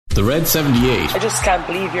The Red 78. I just can't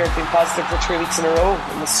believe you're being positive for 3 weeks in a row.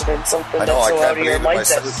 It must have been something I know, that's I so can't out of your believe it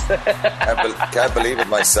mindset. myself. Can't believe it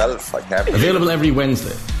myself. I can't believe Available it. every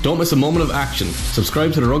Wednesday. Don't miss a moment of action.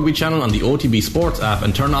 Subscribe to the Rugby channel on the OTB Sports app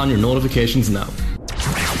and turn on your notifications now.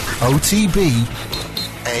 OTB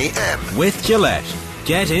AM. With Gillette.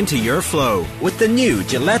 Get into your flow with the new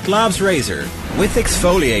Gillette Labs Razor with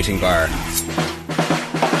exfoliating bar.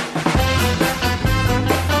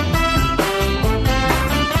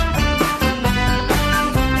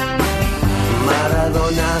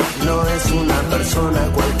 Maradona no es una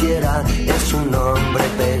persona cualquiera, es un hombre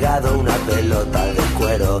pegado a una pelota de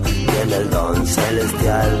cuero. Tiene el don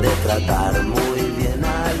celestial de tratar muy bien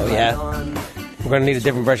al balón. We're going to need a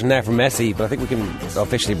different version now from Messi, but I think we can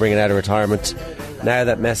officially bring it out of retirement now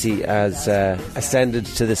that Messi has ascended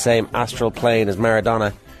to the same astral plane as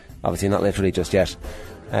Maradona. Obviously not literally just yet.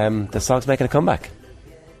 The song's making a comeback.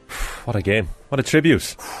 What a game. What a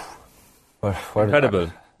tribute.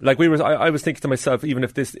 Incredible. Like I was thinking to myself, even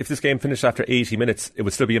if this game finished after 80 minutes, it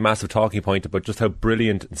would still be a massive talking point about just how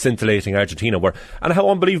brilliant and scintillating Argentina were, and how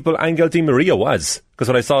unbelievable Angel Di Maria was. Because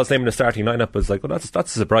when I saw his name in the starting lineup, I was like, well, that's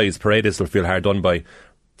a surprise. Paredes will feel hard done by.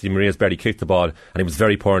 Di Maria's barely kicked the ball, and he was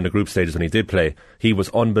very poor in the group stages when he did play. He was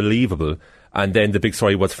unbelievable. And then the big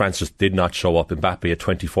story was France just did not show up. Mbappe had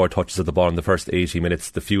 24 touches of the ball in the first 80 minutes,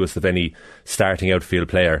 the fewest of any starting outfield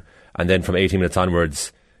player. And then from 80 minutes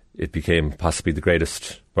onwards, it became possibly the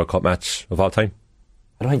greatest World Cup match of all time.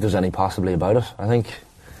 I don't think there's any possibly about it. I think,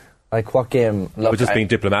 like, what game... Look, I was just being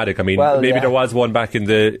diplomatic. I mean, there was one back in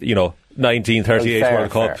the, 1938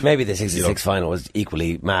 World Cup. Maybe the 66 final was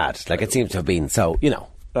equally mad. Like, it seems to have been so,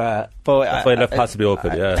 but that's why it left possibly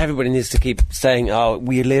open, yeah. Everybody needs to keep saying, oh,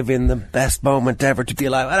 we live in the best moment ever to be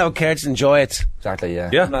alive. I don't care, just enjoy it. Exactly, yeah.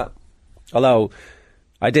 Yeah. Although,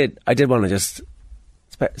 I did want to just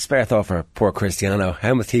spare a thought for poor Cristiano.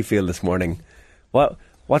 How must he feel this morning?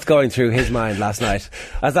 What's going through his mind last night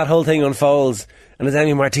as that whole thing unfolds and as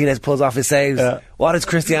Emi Martinez pulls off his saves? What is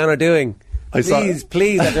Cristiano doing? Please,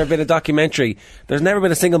 let there have been a documentary. There's never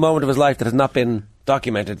been a single moment of his life that has not been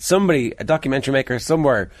documented. Somebody, a documentary maker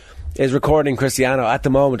somewhere, is recording Cristiano at the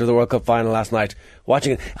moment of the World Cup final last night,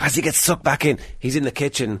 watching it as he gets sucked back in. He's in the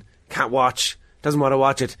kitchen, can't watch, doesn't want to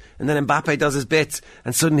watch it, and then Mbappe does his bits,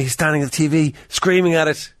 and suddenly he's standing at the TV screaming at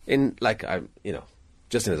it in,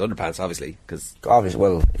 just in his underpants, obviously, because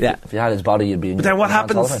if you had his body, you'd be. But then what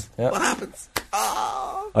happens? Yeah. What happens?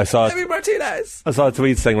 I saw Emi Martinez. I saw a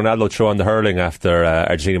tweet saying Ronaldo threw on the hurling after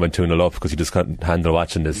Argentina went 2-0 up because he just couldn't handle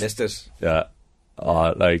watching this. Missed it. Yeah.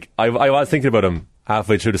 I was thinking about him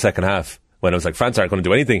halfway through the second half when I was like, France aren't going to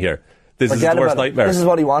do anything here. This is the worst nightmare. This is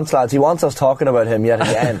what he wants, lads. He wants us talking about him yet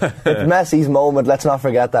again. It's Messi's moment. Let's not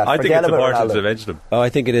forget that. I think it's important to mention him. Oh, I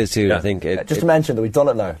think it is too. Yeah. I think just to mention that we've done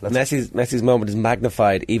it now. Messi's moment is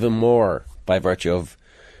magnified even more by virtue of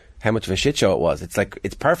how much of a shit show it was. It's like,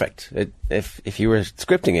 it's perfect. If you were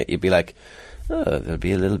scripting it, you'd be like, oh, there'll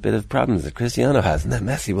be a little bit of problems that Cristiano has, and then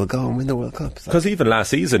Messi will go and win the World Cup. Because even last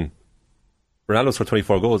season, Ronaldo scored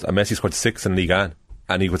 24 goals and Messi scored 6 in Ligue 1.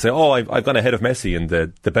 And he would say, oh, I've gone ahead of Messi in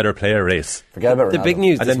the better player race. Forget about Ronaldo. The big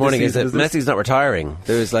news this morning is that Messi's not retiring.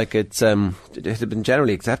 There's it had been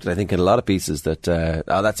generally accepted, I think, in a lot of pieces that,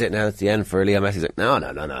 that's it now, it's the end for Leo Messi's like,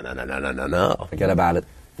 no. Forget about it.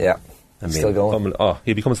 Yeah. Still going.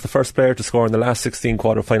 He becomes the first player to score in the last 16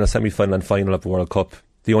 quarter-final, semi-final and final of the World Cup.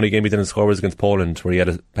 The only game he didn't score was against Poland, where he had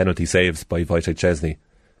a penalty saved by Wojciech Szczesny.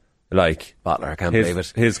 Butler, I can't believe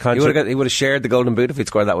it. He would have shared the golden boot if he'd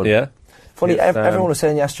scored that one. Yeah. Funny, everyone was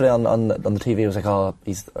saying yesterday on the TV, it was like, oh,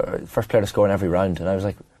 he's the first player to score in every round. And I was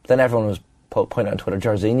like, then everyone was pointing out on Twitter,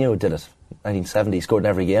 Jorginho did it. 1970, he scored in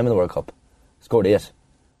every game in the World Cup. Scored 8.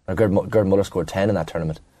 Gerd Muller scored 10 in that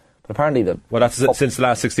tournament. But apparently that's since the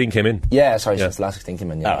last 16 came in. Yeah, since the last 16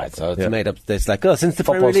 came in. Yeah. Alright, so it's made up. It's like, since the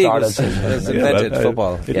Premier League was invented,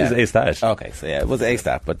 football. It is a stat. Okay, so it was a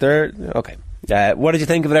stat, but okay. What did you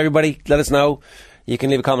think of it, everybody? Let us know. You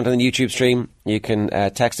can leave a comment on the YouTube stream. You can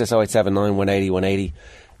text us 0879 180 180.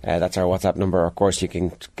 That's our WhatsApp number. Of course, you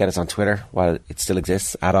can get us on Twitter while it still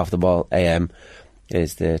exists. @OffTheBallAM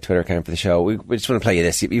is the Twitter account for the show. We just want to play you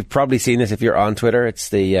this. You've probably seen this if you're on Twitter. It's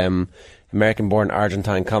the American-born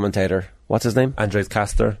Argentine commentator. What's his name? Andres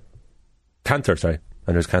Cantor.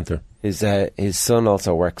 Andres Cantor. His son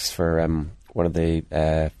also works for one of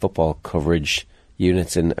the football coverage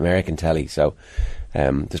units in American telly. So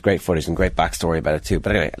there's great footage and great backstory about it too.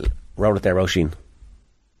 But anyway, roll it there, Roisin.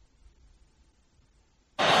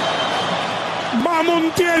 Va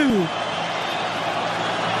Montiel.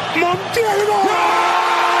 Montiel.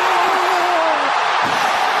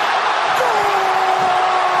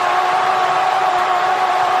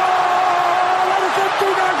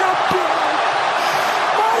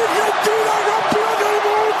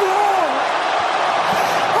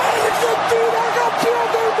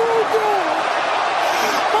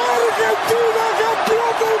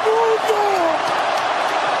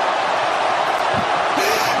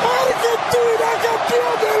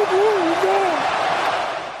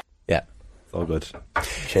 good.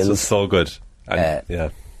 Chills. This is so good. And, yeah.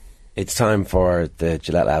 It's time for the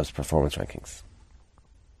Gillette Labs performance rankings.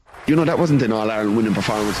 You know, that wasn't an All-Ireland winning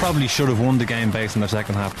performance. Probably should have won the game based on their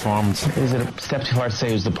second half performance. Is it a step too far to say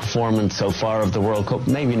it was the performance so far of the World Cup?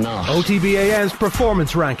 Maybe not. OTBAM's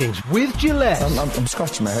performance rankings with Gillette. I'm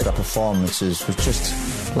scratching my head. Our performances was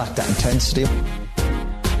just lacked that intensity.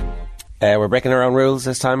 We're breaking our own rules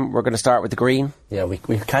this time. We're going to start with the green. Yeah, we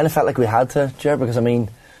kind of felt like we had to, Ger, because I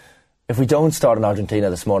mean, if we don't start in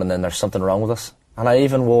Argentina this morning, then there's something wrong with us. And I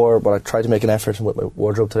even I tried to make an effort with my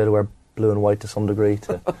wardrobe today to wear blue and white to some degree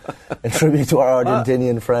to in tribute to our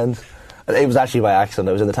Argentinian friends. It was actually by accident.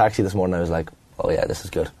 I was in the taxi this morning. I was like, oh yeah, this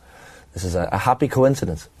is good. This is a happy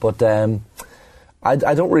coincidence. But I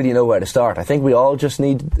don't really know where to start. I think we all just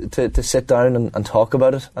need to sit down and talk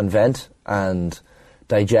about it and vent and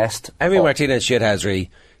digest. Emmy Martinez shithousery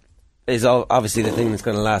is obviously the thing that's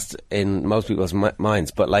going to last in most people's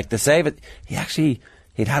minds. But like the save,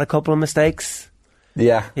 he'd had a couple of mistakes.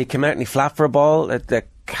 Yeah, he came out and he flapped for a ball that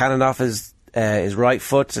cannoned off his right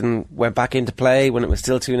foot and went back into play when it was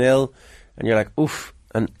still 2-0, and you're like, oof.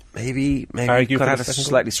 And maybe he could have had a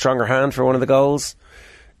slightly stronger hand for one of the goals.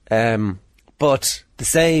 But the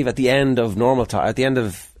save at the end of normal time, at the end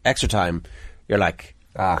of extra time, you're like,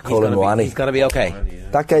 Colin Moani. He's going to be okay.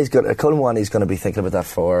 That guy's Colin Moani's going to be thinking about that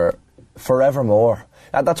for forevermore.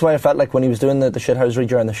 That's why I felt like when he was doing the shithousery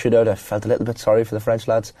during the shootout, I felt a little bit sorry for the French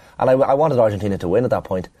lads. And I wanted Argentina to win at that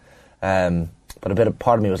point. But a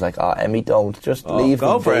part of me was like, Emmy, don't. Just leave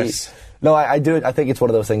go them for be. it. No, I do it. I think it's one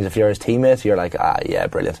of those things, if you're his teammate, you're like, yeah,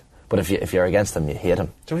 brilliant. But if you're against him, you hate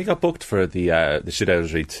him. So he got booked for the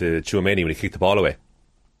shithousery to Tchouaméni when he kicked the ball away.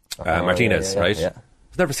 Martinez, right? Yeah.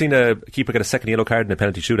 I've never seen a keeper get a second yellow card in a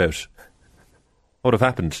penalty shootout. What would have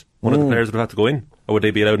happened? One of the players would have had to go in? Or would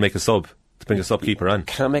they be allowed to make a sub? To bring a sub keeper on.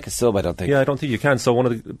 Can't make a sub, I don't think. Yeah, I don't think you can. So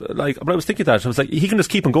but I was thinking that I was like, he can just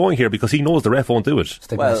keep him going here because he knows the ref won't do it.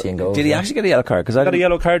 Did he actually get a yellow card? Because I got a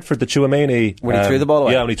yellow card for the Tchouaméni when he threw the ball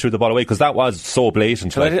away. Yeah, when he threw the ball away because that was so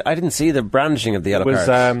blatant. So I didn't see the brandishing of the yellow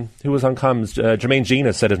card. Who was on comms? Jermaine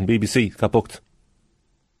Gina said it in BBC. Got booked.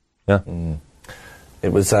 Yeah,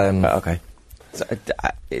 it was okay. So,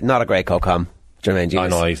 not a great co-com. Jermaine Genius.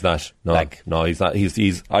 No, he's not. No, he's not. He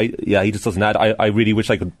just doesn't add. I really wish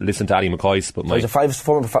I could listen to Ali McCoy, but he's a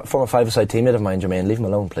former five-a-side teammate of mine, Jermaine. Leave him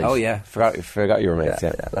alone, please. Oh yeah, forgot you were mates.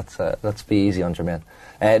 Yeah. Let's be easy on Jermaine.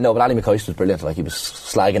 No, but Ali McCoy was brilliant. Like, he was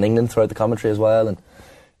slagging England throughout the commentary as well, and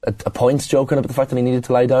at points joking about the fact that he needed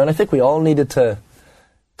to lie down. I think we all needed to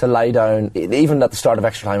lie down. Even at the start of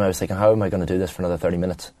extra time, I was thinking, how am I going to do this for another 30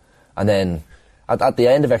 minutes? And then at the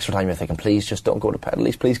end of extra time, you're thinking, please just don't go to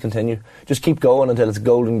penalties, please continue. Just keep going until it's a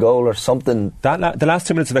golden goal or something. The last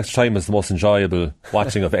 2 minutes of extra time was the most enjoyable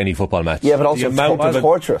watching of any football match. Yeah, but also it was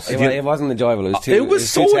torturous. It wasn't enjoyable. It was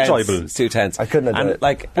so enjoyable. It was too tense. I couldn't enjoy it.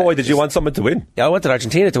 Like, boy, did you want someone to win? Yeah, I wanted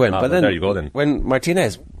Argentina to win. But then, there you go then. When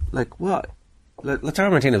Martinez, like, what?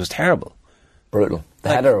 Lautaro Martinez was terrible. Brutal. The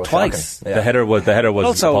header was twice. Yeah. The header was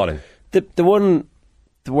also appalling. The one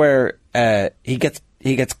where he gets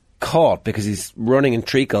caught because he's running in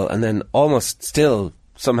treacle and then almost still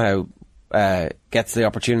somehow gets the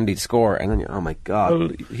opportunity to score, and then oh my god, well,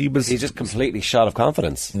 he's just completely shot of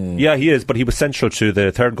confidence. Yeah, he is, but he was central to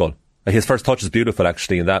the third goal. His first touch is beautiful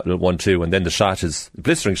actually in that 1-2, and then the shot is a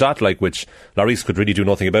blistering shot, like, which Lloris could really do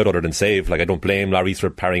nothing about other than save. Like, I don't blame Lloris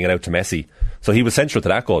for parrying it out to Messi, so he was central to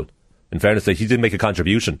that goal. In fairness, he did make a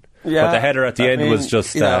contribution, but the header at the end was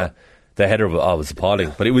just the header was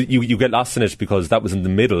appalling. But you get lost in it because that was in the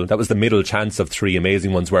middle. That was the middle chance of three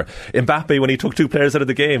amazing ones where Mbappe, when he took two players out of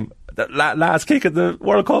the game, that last kick at the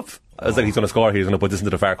World Cup, I was like, he's going to score, he's going to put this into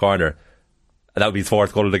the far corner, and that would be his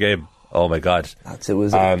fourth goal of the game. Oh my god, it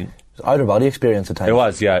was outer body experience at times. It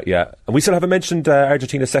was, yeah. And we still haven't mentioned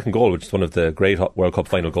Argentina's second goal, which is one of the great World Cup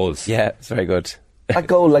final goals. Yeah, it's very good. That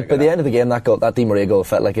goal, like, by the end of the game, that Di Maria goal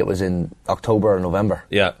felt like it was in October or November.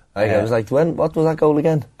 Yeah. I was like, what was that goal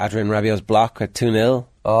again? Adrian Rabiot's block at 2-0.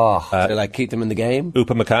 To keep them in the game.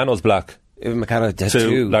 Upamecano's block. Upamecano did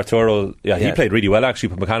too. Lautaro, he played really well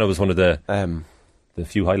actually. Upamecano was one of the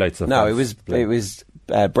few highlights of it was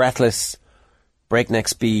breathless, breakneck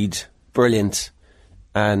speed, brilliant,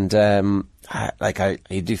 and I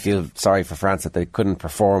do feel sorry for France that they couldn't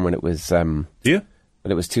perform when it was. Do you?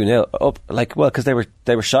 When it was 2-0 up, because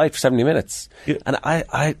they were shy for 70 minutes, and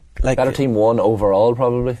I better team won overall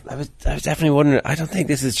probably. I was definitely wondering. I don't think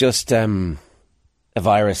this is just a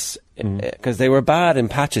virus, because they were bad in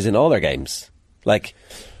patches in all their games. Like,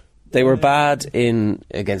 they were bad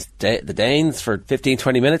against the Danes for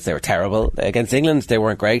 15-20 minutes. They were terrible against England. They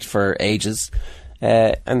weren't great for ages,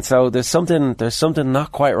 and so there's something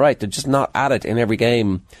not quite right. They're just not at it in every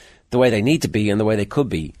game the way they need to be and the way they could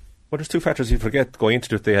be. Well, there's two factors you forget. Going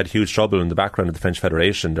into it, they had huge trouble in the background of the French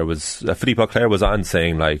Federation. There was Philippe Auclair was on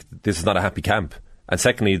saying, like, this is not a happy camp. And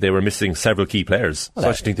secondly, they were missing several key players. So I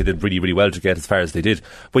actually think they did really, really well to get as far as they did.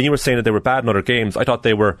 When you were saying that they were bad in other games, I thought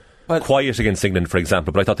they were quiet against England, for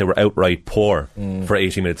example, but I thought they were outright poor for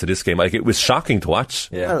 80 minutes of this game. Like, it was shocking to watch.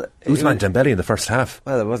 Yeah. Ousmane Dembele in the first half.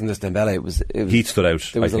 Well, it wasn't just Dembele. It was he stood out.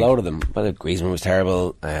 There was a load of them. But Griezmann was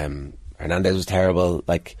terrible. Hernandez was terrible.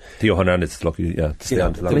 Like Theo Hernandez, lucky, to stay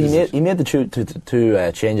on. But he made the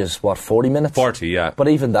two changes. 40 minutes? 40, yeah. But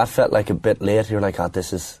even that felt like a bit late. You're like,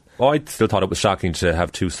 this is. Oh, I still thought it was shocking to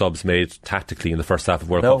have two subs made tactically in the first half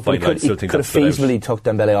of World Cup final. He could have feasibly took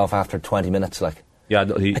Dembele off after 20 minutes. Like, yeah,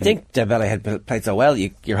 I think Dembele had played so well.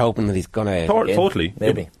 You're hoping that he's going to totally,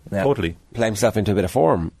 maybe, totally play himself into a bit of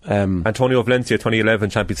form. Antonio Valencia,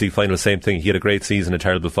 2011 Champions League final, same thing. He had a great season, a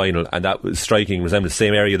terrible final, and that was striking. Resembled the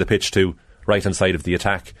same area of the pitch too, right hand side of the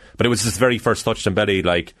attack. But it was his very first touch.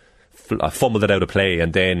 Dembele fumbled it out of play,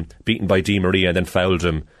 and then beaten by Di Maria, and then fouled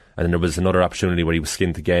him. And then there was another opportunity where he was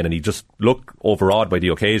skinned again, and he just looked overawed by the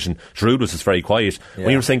occasion. Giroud was just very quiet. Yeah.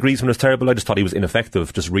 When you were saying Griezmann was terrible, I just thought he was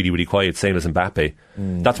ineffective, just really, really quiet, same as Mbappe.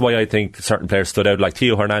 That's why I think certain players stood out, like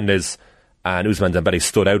Theo Hernandez and Ousmane Dembele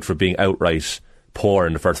stood out for being outright poor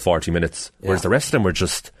in the first 40 minutes, whereas the rest of them were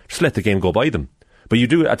just let the game go by them. But you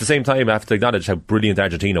do, at the same time, have to acknowledge how brilliant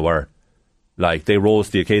Argentina were. Like, they rose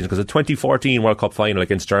to the occasion, because the 2014 World Cup final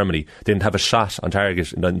against Germany, they didn't have a shot on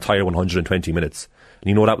target in the entire 120 minutes. And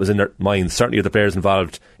you know that was in their minds, certainly the players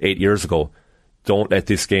involved 8 years ago. Don't let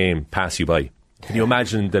this game pass you by. Can you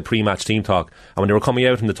imagine the pre-match team talk? And when they were coming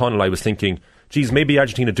out in the tunnel, I was thinking, geez, maybe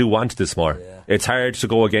Argentina do want this more. Yeah. It's hard to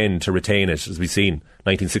go again to retain it, as we've seen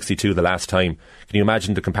 1962 the last time. Can you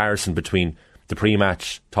imagine the comparison between the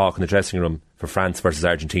pre-match talk in the dressing room for France versus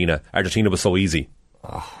Argentina? Argentina was so easy.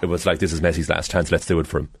 It was like, this is Messi's last chance, let's do it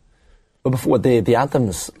for him. But before the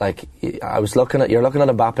anthems, like, you're looking at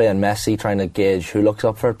Mbappe and Messi trying to gauge who looks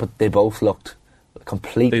up for it, but they both looked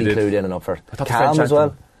completely clued in and up for it. Calm as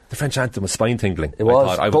well. The French anthem was spine-tingling. It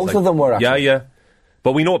was. Both of them were, actually. Yeah.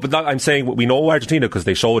 But we know, I'm saying we know Argentina because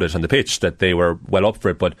they showed it on the pitch that they were well up for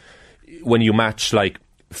it. But when you match, like,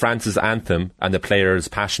 France's anthem and the players'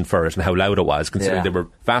 passion for it and how loud it was, considering they were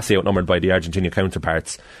vastly outnumbered by the Argentinian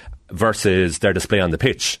counterparts, versus their display on the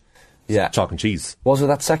pitch. Yeah. Chalk and cheese. Was it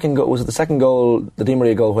the second goal, the Di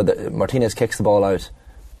Maria goal, where Martinez kicks the ball out,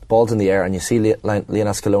 the ball's in the air, and you see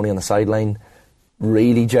Lionel Scaloni on the sideline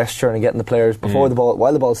really gesturing and getting the players before the ball,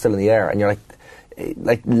 while the ball's still in the air, and you're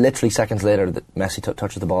like literally seconds later, Messi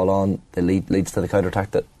touches the ball on, it leads to the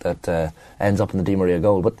counter-attack that ends up in the Di Maria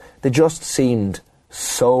goal. But they just seemed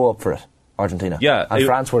so up for it, Argentina. Yeah. And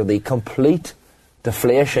France were the complete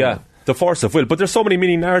deflation. Yeah, the force of will. But there's so many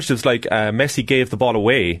mini narratives, like Messi gave the ball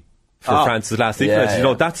away for France's last equaliser. You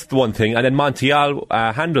know, that's the one thing. And then Montiel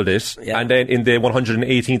handled it, and then in the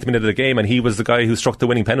 118th minute of the game, and he was the guy who struck the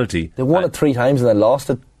winning penalty. They won it 3 times and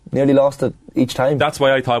then nearly lost it each time. That's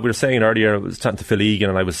why I thought, we were saying earlier, I was chatting to Phil Egan,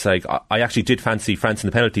 and I was like, I actually did fancy France in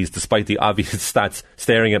the penalties, despite the obvious stats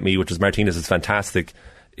staring at me, which is Martinez is fantastic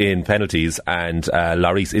in penalties and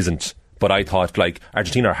Lloris isn't. But I thought, like,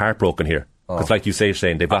 Argentina are heartbroken here, because like you say,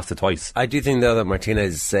 Shane, they've lost it twice. I do think, though, that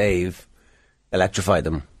Martinez's save electrified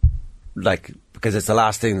them. Like, because it's the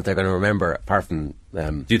last thing that they're going to remember, apart from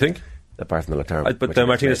do you think? Apart from the Lautaro. But the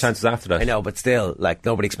Martinez chances after that. I know, but still, like,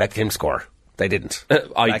 nobody expected him to score. They didn't.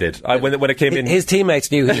 I did. When it came in, his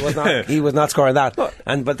teammates knew he was not scoring that,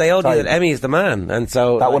 but they all knew that Emi is the man, and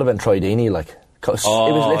so that would have been Troy Deeney. Like, it was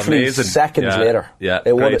literally seconds later. Yeah,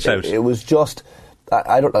 it was just.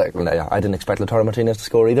 I didn't expect Lautaro Martinez to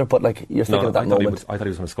score either, but like, you're thinking at that moment. I thought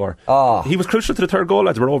he was going to score. He was crucial to the third goal,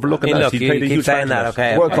 lads. We're overlooking that. He played a huge part in that.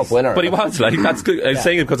 Okay, World Cup winner. But he was, like, that's good. I'm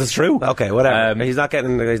saying it because it's true. Okay, whatever. He's not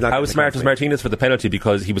getting. How smart was Martinez for the penalty,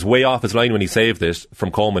 because he was way off his line when he saved it from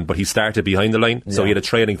Coleman, but he started behind the line, so he had a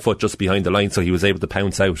trailing foot just behind the line, so he was able to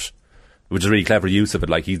pounce out, which is a really clever use of it.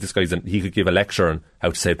 Like, he could give a lecture on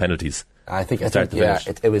how to save penalties. I think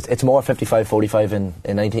it's more 55-45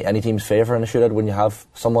 in any team's favour in a shootout when you have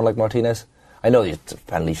someone like Martinez. I know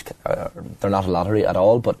penalties, they're not a lottery at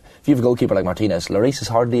all, but if you have a goalkeeper like Martinez, Lloris is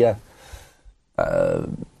hardly a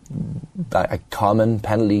common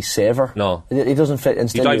penalty saver. No, he doesn't fit.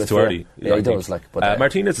 He dives too early. Yeah, he does.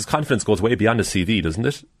 Martinez's confidence goes way beyond his CV, doesn't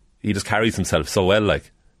it? He just carries himself so well.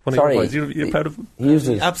 Like, you're proud of him?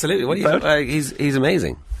 Absolutely. What are you? He's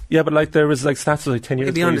amazing. Yeah, but like, there was like stats of like 10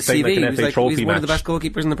 years beyond ago, the CV, like he's one of the best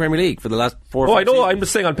goalkeepers in the Premier League for the last 4 or 5 I know. seasons. I'm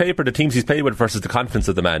just saying, on paper, the teams he's played with versus the confidence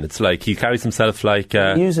of the man. It's like he carries himself like.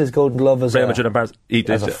 He used his Golden Glove as Real Madrid and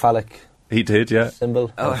as a phallic He did, yeah.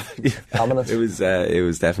 Symbol. Ominous. It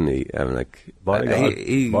was definitely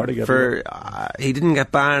he didn't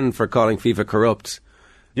get banned for calling FIFA corrupt.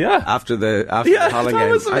 Yeah. After the Holland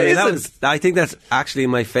game. I think that's actually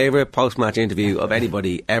my favourite post-match interview of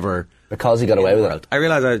anybody ever. Because he got away with it. I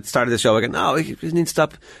realised I started the show again. No, he needs to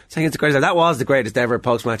stop saying it's the greatest. That was the greatest ever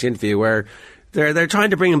post-match interview, where they're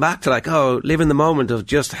trying to bring him back to live in the moment of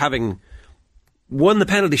just having won the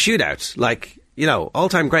penalty shootout,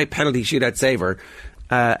 all-time great penalty shootout saver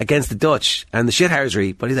against the Dutch and the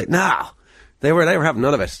shithousery. But he's like, no, they were having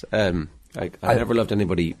none of it. I never loved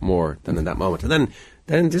anybody more than in that moment. And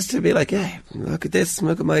then just to be like, yeah, look at this,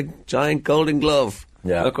 look at my giant golden glove.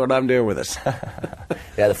 Yeah. Look what I'm doing with it.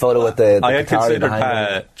 Yeah, the photo with the I had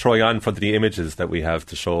considered Troy on for the images that we have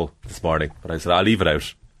to show this morning, but I said I'll leave it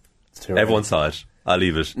out. Everyone saw it. I'll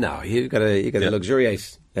leave it. No, you got to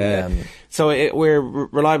luxuriate. So we're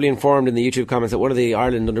reliably informed in the YouTube comments that one of the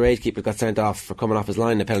Ireland underage keepers got sent off for coming off his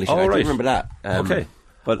line in the penalty shot. I do remember that. Okay.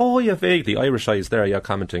 But yeah, vaguely. Irish eyes there, yeah,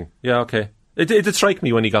 commenting. Yeah, okay. It did strike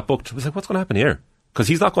me when he got booked. I was like, what's going to happen here? Because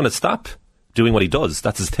he's not going to stop doing what he does.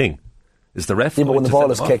 That's his thing. Is the ref? Yeah, but when the ball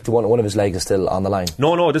is kicked, one of his legs is still on the line.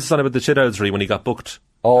 No, this is on about the shithousery when he got booked.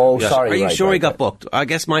 Oh, yeah. Sorry. Are you sure he got booked? I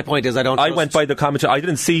guess my point is I went by the commentator. I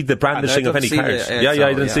didn't see the brandishing of any cards. I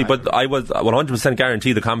didn't see, but I was 100%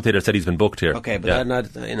 guaranteed the commentator said he's been booked here. Okay, but I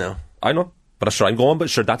know. But I'm going, but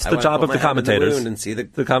sure, that's the job of the commentators. And see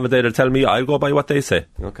the commentator tell me, I'll go by what they say.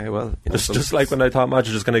 Okay, well... Just like when I thought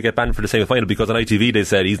Modric was going to get banned for the semi-final, because on ITV they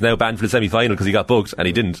said he's now banned for the semi-final because he got booked, and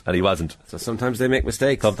he didn't, and he wasn't. So sometimes they make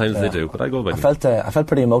mistakes. Sometimes they do, but I go by them. I felt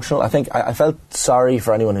pretty emotional. I think I felt sorry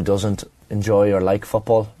for anyone who doesn't enjoy or like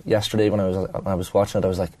football. Yesterday when I was watching it, I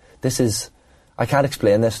was like, I can't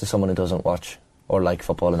explain this to someone who doesn't watch or like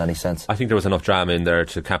football in any sense. I think there was enough drama in there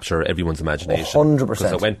to capture everyone's imagination. 100%.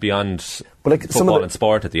 Because it went beyond football and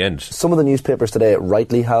sport at the end. Some of the newspapers today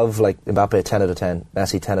rightly have Mbappe 10 out of 10,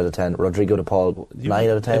 Messi 10 out of 10, Rodrigo de Paul 9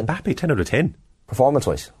 out of 10. Mbappe 10 out of 10?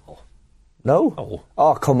 Performance-wise. No?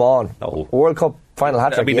 Oh, come on. No. World Cup final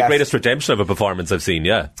hat-trick, the greatest redemption of a performance I've seen,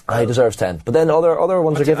 yeah. He deserves 10. But then other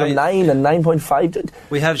ones are given 9 and 9.5.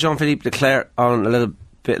 We have Jean-Philippe Leclerc on a little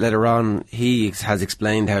bit later on. He has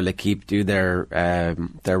explained how L'Équipe do their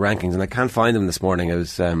rankings, and I can't find them this morning. I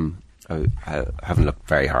haven't looked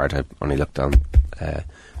very hard. I only looked on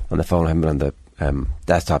the phone. I haven't been on the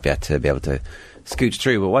desktop yet to be able to scooch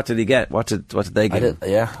through. But what did he get? What did they get?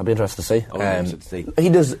 I'll be interested to see. Interested to see. He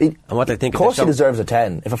does. And what they think. Of course, he deserves a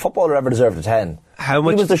 10. If a footballer ever deserved a 10, how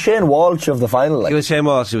much? He was the Shane Walsh of the final. He was Shane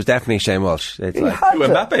Walsh. He was definitely Shane Walsh.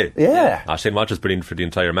 Mbappe. Yeah. Shane Walsh was brilliant for the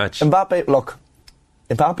entire match.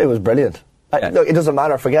 Mbappe was brilliant. Look, it doesn't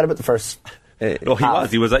matter. Forget about the first. No,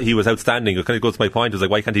 he was outstanding. It kind of goes to my point. It was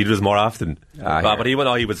like, why can't he do this more often? But he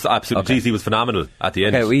was absolutely. He was phenomenal at the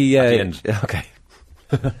end. Okay,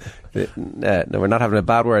 no, we're not having a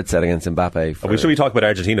bad word said against Mbappe. Should we talk about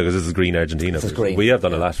Argentina, because this is green Argentina. This is green. We have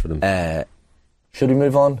done a lot for them. Should we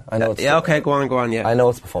move on? I know. Okay, go on. Yeah, I know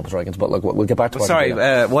it's performance rankings, but look, we'll get back to. Sorry,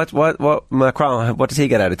 what Macron? What does he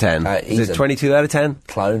get out of 10? Is it 22 out of 10?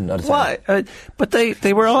 Clown out of 10. Why? But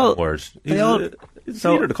they were all. They all.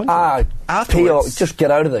 So, P.O., just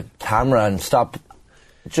get out of the camera and stop.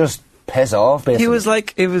 Just piss off, basically. He was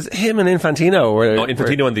like, it was him and Infantino.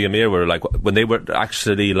 Infantino and the Emir were like, when they were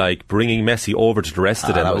actually like bringing Messi over to the rest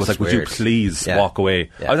of them, it was like, would you please walk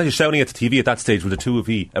away? I was actually shouting at the TV at that stage, will the two of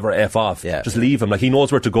you ever F off? Just leave him. Like, he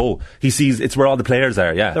knows where to go. He sees it's where all the players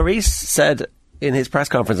are, Lloris said in his press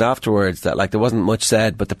conference afterwards that there wasn't much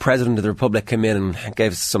said, but the President of the Republic came in and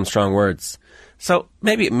gave some strong words. So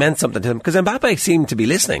maybe it meant something to him, because Mbappe seemed to be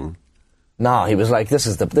listening. No, he was like, this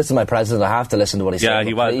is my president, I have to listen to what he said. Yeah,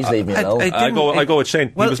 he was. Please leave me alone. I go with Shane.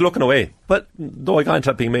 He was looking away. But no eye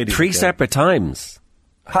contact being made. 3 separate times.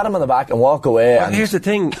 Pat him on the back and walk away. Well, here's the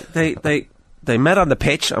thing. They met on the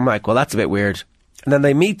pitch. I'm like, well, that's a bit weird. And then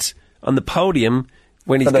they meet on the podium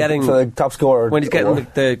when he's getting... For the top scorer. When he's getting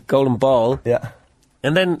the golden ball. Yeah.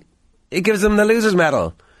 And then it gives him the loser's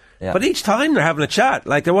medal. Yeah. But each time they're having a chat.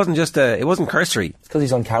 It wasn't it wasn't cursory. It's because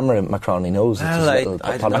he's on camera, Macron, he knows. I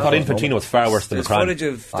thought Infantino was far worse than Macron.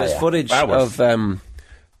 There's footage of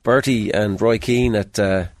Bertie and Roy Keane at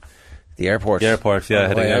the airport.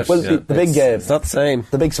 Heading out. Well, the big it's not the same.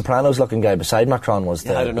 The big Sopranos looking guy beside Macron was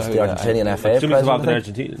the Argentinian FA president.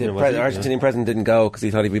 The Argentinian president didn't go because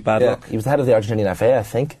he thought he'd be bad luck. He was the head of the Argentinian FA, I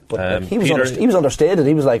think. But he was understated.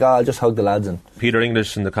 He was like, I'll just hug the lads. And Peter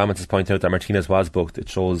English in the comments has pointed out that Martinez was booked. It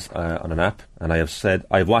shows on an app, and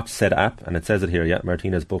I've watched said app, and it says it here. Yeah,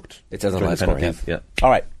 Martinez booked. It says on my score. Yeah.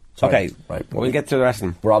 All right. Okay, right. We'll get to the rest of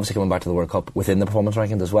them. We're obviously coming back to the World Cup within the performance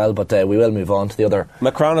rankings as well, but we will move on to the other.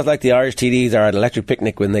 Macron is like the Irish TDs are at electric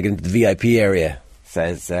picnic when they get into the VIP area,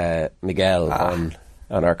 says Miguel on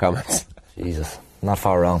our comments. Jesus, not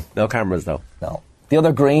far wrong. No cameras though. No. The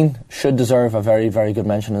other green should deserve a very, very good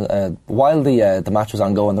mention. While the match was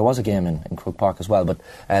ongoing, there was a game in Croke Park as well, but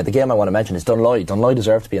the game I want to mention is Dunloy. Dunloy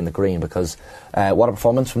deserved to be in the green because what a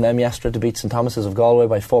performance from them yesterday to beat St Thomas's of Galway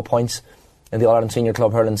by 4 points in the All-Ireland Senior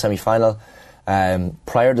Club Hurling semi-final.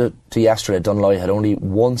 Prior to yesterday, Dunloy had only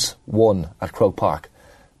once won at Croke Park.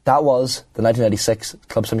 That was the 1996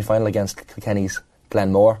 club semi-final against Kilkenny's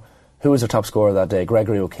Glenmore. Who was their top scorer that day?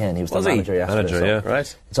 Gregory O'Kane. He was the manager yesterday.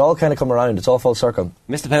 Right. It's all kind of come around. It's all full circle.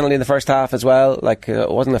 Missed a penalty in the first half as well. Like, it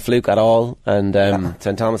wasn't a fluke at all. And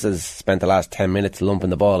St Thomas's spent the last 10 minutes lumping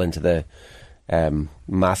the ball into the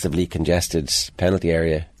massively congested penalty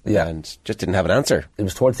area. Yeah. And just didn't have an answer. It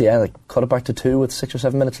was towards the end. They cut it back to 2 with 6 or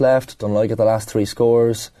 7 minutes left. Dunloy get the last 3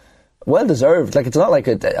 scores. Well deserved. Like, it's not like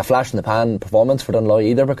a flash in the pan performance for Dunloy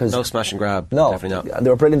either, because no smash and grab. No, definitely not. And they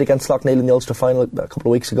were brilliant against Loughneel in the Ulster final a couple of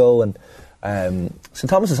weeks ago, and St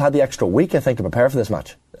Thomas has had the extra week, I think, to prepare for this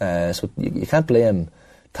match. So you can't blame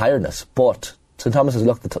tiredness, but St Thomas has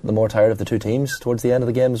looked the more tired of the two teams towards the end of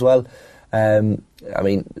the game as well. I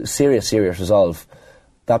mean, serious resolve.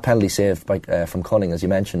 That penalty saved from Cunning, as you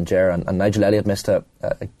mentioned, Ger, and Nigel Elliott missed a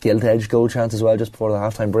gilt-edged goal chance as well just before the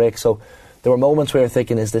half-time break. So there were moments where you're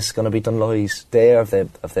thinking, is this going to be Dunloy's day, or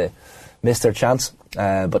have they missed their chance?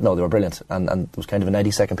 But no, they were brilliant. And there was kind of an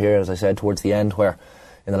 90-second period, as I said, towards the end, where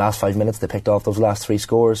in the last 5 minutes they picked off those last 3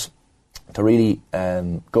 scores to really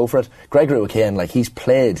go for it. Gregory O'Kane, like, he's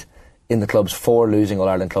played in the club's 4 losing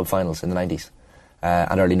All-Ireland club finals in the 90s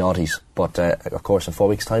and early noughties. But, of course, in 4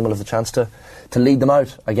 weeks' time we'll have the chance to lead them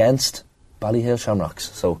out against Ballyhale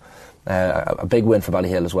Shamrocks. So a big win for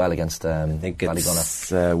Ballyhale as well against I think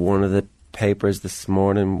Ballygunner. It's one of the papers this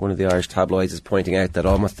morning, one of the Irish tabloids, is pointing out that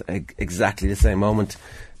almost exactly the same moment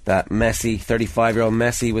that Messi, 35-year-old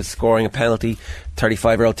Messi, was scoring a penalty,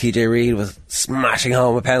 35-year-old TJ Reid was smashing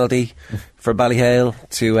home a penalty for Ballyhale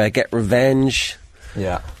to get revenge.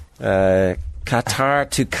 Yeah. Qatar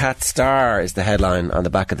to Qatar is the headline on the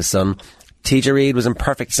back of the Sun. TJ Reid was in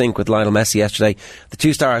perfect sync with Lionel Messi yesterday. The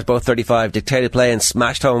two stars, both 35, dictated play and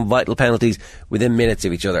smashed home vital penalties within minutes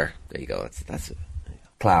of each other. There you go. That's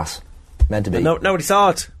class. Meant to be. Nobody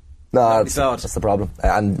saw it. No, that's the problem.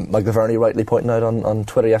 And Michael Verney rightly pointing out on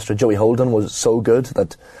Twitter yesterday, Joey Holden was so good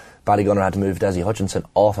that Ballygunner had to move Desi Hutchinson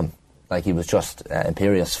off him. Like, he was just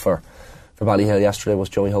imperious for Ballyhale yesterday, was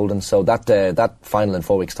Joey Holden. So that final in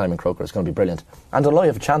 4 weeks' time in Croker is going to be brilliant. And Dunloy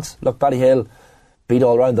have a chance. Look, Ballyhale beat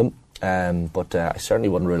all round them, but I certainly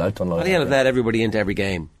wouldn't rule out Dunloy. Ballyhale have led everybody into every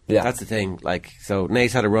game. Yeah. That's the thing. Like, so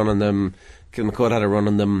Naas had a run on them, Kilmacud had a run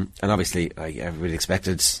on them, and obviously everybody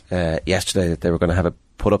expected yesterday that they were going to have it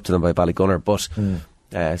put up to them by Ballygunner, but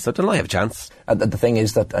so Dunloy have a chance. The thing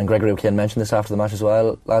is that, and Gregory O'Kane mentioned this after the match as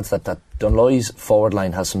well, lads, that Dunloy's forward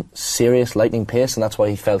line has some serious lightning pace, and that's why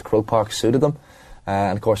he felt Croke Park suited them.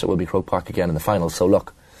 And of course it will be Croke Park again in the final, so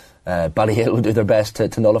look, Ballyhale will do their best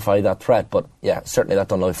to nullify that threat, but yeah, certainly that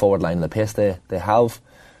Dunloy forward line and the pace they have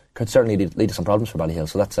could certainly lead to some problems for Ballyhale,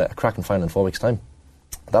 so that's a cracking final in 4 weeks' time.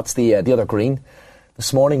 That's the other green.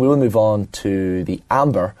 This morning we will move on to the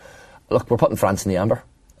amber. Look, we're putting France in the amber.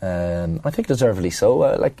 I think deservedly so.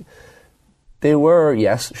 Like, they were,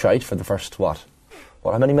 yes, shite for the first,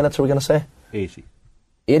 how many minutes are we going to say? 80.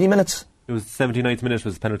 80 minutes? It was 79th minute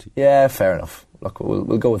was the penalty. Yeah, fair enough. Look,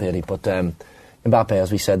 we'll go with 80. But Mbappe,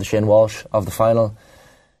 as we said, the Shane Walsh of the final,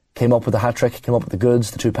 came up with the hat-trick, came up with the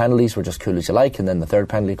goods. The 2 penalties were just cool as you like, and then the third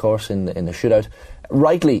penalty, of course, in the shootout.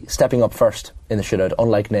 Rightly stepping up first in the shootout,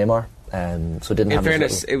 unlike Neymar. So didn't. In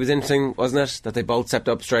fairness, it was interesting, wasn't it, that they both stepped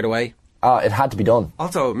up straight away? It had to be done.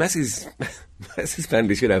 Also, Messi's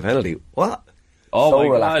penalty shootout penalty. What? Oh, so my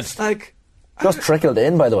relaxed. God. Like, just trickled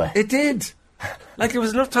in, by the way. It did. Like, there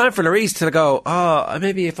was enough time for Lloris to go,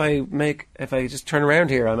 maybe if I just turn around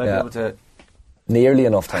here, I might be able to. Nearly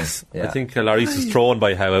enough time. Yeah. I think Lloris was thrown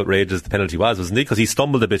by how outrageous the penalty was, wasn't he? Because he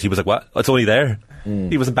stumbled a bit. He was like, what? It's only there.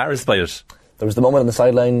 He was embarrassed by it. There was the moment on the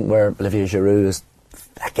sideline where Olivier Giroud is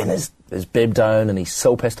backing his bib down, and he's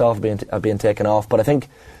so pissed off at being taken off. But I think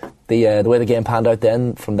the way the game panned out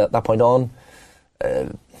then, from that point on,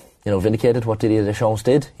 vindicated what Didier Deschamps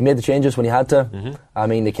did. He made the changes when he had to. Mm-hmm. I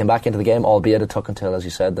mean, they came back into the game, albeit it took until, as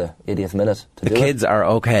you said, the 80th minute to do it. The kids are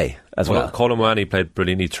okay as well. Colin Moani played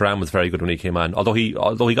brilliantly. Thuram was very good when he came on. Although he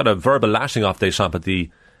got a verbal lashing off Deschamps at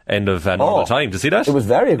the end of normal time. Did you see that? It was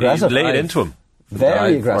very aggressive. He laid into him.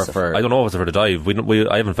 Very aggressive. I don't know if it was for the dive.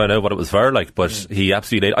 I haven't found out what it was for, but he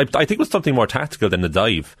absolutely laid. I think it was something more tactical than the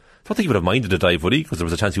dive. don't think he would have minded a dive, would he? Because there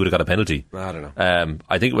was a chance he would have got a penalty. I don't know.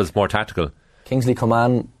 I think it was more tactical. Kingsley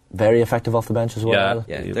Coman, very effective off the bench as well.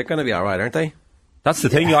 Yeah, they're going to be all right, aren't they? That's the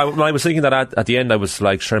thing. When I was thinking that at the end, I was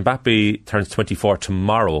like, sure, Mbappe turns 24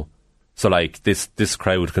 tomorrow. So, like, this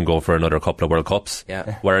crowd can go for another couple of World Cups.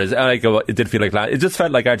 Yeah. Whereas, it did feel like... It just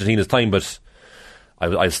felt like Argentina's time, but I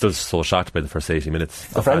was still so shocked by the first 80 minutes.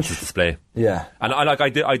 The French display. Yeah. And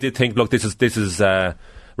I did think, look, this is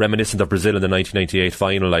reminiscent of Brazil in the 1998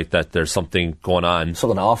 final, like that there's something going on.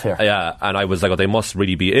 Something off here. Yeah, and I was like, oh, they must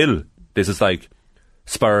really be ill. This is like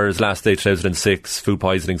Spurs last day 2006 food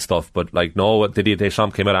poisoning stuff, but like no, Didier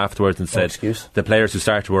Deschamps came out afterwards and said the players who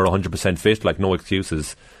started were 100% fit, like no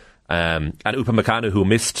excuses. And Upamecano, who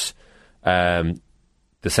missed the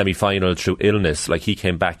semi-final through illness, like he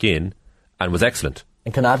came back in and was excellent.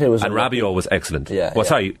 And Konate was... And Rabiot was excellent.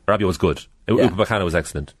 Sorry, Rabiot was good. Upamecano was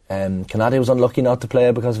excellent. Konate was unlucky not to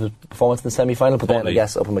play because of his performance in the semi-final, but then I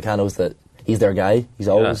guess Upamecano he's their guy. He's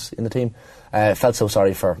always in the team. Felt so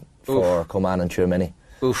sorry for Coman and Tchouaméni.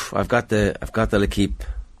 Oof! I've got the L'Equipe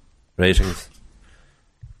ratings.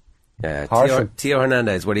 Theo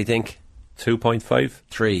Hernandez. What do you think? 2.5,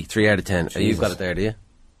 3 out of 10. You've got it there, do you?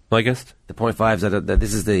 I guess the 0.5s.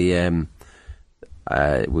 This is the.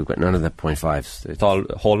 We've got none of the 0.5s. It's all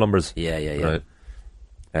whole numbers. Yeah.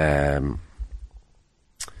 Right.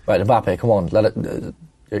 Right, Mbappe, come on, let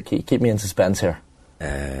it keep me in suspense here.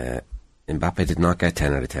 Mbappe did not get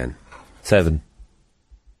 10 out of 10. 7.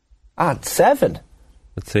 7.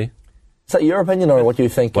 Let's see. Is that your opinion or what you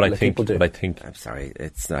think? What I think. I'm sorry,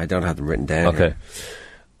 I don't have them written down. Okay.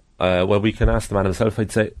 Well, we can ask the man himself,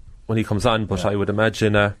 I'd say, when he comes on, but I would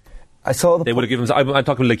imagine I saw they would have given him... I'm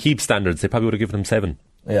talking L'Equipe standards. They probably would have given him 7.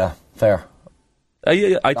 Yeah, fair.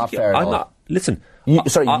 Listen...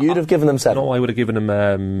 you'd have given them 7? No, I would have given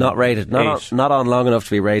him... not rated. Not on long enough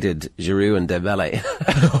to be rated. Giroud and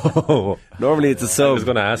Dembele. Normally it's a sub. I was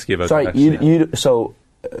going to ask you about that. Sorry,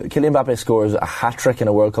 Kylian Mbappe scores a hat-trick in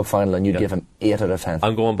a World Cup final and you'd give him 8 out of 10.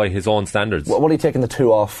 I'm going by his own standards. What are you taking the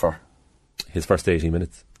 2 off for? His first 18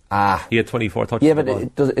 minutes. He had 24 touches. Yeah, but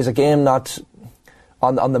is a game not...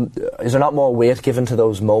 is there not more weight given to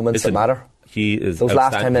those moments that matter? He is those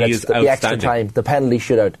last 10 minutes, the extra time, the penalty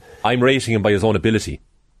shootout. I'm rating him by his own ability.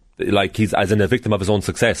 Like he's as in a victim of his own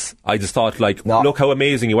success. I just thought, look how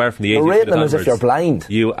amazing you are from the 80s. You're rating him as if you're blind.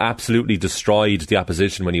 You absolutely destroyed the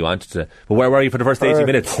opposition when you wanted to. But where were you for the first 80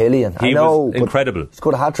 minutes? Kylian, he was incredible. He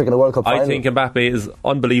scored a hat trick in the World Cup final. I think Mbappe is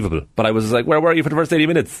unbelievable. But I was like, where were you for the first 80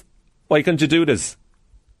 minutes? Why couldn't you do this?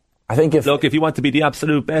 I think if you want to be the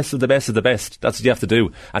absolute best of the best of the best, that's what you have to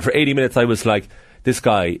do. And for 80 minutes, I was like, this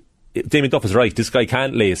guy, Damien Duff is right. This guy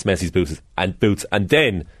can't lace Messi's boots. And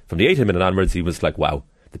then from the 80 minute onwards, he was like, wow,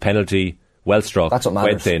 the penalty, well struck, that's what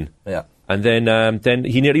matters. Went in. Yeah. And then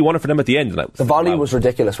he nearly won it for them at the end. The volley was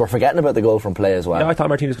ridiculous. We're forgetting about the goal from play as well. Yeah, I thought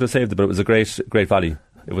Martinez could have saved it, but it was a great volley.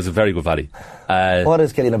 It was a very good volley. What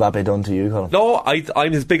has Kylian Mbappe done to you, Colin? No,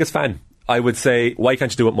 I'm his biggest fan. I would say, why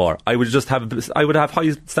can't you do it more? I would have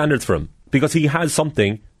high standards for him because he has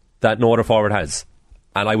something that no other forward has,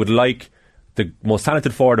 and I would like the most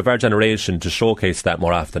talented forward of our generation to showcase that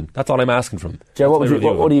more often. That's all I'm asking from him. Jay, what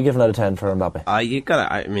are you giving out of 10 for Mbappe? You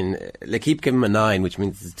got. I mean, L'Equipe give him a 9, which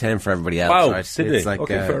means it's a 10 for everybody else. Wow, right? It's like,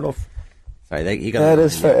 okay, fair enough. Sorry, he got. It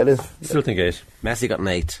is fair. It is. Still think 8. Messi got an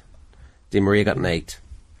 8. Di Maria got an 8.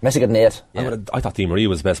 Messi got an 8. Yeah. I thought Di Maria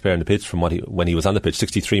was the best player on the pitch from when he was on the pitch.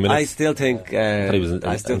 63 minutes. I still think.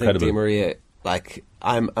 I still think Di Maria. Like,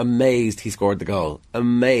 I'm amazed he scored the goal.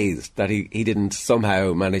 Amazed that he didn't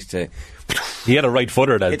somehow manage to... He had a right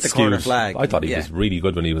footer that hit the corner flag. I thought he was really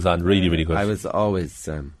good when he was on. Really, really good. I was always...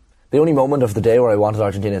 The only moment of the day where I wanted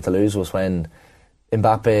Argentina to lose was when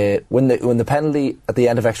Mbappe... When the penalty at the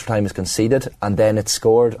end of extra time is conceded and then it's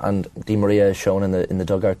scored and Di Maria is shown in the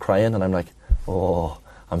dugout crying and I'm like, oh,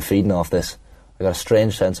 I'm feeding off this. I got a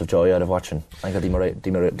strange sense of joy out of watching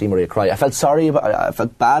Di Maria cry. I felt sorry about it. I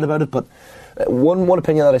felt bad about it, but... One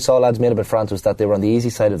opinion that I saw lads made about France was that they were on the easy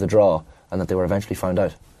side of the draw and that they were eventually found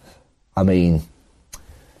out. I mean,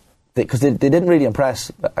 because they didn't really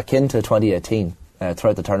impress, akin to 2018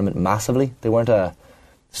 throughout the tournament massively. They weren't a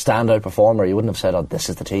standout performer. You wouldn't have said, "Oh, this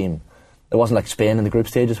is the team." It wasn't like Spain in the group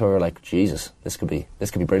stages where we were like, "Jesus, this could be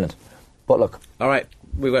brilliant." But look, all right,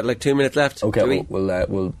 we've got like 2 minutes left. Okay,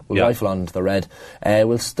 we'll rifle on to the red.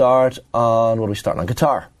 We'll start on what are we starting on?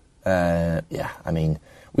 Qatar. I mean.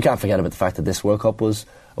 We can't forget about the fact that this World Cup was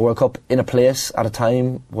a World Cup in a place at a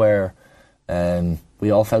time where we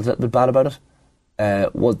all felt a little bit bad about it.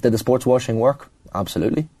 Did the sports washing work?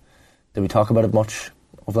 Absolutely. Did we talk about it much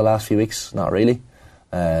over the last few weeks? Not really.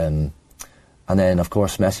 And then, of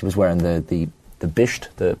course, Messi was wearing the bisht,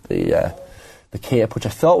 the the cape, which I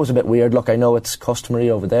thought was a bit weird. Look, I know it's customary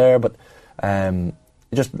over there, but I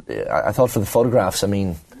thought for the photographs, I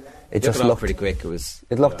mean, it just looked pretty quick.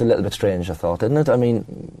 It looked a little bit strange, I thought, didn't it? I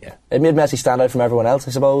mean, it made Messi stand out from everyone else,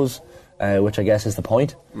 I suppose, which I guess is the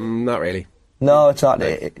point. Not really. No, it's not.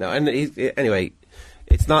 No, and anyway,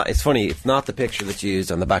 it's not. It's funny. It's not the picture that's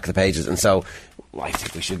used on the back of the pages, and so I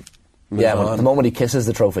think we should move on. The moment he kisses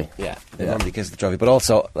the trophy. The moment he kisses the trophy. But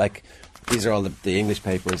also, like, these are all the English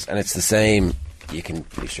papers, and it's the same, you can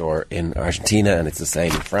be sure, in Argentina, and it's the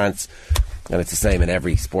same in France, and it's the same in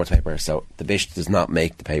every sports paper. So the Bish does not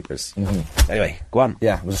make the papers. Anyway, go on.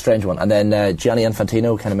 Yeah, it was a strange one. And then Gianni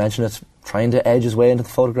Infantino kind of mentioned it, trying to edge his way into the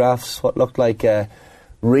photographs, what looked like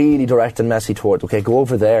really directing Messi toward, okay, go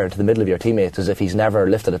over there to the middle of your teammates, as if he's never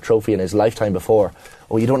lifted a trophy in his lifetime before.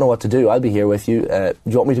 Oh, you don't know what to do, I'll be here with you. Do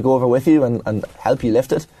you want me to go over with you and help you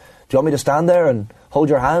lift it? Do you want me to stand there and hold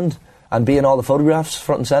your hand and be in all the photographs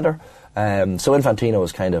front and centre? So Infantino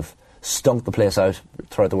has kind of stunk the place out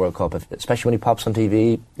throughout the World Cup, especially when he pops on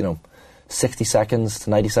TV, 60 seconds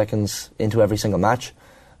to 90 seconds into every single match.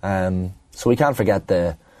 So we can't forget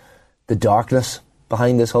the darkness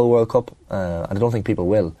behind this whole World Cup, and I don't think people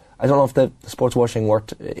will. I don't know if the sports washing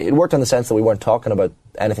worked. It worked in the sense that we weren't talking about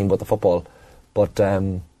anything but the football, but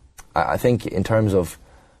I think in terms of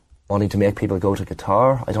wanting to make people go to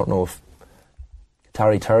Qatar, I don't know if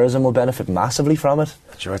Qatari tourism will benefit massively from it.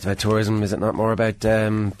 Sure, it's about tourism. Is it not more about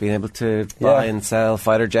being able to buy and sell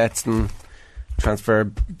fighter jets and transfer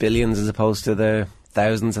billions as opposed to the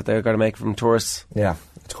thousands that they're going to make from tourists? Yeah,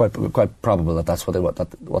 it's quite probable that that's what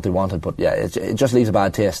they wanted. But yeah, it just leaves a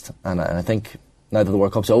bad taste. And I think now that the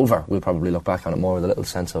World Cup's over, we'll probably look back on it more with a little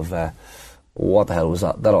sense of what the hell was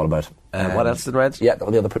that all about. What else in red? Yeah,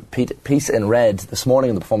 the other piece in red this morning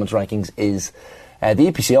in the performance rankings is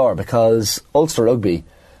the EPCR, because Ulster Rugby,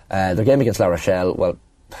 their game against La Rochelle, well,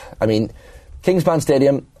 I mean, Kingspan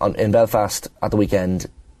Stadium in Belfast at the weekend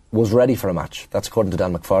was ready for a match. That's according to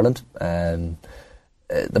Dan McFarland.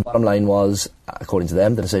 The bottom line was, according to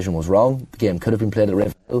them, the decision was wrong. The game could have been played at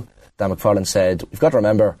Ravenhill. Dan McFarland said, we've got to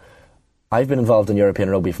remember, I've been involved in European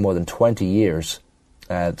rugby for more than 20 years.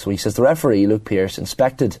 So he says the referee, Luke Pearce,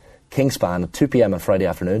 inspected Kingspan at 2 p.m. on Friday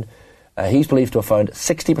afternoon. He's believed to have found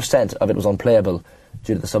 60% of it was unplayable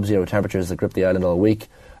due to the sub-zero temperatures that gripped the island all week.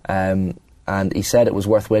 And he said it was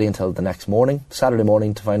worth waiting until the next morning, Saturday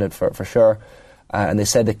morning, to find out for sure. And they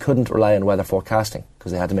said they couldn't rely on weather forecasting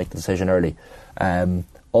because they had to make the decision early.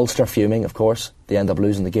 Ulster fuming, of course. They end up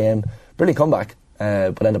losing the game. Brilliant comeback,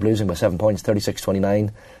 but end up losing by 7 points,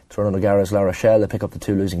 36-29. Tyrone O'Gara's La Rochelle, they pick up the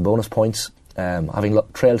 2 losing bonus points, having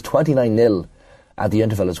trailed 29-0 at the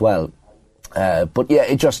interval as well. But yeah,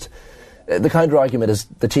 it just... the counter-argument is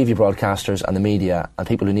the TV broadcasters and the media and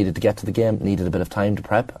people who needed to get to the game needed a bit of time to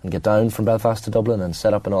prep and get down from Belfast to Dublin and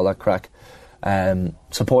set up and all that crack.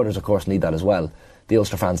 Supporters, of course, need that as well. The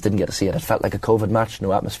Ulster fans didn't get to see it. It felt like a COVID match,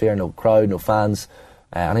 no atmosphere, no crowd, no fans.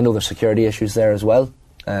 And I know there's security issues there as well.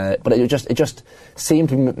 But it just seemed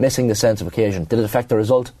to be missing the sense of occasion. Did it affect the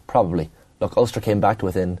result? Probably. Look, Ulster came back to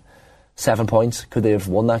within 7 points. Could they have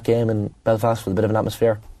won that game in Belfast with a bit of an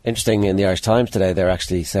atmosphere? Interesting, in the Irish Times today, they're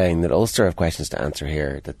actually saying that Ulster have questions to answer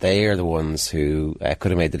here, that they are the ones who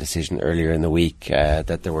could have made the decision earlier in the week,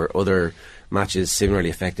 that there were other matches similarly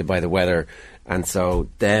affected by the weather, and so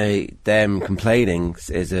them complaining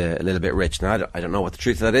is a little bit rich. Now, I don't know what the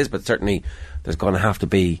truth of that is, but certainly there's going to have to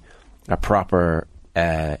be a proper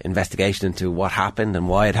investigation into what happened and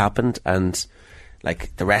why it happened, and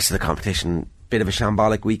like the rest of the competition, bit of a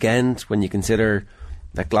shambolic weekend when you consider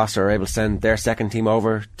that Gloucester are able to send their second team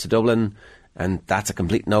over to Dublin, and that's a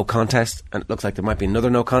complete no contest, and it looks like there might be another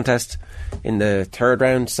no contest in the third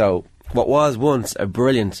round. So what was once a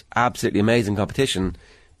brilliant, absolutely amazing competition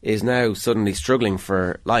is now suddenly struggling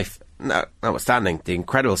for life, notwithstanding the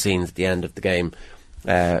incredible scenes at the end of the game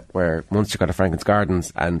where Munster got to Franklin's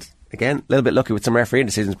Gardens, and again, a little bit lucky with some refereeing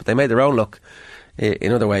decisions, but they made their own luck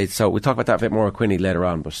in other ways. So we'll talk about that a bit more with Quinny later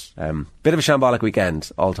on, but bit of a shambolic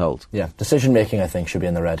weekend, all told. Yeah, decision making, I think, should be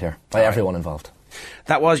in the red here by everyone involved.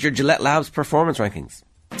 That was your Gillette Labs performance rankings.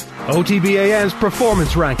 OTBAM's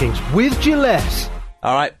performance rankings with Gillette.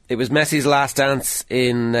 Alright, it was Messi's last dance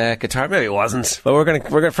in Qatar. Maybe it wasn't, but we're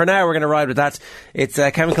gonna for now we're gonna ride with that. It's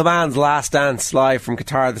Kevin Kilman's last dance live from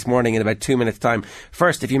Qatar this morning in about 2 minutes time.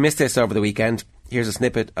 First, if you missed this over the weekend, here's a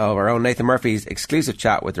snippet of our own Nathan Murphy's exclusive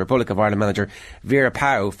chat with the Republic of Ireland manager Vera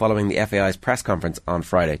Pauw following the FAI's press conference on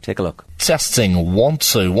Friday. Take a look. Testing 1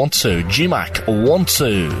 2 1 2. GMAC 1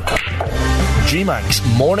 2.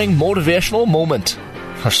 GMAC's morning motivational moment,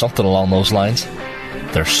 or something along those lines.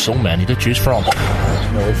 There's so many to choose from.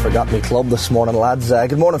 No, we forgot me club this morning, lads.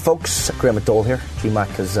 Good morning, folks. Graham McDowell here. GMAC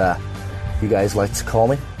has you guys like to call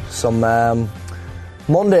me. Some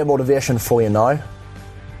Monday motivation for you now.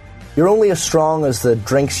 You're only as strong as the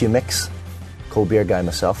drinks you mix. Cold beer guy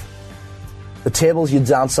myself. The tables you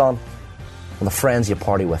dance on and the friends you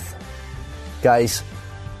party with. Guys,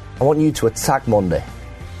 I want you to attack Monday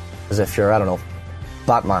as if you're, I don't know,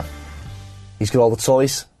 Batman. He's got all the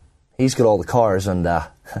toys, he's got all the cars, and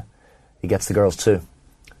he gets the girls too.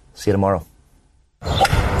 See you tomorrow.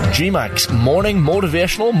 GMAC's morning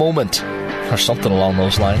motivational moment, or something along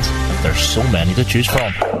those lines. There's so many to choose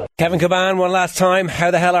from. Kevin Caban, one last time.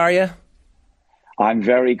 How the hell are you? I'm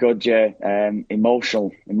very good, Jay.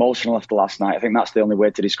 Emotional after last night. I think that's the only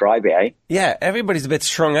way to describe it, eh? Yeah, everybody's a bit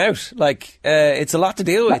strung out. Like, it's a lot to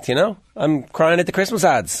deal with, you know? I'm crying at the Christmas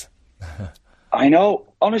ads. I know.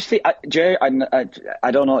 Honestly, Jay, I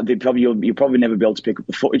don't know. You'll probably never be able to pick up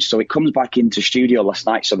the footage. So it comes back into studio last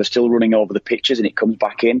night. So they're still running over the pictures, and it comes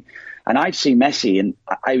back in. And I'd see Messi, and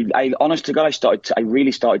I honest to God, I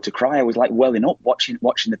really started to cry. I was like welling up watching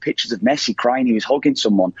the pictures of Messi crying. He was hugging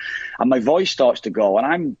someone, and my voice starts to go, and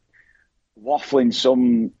I'm waffling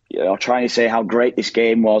trying to say how great this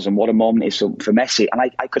game was and what a moment it is for Messi. And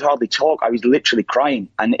I could hardly talk. I was literally crying,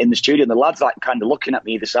 and in the studio, and the lads like kind of looking at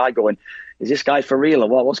me either side, going, "Is this guy for real,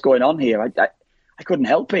 or what's going on here?" I couldn't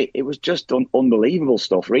help it. It was just unbelievable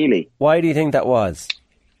stuff, really. Why do you think that was?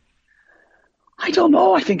 I don't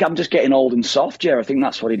know. I think I'm just getting old and soft, Jer. I think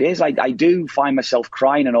that's what it is. I do find myself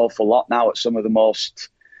crying an awful lot now at some of the most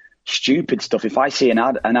stupid stuff. If I see an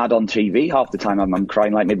ad on TV, half the time I'm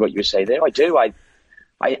crying, like maybe what you say there. I do. I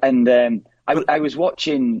was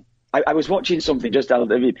watching. I was watching something just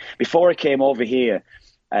before I came over here.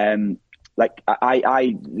 Most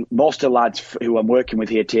of the lads who I'm working with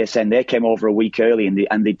here at TSN, they came over a week early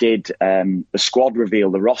and they did the squad reveal,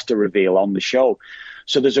 the roster reveal on the show.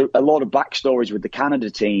 So there's a lot of backstories with the Canada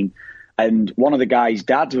team, and one of the guys'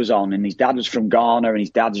 dads was on, and his dad was from Ghana, and his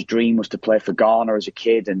dad's dream was to play for Ghana as a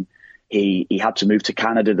kid, and he had to move to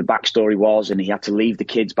Canada, the backstory was, and he had to leave the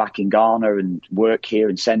kids back in Ghana and work here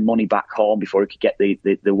and send money back home before he could get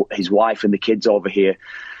his wife and the kids over here.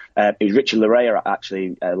 It was Richard Larea,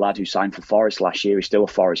 actually, a lad who signed for Forest last year. He's still a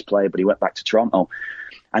Forest player, but he went back to Toronto.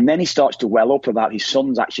 And then he starts to well up about his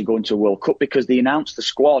son's actually going to a World Cup, because they announced the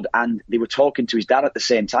squad and they were talking to his dad at the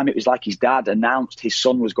same time. It was like his dad announced his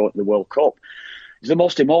son was going to the World Cup. It's the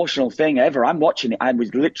most emotional thing ever. I'm watching it. I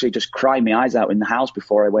was literally just crying my eyes out in the house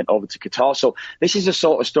before I went over to Qatar. So this is the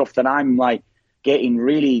sort of stuff that I'm like getting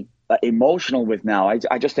really emotional with now.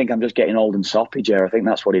 I just think I'm just getting old and soppy, Jer. I think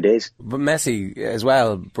that's what it is. But Messi as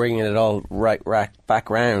well, bringing it all right back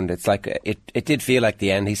round. It's like it did feel like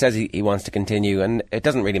the end. He says he wants to continue, and it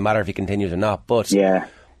doesn't really matter if he continues or not. But yeah,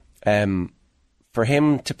 for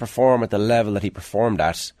him to perform at the level that he performed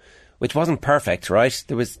at, which wasn't perfect, right?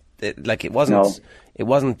 There was it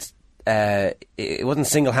wasn't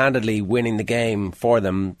single-handedly winning the game for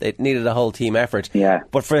them. It needed a whole team effort. Yeah.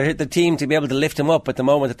 But for the team to be able to lift him up at the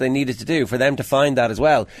moment that they needed to do, for them to find that as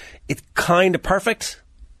well, it's kind of perfect.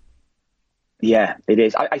 Yeah, it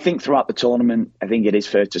is. I think throughout the tournament, I think it is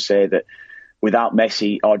fair to say that without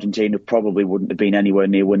Messi, Argentina probably wouldn't have been anywhere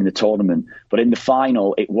near winning the tournament. But in the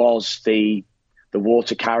final, it was the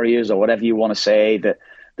water carriers, or whatever you want to say, that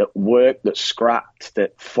worked, that scrapped,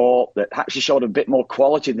 that fought, that actually showed a bit more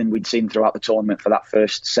quality than we'd seen throughout the tournament for that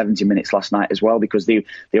first 70 minutes last night as well, because they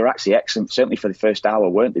were actually excellent, certainly for the first hour,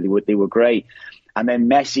 weren't they? They were great. And then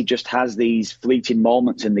Messi just has these fleeting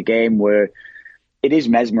moments in the game where it is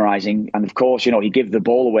mesmerising. And of course, he gave the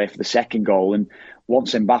ball away for the second goal, and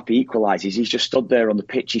once Mbappe equalises, he's just stood there on the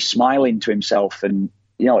pitch, he's smiling to himself. And,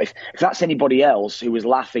 if that's anybody else who was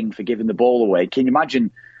laughing for giving the ball away, can you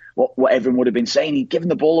imagine what everyone would have been saying? He'd given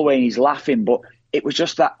the ball away and he's laughing. But it was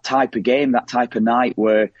just that type of game, that type of night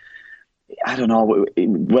where, I don't know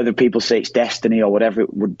whether people say it's destiny or whatever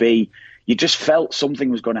it would be, you just felt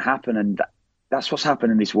something was going to happen. And that's what's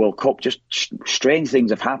happened in this World Cup. Just strange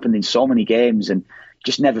things have happened in so many games, and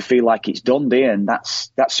just never feel like it's done, do you? And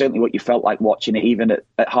that's certainly what you felt like watching it, even at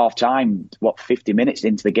half time, 50 minutes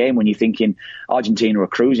into the game, when you're thinking Argentina are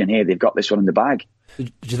cruising here, they've got this one in the bag.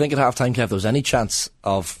 Did you think at half time, Kev, there was any chance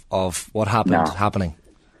of what happened happening?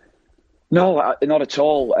 No, not at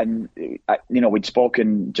all. And we'd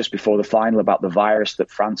spoken just before the final about the virus that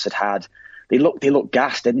France had. They looked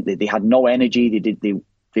gassed, didn't they? They had no energy.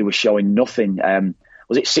 They were showing nothing.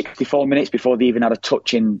 Was it 64 minutes before they even had a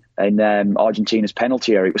touch in Argentina's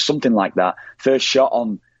penalty area? It was something like that. First shot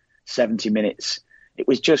on 70 minutes. It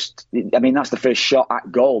was just, that's the first shot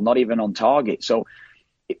at goal, not even on target. So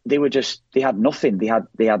they had nothing.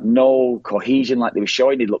 They had no cohesion like they were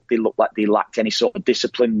showing. They looked like they lacked any sort of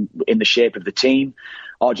discipline in the shape of the team.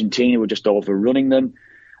 Argentina were just overrunning them.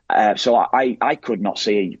 So I could not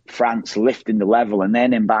see France lifting the level, and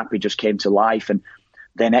then Mbappe just came to life, and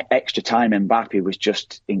then extra time Mbappe was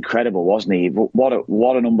just incredible, wasn't he? What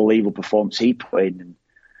an unbelievable performance he put in. And,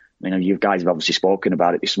 you know, you guys have obviously spoken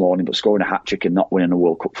about it this morning, but scoring a hat-trick and not winning a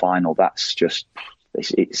World Cup final, that's just,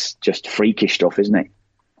 it's just freakish stuff, isn't it?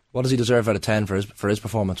 What does he deserve out of 10 for his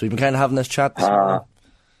performance? We've been kind of having this chat this morning.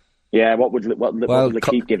 Yeah, what would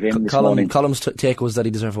L'Équipe give him this morning? Column's take was that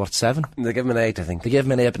he deserved, 7? They give him an 8, I think. They give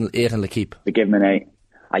him an 8 in L'Équipe. They give him an 8.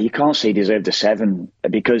 You can't say he deserved a 7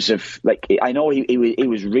 because of, like, I know he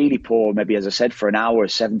was really poor, maybe, as I said, for an hour,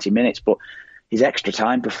 70 minutes, but his extra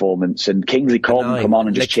time performance and Kingsley Coman come on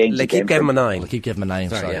and just change the game. L'Équipe gave him a 9. L'Équipe gave him a 9,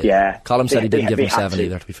 sorry. Yeah. Column said he didn't give him a 7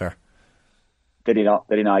 either, to be fair. Did he not?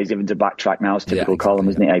 He's given to backtrack now. It's typical Column,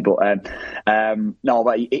 isn't it? But no,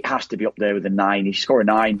 but it has to be up there with a 9. He scored a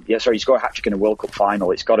 9. Yeah, sorry, he scored a hat-trick in a World Cup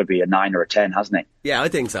final. It's got to be a 9 or a 10, hasn't it? Yeah, I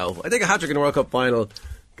think so. I think a hat-trick in a World Cup final,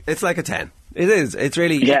 it's like a 10. It is. It's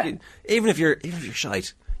really... Yeah. Even if you're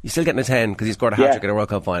shite, you're still getting a 10 because you scored a hat-trick in a World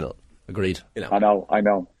Cup final. Agreed. You know. I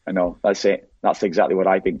know. That's it. That's exactly what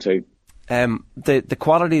I think too. The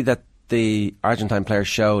quality that the Argentine players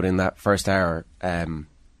showed in that first hour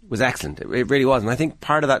was excellent. It really was. And I think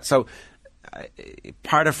part of that... So,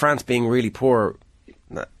 part of France being really poor,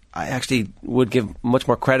 I actually would give much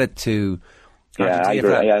more credit to Argentina. I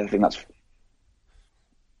agree. I think that's...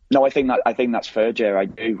 No, I think that's fair, Jer. I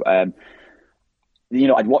do. You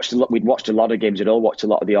know, we'd watched a lot of games. I'd all watched a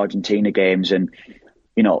lot of the Argentina games, and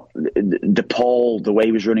you know, the Paul, the way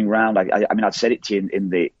he was running around. I mean, I'd said it to you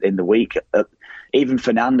in the week. Even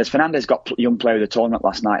Fernandes got young player of the tournament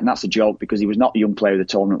last night, and that's a joke because he was not the young player of the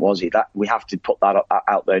tournament, was he? That we have to put that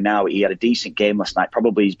out there now. He had a decent game last night,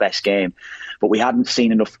 probably his best game, but we hadn't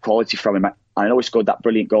seen enough quality from him. I know he scored that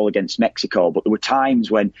brilliant goal against Mexico, but there were times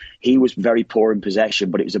when he was very poor in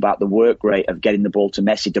possession, but it was about the work rate of getting the ball to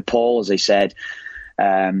Messi. De Paul, as I said,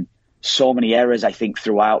 so many errors, I think,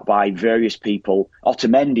 throughout by various people.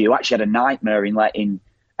 Otamendi, who actually had a nightmare in letting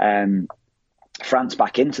France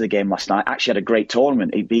back into the game last night, actually had a great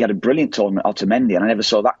tournament. He had a brilliant tournament, Otamendi, and I never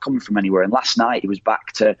saw that coming from anywhere. And last night he was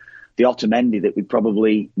back to the Otamendi that we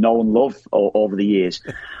probably know and love over the years.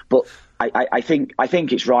 But I think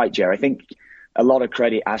it's right, Jerry. I think a lot of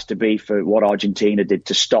credit has to be for what Argentina did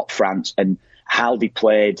to stop France and how they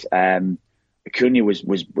played. Acuna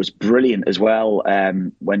was brilliant as well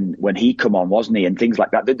when he come on, wasn't he? And things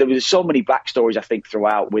like that. There was so many backstories, I think,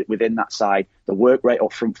 throughout within that side. The work rate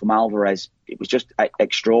up front from Alvarez, it was just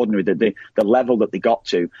extraordinary. The level that they got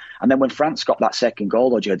to. And then when France got that second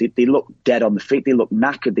goal, they looked dead on the feet. They looked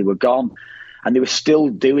knackered. They were gone. And they were still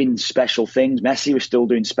doing special things. Messi was still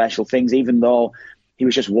doing special things, even though he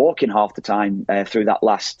was just walking half the time through that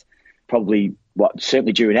last, probably,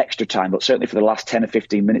 certainly during extra time, but certainly for the last 10 or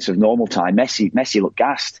 15 minutes of normal time, Messi looked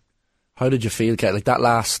gassed. How did you feel, Kate? Like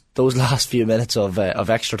those last few minutes of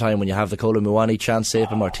extra time when you have the Kolo Muani chance save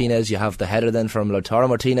from Martinez, you have the header then from Lautaro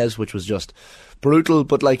Martinez, which was just brutal.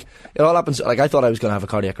 But like it all happens. Like I thought I was going to have a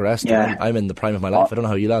cardiac arrest. Yeah. I'm in the prime of my life. I don't know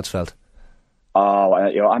how you lads felt. Oh,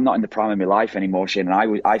 I'm not in the prime of my life anymore, Shane,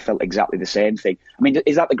 and I felt exactly the same thing. I mean,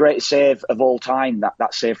 is that the greatest save of all time?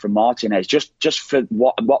 That save from Martinez, just for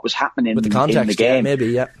what was happening with the context, in the game, maybe,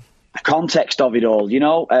 yeah. The context of it all, you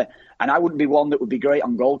know. And I wouldn't be one that would be great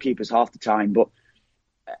on goalkeepers half the time, but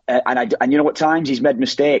and you know, at times he's made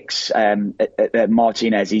mistakes.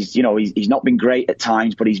 Martinez, he's not been great at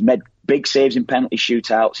times, but he's made big saves in penalty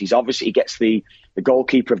shootouts. He gets the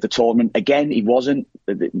goalkeeper of the tournament. Again, he wasn't.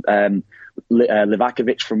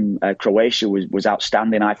 Livakovic from Croatia was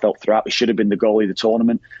outstanding, I felt, throughout. He should have been the goalie of the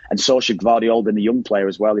tournament, and so should Gvardiol, been the young player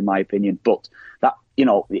as well, in my opinion. But that, you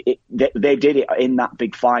know, they did it in that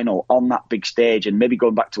big final, on that big stage, and maybe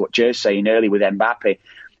going back to what Jer's saying earlier with Mbappe,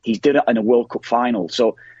 he's did it in a World Cup final,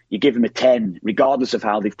 so you give him a 10, regardless of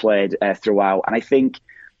how they've played throughout. And I think,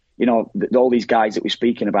 you know, all these guys that we're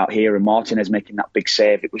speaking about here, and Martinez making that big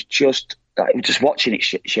save, it was just watching it,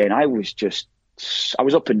 Shane, I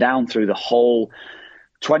was up and down through the whole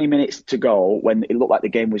 20 minutes to go when it looked like the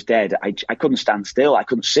game was dead. I couldn't stand still. I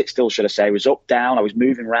couldn't sit still, should I say. I was up, down. I was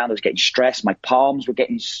moving around. I was getting stressed. My palms were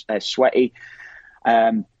getting sweaty.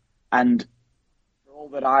 And all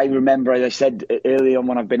that I remember, as I said earlier on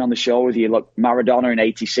when I've been on the show with you, look, Maradona in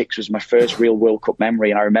 '86 was my first real World Cup memory,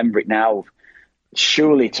 and I remember it now.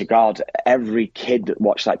 Surely to God, every kid that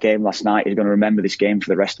watched that game last night is going to remember this game for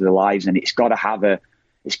the rest of their lives, and it's got to have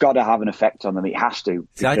an effect on them. It has to,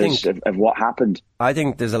 because of what happened. I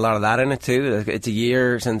think there's a lot of that in it too. It's a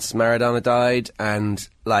year since Maradona died, and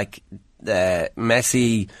like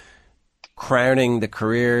Messi crowning the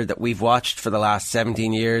career that we've watched for the last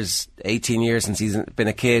 17 years, 18 years since he's been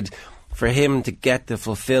a kid. for him to get the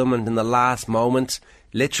fulfilment in the last moment,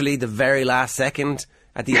 literally the very last second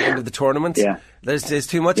at the end of the tournament. There's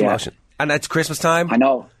too much emotion. And it's Christmas time. I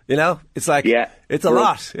know. You know, it's like, it's a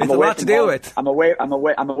lot. It's a lot to deal with. I'm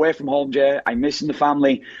away from home, Jay. I'm missing the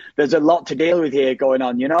family. There's a lot to deal with here going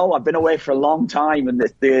on. You know, I've been away for a long time, and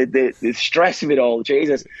the stress of it all,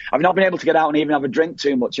 Jesus. I've not been able to get out and even have a drink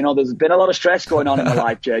too much. You know, there's been a lot of stress going on in my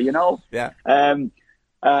life, Jay, you know? Yeah.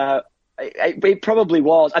 It probably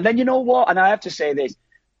was. And then, you know what? And I have to say this.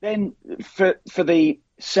 Then for the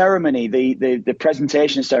ceremony, the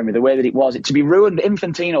presentation ceremony, the way that it was, to be ruined,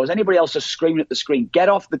 Infantino, as anybody else just screaming at the screen, get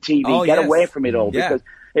off the TV, get away from it all, because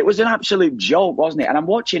it was an absolute joke, wasn't it? And I'm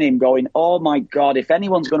watching him going, oh my God, if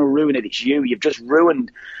anyone's going to ruin it, it's you. You've just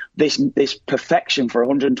ruined this perfection for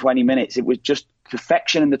 120 minutes. It was just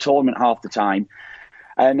perfection in the tournament half the time.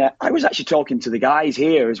 And I was actually talking to the guys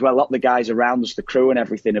here as well. A lot of the guys around us, the crew and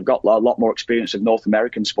everything, have got a lot more experience of North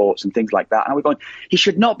American sports and things like that. And I was going, he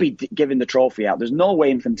should not be giving the trophy out. There's no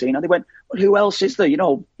way Infantino. They went, well, who else is there? You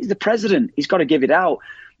know, he's the president. He's got to give it out.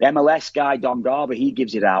 The MLS guy, Don Garber, he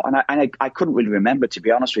gives it out. And I couldn't really remember, to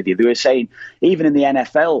be honest with you. They were saying, even in the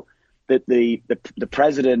NFL, that the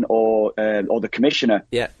president or the commissioner,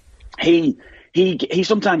 He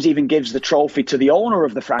sometimes even gives the trophy to the owner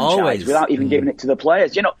of the franchise without even giving it to the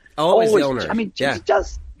players. You know, always the owner. I mean,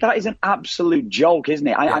 that is an absolute joke, isn't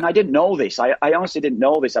it? And I didn't know this. I honestly didn't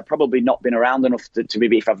know this. I've probably not been around enough to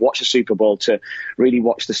maybe, if I've watched the Super Bowl, to really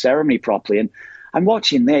watch the ceremony properly. And I'm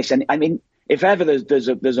watching this, and I mean, if ever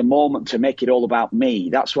there's a moment to make it all about me,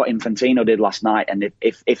 that's what Infantino did last night. And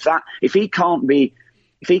if he can't be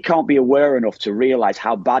aware enough to realise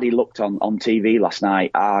how bad he looked on TV last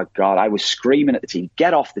night, God, I was screaming at the TV,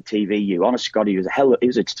 get off the TV, you. Honest to God, he was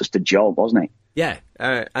just a joke, wasn't he? Yeah,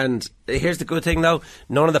 and here's the good thing, though.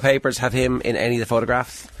 None of the papers have him in any of the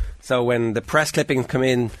photographs. So when the press clippings come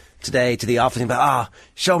in today to the office, and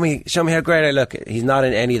show me how great I look. He's not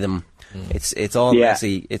in any of them. It's all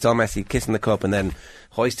Messi. It's all Messi kissing the cup and then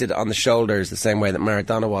hoisted on the shoulders the same way that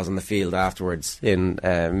Maradona was on the field afterwards in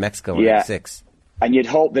Mexico in '96. And you'd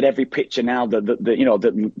hope that every picture now,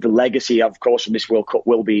 the legacy, of course, from this World Cup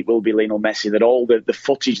will be Lionel Messi. That all the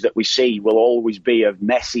footage that we see will always be of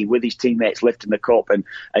Messi with his teammates lifting the cup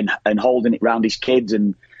and holding it round his kids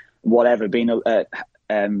and whatever, being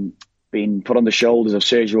put on the shoulders of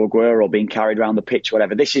Sergio Aguero, being carried around the pitch,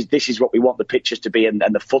 whatever. This is what we want the pictures to be and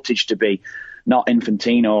the footage to be, not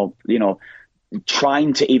Infantino,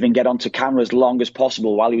 trying to even get onto camera as long as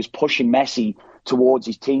possible while he was pushing Messi towards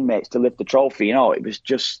his teammates to lift the trophy. It was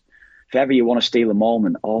just, if ever you want to steal a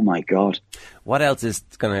moment, oh my God. What else is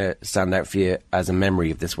going to stand out for you as a memory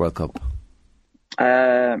of this World Cup?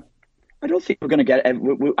 I don't think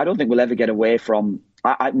I don't think we'll ever get away from.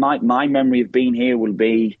 My memory of being here will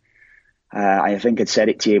be. I think I'd said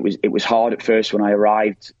it to you. It was hard at first when I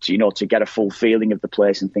arrived to get a full feeling of the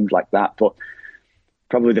place and things like that. But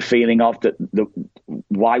probably the feeling of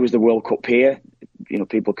why was the World Cup here?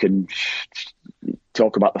 People can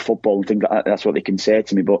talk about the football and things like that. That's what they can say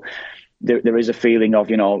to me. But there is a feeling of,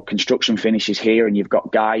 construction finishes here and you've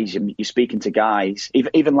got guys and you're speaking to guys.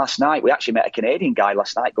 Even last night, we actually met a Canadian guy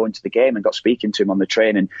last night going to the game and got speaking to him on the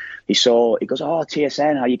train. And he goes, oh,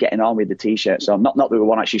 TSN, how are you getting on with the T-shirt? So not that we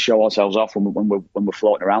want to actually show ourselves off when we're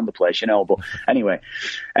floating around the place, But anyway,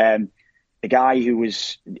 the guy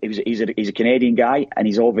he's a Canadian guy and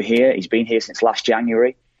he's over here. He's been here since last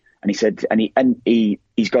January. And he said,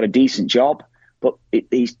 he's got a decent job, but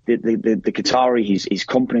the Qatari, his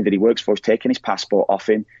company that he works for, is taking his passport off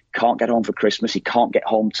him. Can't get home for Christmas. He can't get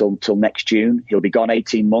home till next June. He'll be gone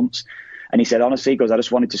 18 months. And he said, honestly, he goes, I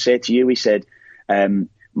just wanted to say to you, he said,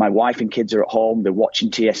 my wife and kids are at home. They're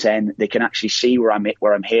watching TSN. They can actually see where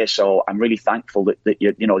I'm here. So I'm really thankful that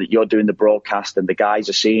you're doing the broadcast and the guys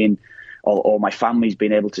are seeing, or my family's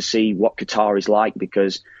been able to see what Qatar is like,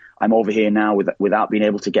 because I'm over here now without being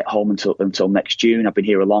able to get home until next June. I've been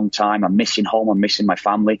here a long time. I'm missing home. I'm missing my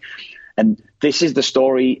family. And this is the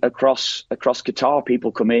story across Qatar.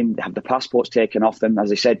 People come in, they have the passports taken off them.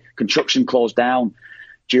 As I said, construction closed down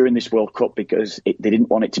during this World Cup because they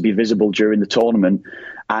didn't want it to be visible during the tournament.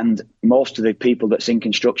 And most of the people that's in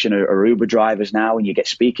construction are Uber drivers now, and you get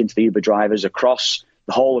speaking to the Uber drivers across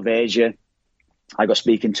the whole of Asia. I got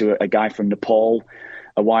speaking to a guy from Nepal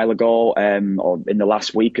a while ago, or in the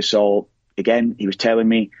last week or so. Again, he was telling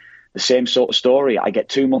me the same sort of story. I get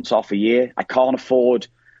 2 months off a year. I can't afford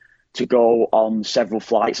to go on several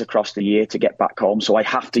flights across the year to get back home, so I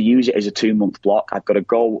have to use it as a 2-month block. I've got to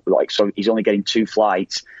go, so he's only getting 2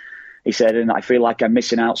 flights. He said, and I feel like I'm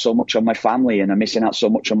missing out so much on my family, and I'm missing out so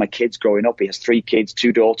much on my kids growing up. He has 3 kids,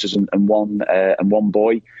 2 daughters and one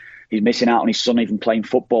boy. he's missing out on his son even playing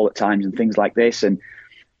football at times and things like this. And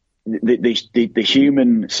the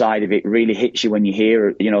human side of it really hits you when you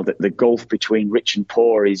hear, that the gulf between rich and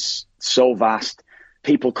poor is so vast.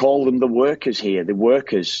 People call them the workers here, the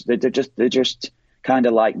workers. They're just kind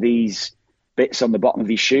of like these bits on the bottom of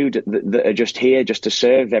your shoe that are just here just to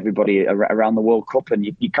serve everybody around the World Cup, and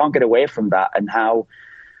you can't get away from that. And how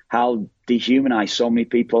dehumanised so many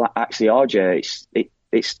people actually are, Jay.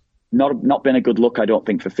 It's not been a good look, I don't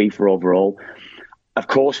think, for FIFA overall. Of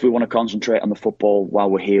course, we want to concentrate on the football while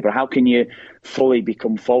we're here, but how can you fully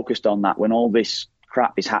become focused on that when all this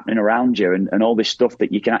crap is happening around you and all this stuff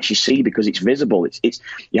that you can actually see because it's visible? It's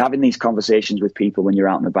you're having these conversations with people when you're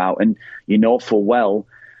out and about, and you know full well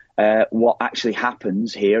what actually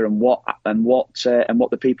happens here and what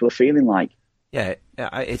the people are feeling like. Yeah,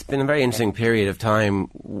 it's been a very interesting period of time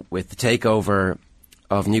with the takeover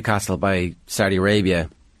of Newcastle by Saudi Arabia,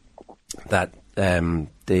 that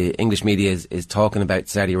the English media is talking about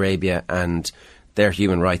Saudi Arabia and their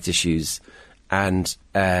human rights issues. And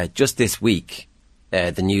just this week,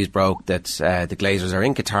 the news broke that the Glazers are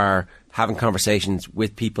in Qatar having conversations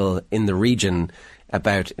with people in the region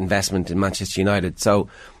about investment in Manchester United. So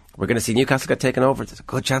we're going to see Newcastle get taken over. There's a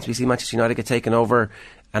good chance we see Manchester United get taken over.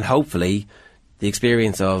 And hopefully the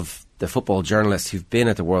experience of the football journalists who've been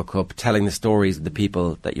at the World Cup telling the stories of the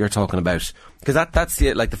people that you're talking about. Because that's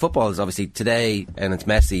it. Like, the football is obviously today and it's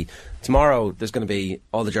messy. Tomorrow there's going to be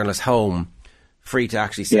all the journalists home, free to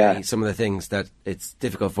actually say some of the things that it's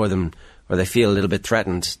difficult for them, or they feel a little bit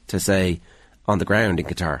threatened to say on the ground in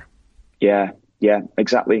Qatar. Yeah,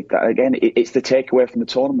 exactly. Again, it's the takeaway from the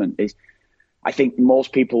tournament. I think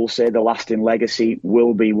most people will say the lasting legacy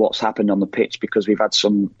will be what's happened on the pitch, because we've had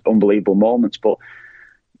some unbelievable moments. But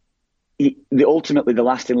ultimately, the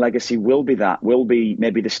lasting legacy will be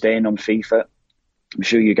maybe the stain on FIFA. I'm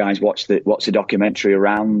sure you guys watched the documentary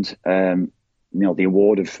around the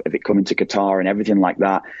award of it coming to Qatar and everything like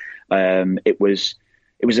that. It was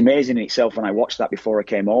amazing in itself when I watched that before I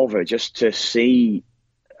came over, just to see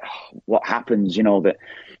what happens. That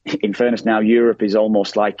in fairness, now Europe is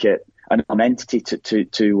almost like an entity to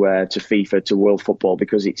FIFA, to world football,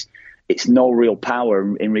 because it's no real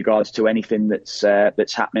power in regards to anything that's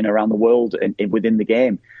happening around the world and within the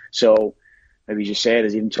game. So maybe, as you say,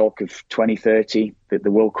 there's even talk of 2030,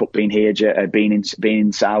 the World Cup being here, being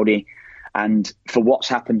in Saudi, and for what's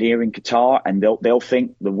happened here in Qatar, and they'll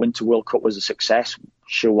think the Winter World Cup was a success.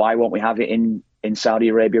 Sure, why won't we have it in Saudi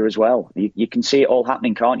Arabia as well? You can see it all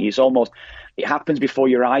happening, can't you? It happens before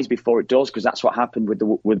your eyes before it does, because that's what happened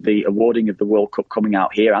with the awarding of the World Cup coming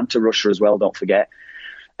out here, and to Russia as well. Don't forget,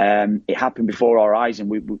 it happened before our eyes,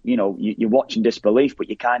 and you watch in disbelief, but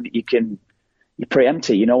you're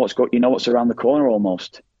preemptive. You know what's around the corner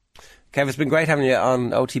almost. Kev, it's been great having you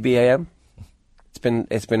on OTB AM. It's been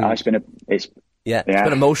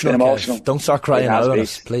emotional. Don't start crying out on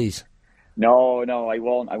us, please. No, I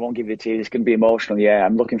won't give it to you. It's going to be emotional. Yeah,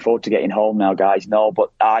 I'm looking forward to getting home now, guys. No,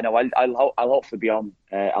 but I'll hopefully be on.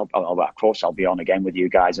 Of course, I'll be on again with you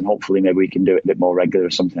guys, and hopefully maybe we can do it a bit more regular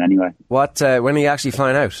or something. Anyway, when are you actually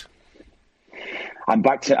flying out? I'm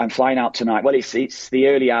flying out tonight. Well, it's the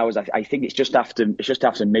early hours. I think it's just after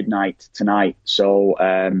midnight tonight. So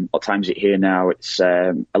what time is it here now? It's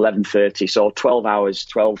 11:30. So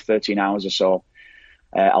 13 hours or so.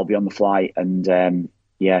 I'll be on the flight, and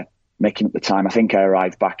making up the time. I think I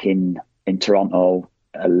arrived back in Toronto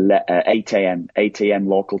 8 a.m.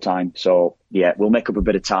 local time. So we'll make up a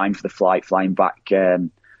bit of time for the flight flying back to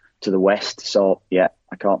the west. So I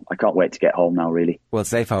can't wait to get home now, really. Well,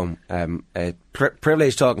 safe home.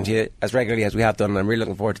 Privilege talking to you as regularly as we have done, and I'm really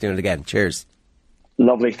looking forward to doing it again. Cheers.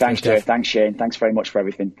 Lovely. Thanks, Jay. Thanks, Shane. Thanks very much for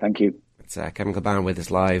everything. Thank you. It's Kevin Kilbane with us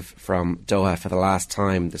live from Doha for the last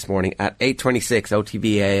time this morning at 8:26.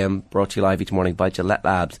 OTB AM, brought to you live each morning by Gillette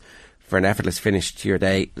Labs, for an effortless finish to your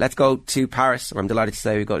day. Let's go to Paris. I'm delighted to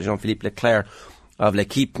say we've got Jean-Philippe Leclerc of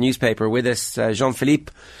L'Equipe newspaper with us.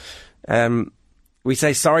 Jean-Philippe, we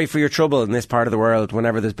say sorry for your trouble in this part of the world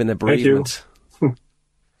whenever there's been a bereavement.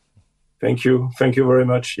 Thank you very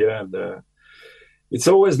much. Yeah, it's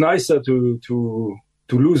always nicer to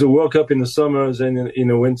lose a World Cup in the summer than in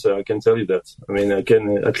the winter. I can tell you that. I mean,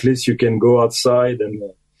 at least you can go outside and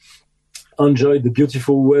enjoy the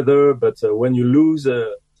beautiful weather. But when you lose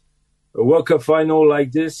a World Cup final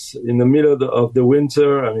like this in the middle of the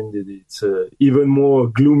winter, I mean, it's even more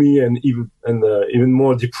gloomy and even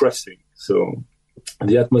more depressing. So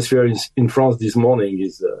the atmosphere in France this morning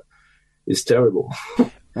is terrible.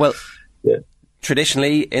 Well,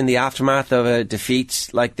 traditionally, in the aftermath of a defeat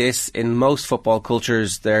like this, in most football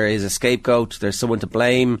cultures, there is a scapegoat. There's someone to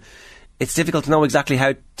blame. it's difficult to know exactly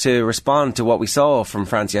how to respond to what we saw from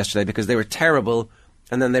France yesterday, because they were terrible,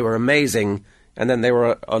 and then they were amazing, and then they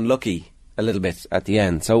were unlucky a little bit at the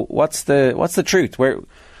end. So what's the truth?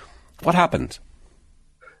 What happened?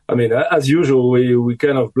 I mean, as usual, we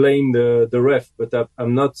kind of blame the ref, but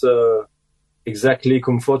I'm not exactly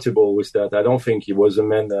comfortable with that. I don't think it was the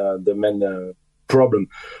main problem.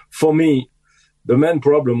 For me, the main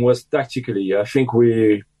problem was tactically. I think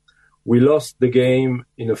we lost the game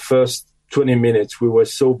in the first 20 minutes. We were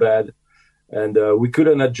so bad, and we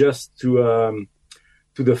couldn't adjust to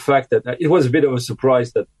the fact that it was a bit of a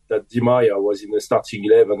surprise that Di Maria was in the starting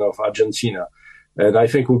 11 of Argentina. And I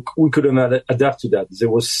think we couldn't adapt to that. There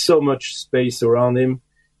was so much space around him.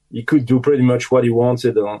 He could do pretty much what he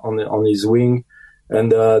wanted on his wing.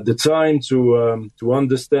 And the time to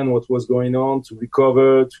understand what was going on, to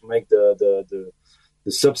recover, to make the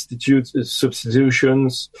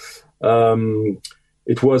substitutions,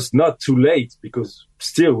 it was not too late, because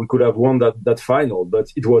still we could have won that final, but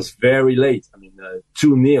it was very late. I mean,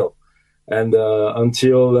 2-0. And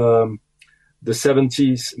until the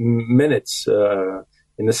 70th minutes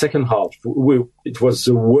in the second half, it was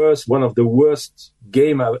one of the worst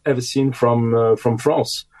game I've ever seen from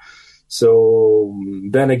France. So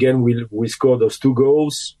then again, we scored those 2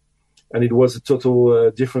 goals, and it was a total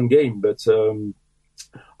different game. But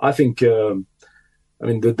I think,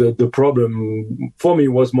 the problem for me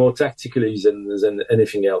was more tactically than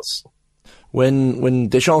anything else. When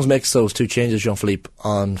Deschamps makes those 2 changes, Jean-Philippe,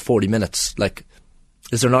 on 40 minutes,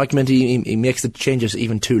 is there an argument he makes the changes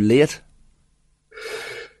even too late?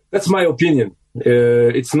 That's my opinion.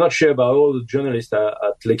 It's not shared by all the journalists at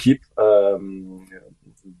L'Équipe,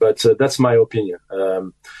 but that's my opinion.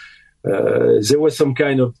 There was some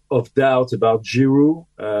kind of doubt about Giroud,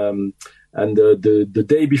 and the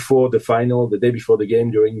day before the final, the day before the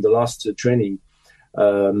game, during the last training,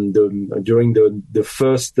 during the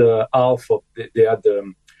first half of they had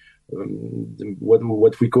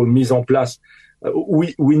what we call mise en place.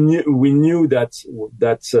 We knew that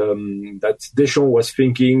Deschamps was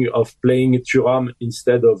thinking of playing Thuram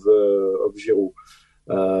instead of Giroud.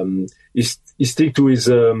 He stick to his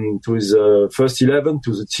first 11,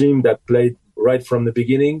 to the team that played right from the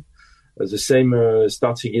beginning, the same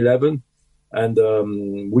starting 11, and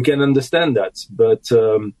we can understand that. But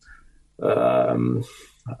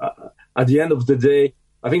at the end of the day,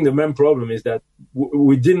 I think the main problem is that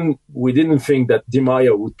we didn't think that Di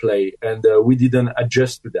Maria would play, and we didn't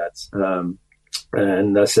adjust to that.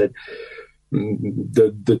 And I said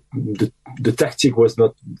the tactic was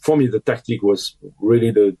not, for me. The tactic was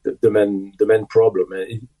really the main problem.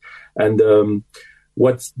 And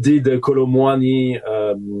what did Kolo Muani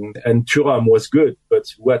and Thuram was good,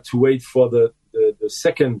 but we had to wait for the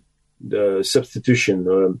second substitution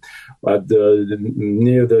at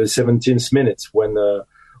near the 17th minute when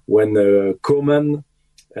Coman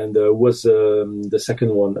and was the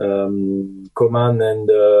second one, Coman and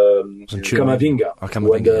Camavinga.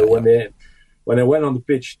 When they went on the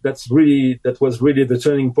pitch, that was really the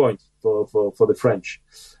turning point for the French.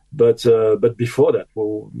 But before that,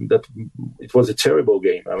 it was a terrible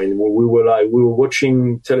game. I mean, we were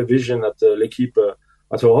watching television at L'Équipe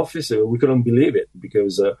at our office. We couldn't believe it,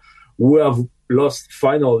 because we have lost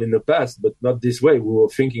final in the past, but not this way. We were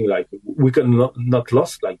thinking we can not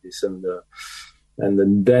lost like this, and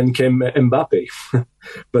then came Mbappe,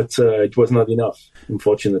 but it was not enough,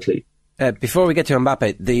 unfortunately. Before we get to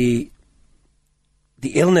Mbappe, the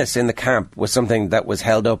illness in the camp was something that was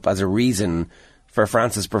held up as a reason for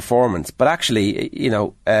France's performance. But actually,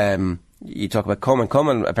 you talk about Coman.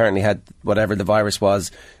 Coman apparently had whatever the virus was,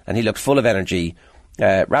 and he looked full of energy.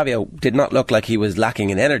 Rabiot did not look like he was lacking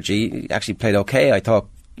in energy. He actually played okay. I thought,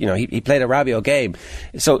 he played a Rabiot game.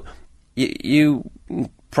 So you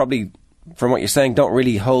probably, from what you're saying, don't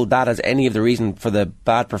really hold that as any of the reason for the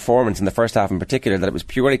bad performance in the first half in particular, that it was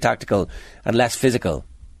purely tactical and less physical.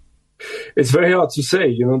 It's very hard to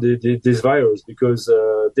say, this virus, because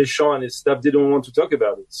Deschamps and his staff didn't want to talk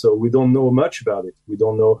about it. So we don't know much about it. We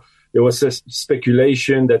don't know. There was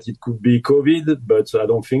speculation that it could be COVID, but I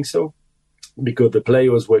don't think so, because the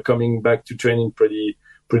players were coming back to training pretty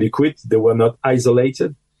quick. They were not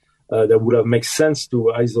isolated. That would have made sense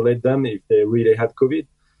to isolate them if they really had COVID.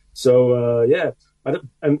 So,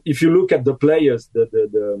 and if you look at the players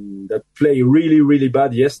that play really, really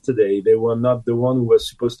bad yesterday, they were not the one who was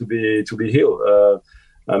supposed to be healed.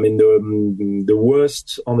 I mean, the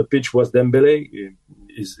worst on the pitch was Dembele.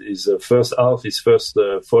 His first half, his first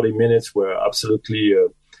 40 minutes were absolutely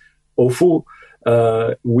awful.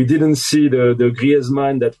 We didn't see the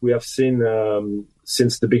Griezmann that we have seen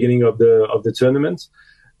since the beginning of the tournament.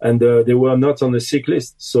 and they were not on the sick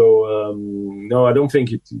list. So no, I don't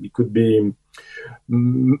think it could be.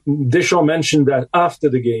 Deschamps mentioned that after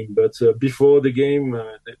the game, but before the game,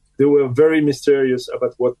 they were very mysterious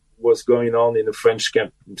about what was going on in the French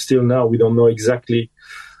camp. Still now, we don't know exactly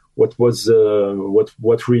what was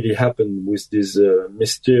what really happened with this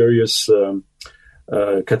mysterious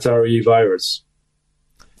Qatari virus.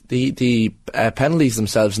 The penalties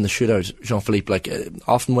themselves in the shootout, Jean-Philippe,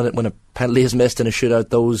 often when a penalty is missed in a shootout,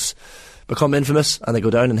 those become infamous and they go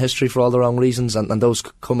down in history for all the wrong reasons, and those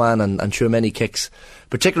Coman and Tchouaméni kicks,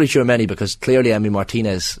 particularly Tchouaméni, because clearly Emi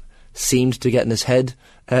Martinez seemed to get in his head,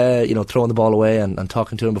 throwing the ball away and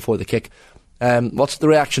talking to him before the kick. What's the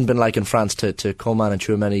reaction been like in France to Coman and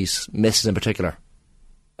Tchouaméni's misses in particular?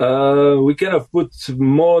 We kind of put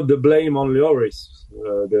more the blame on Lloris,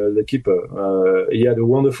 the keeper. He had a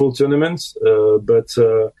wonderful tournament, but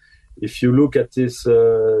if you look at his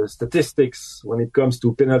statistics when it comes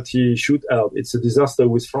to penalty shootout, it's a disaster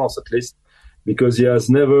with France, at least, because he has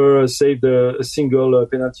never saved a single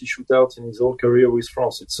penalty shootout in his whole career with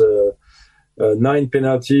France. It's 9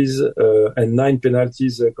 penalties and 9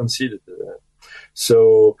 penalties conceded.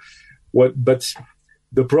 But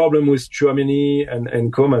the problem with Tchouaméni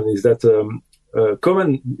and Coman is that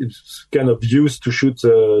Coman is kind of used to shoot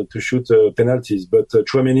penalties, but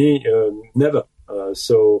Tchouaméni never.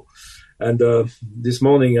 This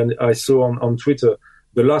morning, and I saw on Twitter,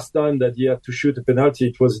 the last time that he had to shoot a penalty,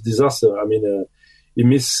 it was a disaster. I mean, he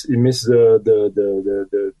missed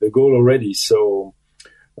the goal already. So,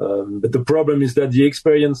 but the problem is that the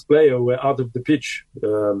experienced players were out of the pitch.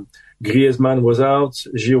 Griezmann was out.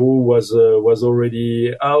 Giroud was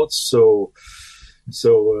already out.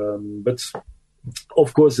 But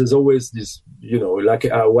of course, there's always this, like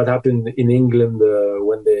what happened in England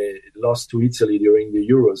when they lost to Italy during the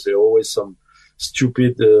Euros. There are always some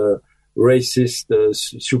stupid, racist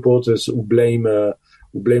supporters who blame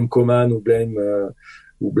Coman, who blame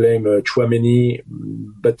Tchouaméni.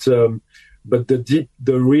 But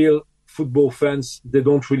the real football fans, they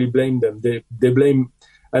don't really blame them. They blame,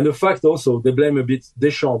 and the fact also they blame a bit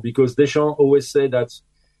Deschamps, because Deschamps always say that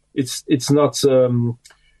it's not.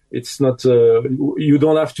 You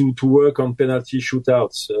don't have to work on penalty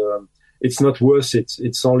shootouts. It's not worth it.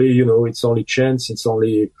 It's only, it's only chance. It's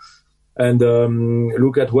only, and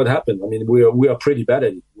look at what happened. I mean, we are pretty bad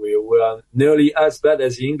at it. We are nearly as bad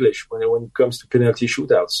as the English when it comes to penalty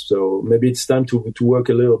shootouts. So maybe it's time to work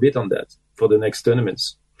a little bit on that for the next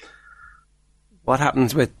tournaments. What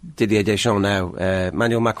happens with Didier Deschamps now?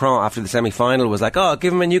 Emmanuel Macron, after the semi-final, was like, "Oh,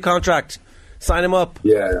 give him a new contract, sign him up."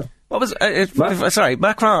 Yeah. What was?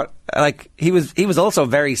 Macron. He was also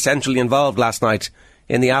very centrally involved last night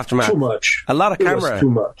in the aftermath. Too much. A lot of camera. It was too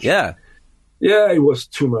much. Yeah, it was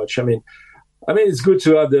too much. I mean, it's good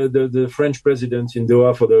to have the French president in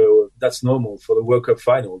Doha that's normal for the World Cup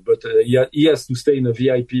final, but he has to stay in a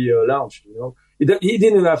VIP lounge. He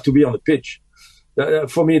didn't have to be on the pitch.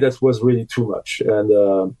 For me, that was really too much.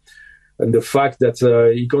 And the fact that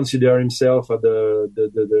he considers himself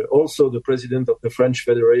also the president of the French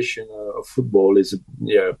Federation of Football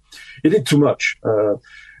he did too much.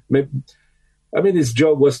 His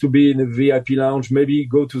job was to be in a VIP lounge, maybe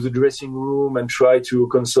go to the dressing room and try to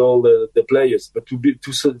console the players. But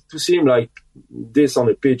to see him like this on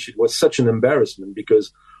the pitch, it was such an embarrassment,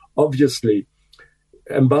 because obviously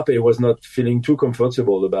Mbappe was not feeling too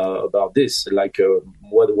comfortable about this. Like,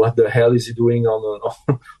 what the hell is he doing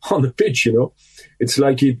on the pitch? It's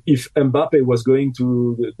like if Mbappe was going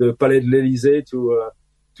to the Palais de l'Élysée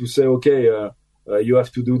to say, okay, you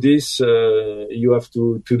have to do this, you have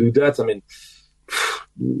to do that. I mean,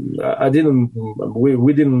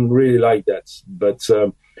 we didn't really like that. But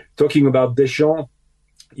talking about Deschamps,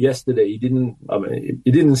 yesterday he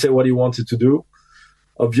didn't say what he wanted to do.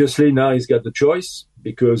 Obviously, now he's got the choice,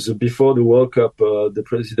 because before the World Cup, the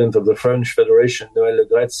president of the French Federation, Noël Le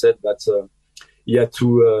Graët, said that he had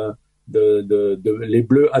to, Les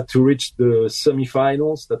Bleus had to reach the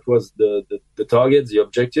semi-finals. That was the target, the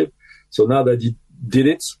objective. So now that he did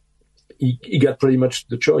it, he got pretty much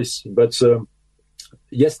the choice. But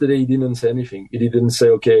yesterday he didn't say anything. He didn't say,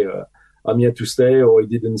 okay, I'm here to stay, or he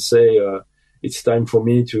didn't say, it's time for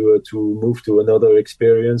me to move to another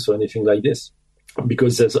experience or anything like this.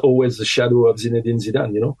 Because there's always the shadow of Zinedine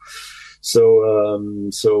Zidane, So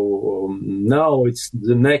now it's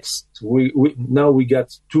the next. Now we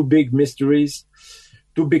got two big mysteries,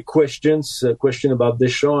 two big questions. A question about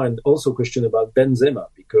Deschamps and also a question about Benzema,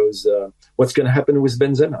 because what's going to happen with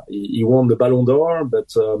Benzema? He won the Ballon d'Or,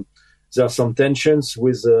 but there are some tensions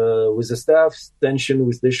with the staff, tension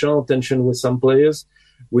with Deschamps, tension with some players.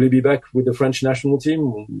 Will he be back with the French national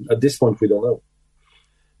team? At this point, we don't know.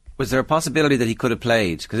 Was there a possibility that he could have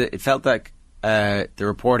played? Because it felt like the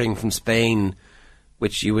reporting from Spain,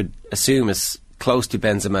 which you would assume is close to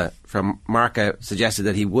Benzema, from Marca, suggested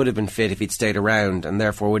that he would have been fit if he'd stayed around and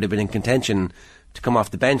therefore would have been in contention to come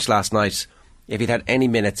off the bench last night if he'd had any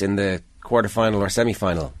minutes in the quarter-final or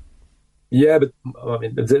semi-final. Yeah, but I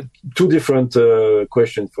mean, there's two different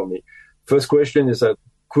questions for me. First question is that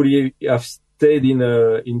could he have stayed in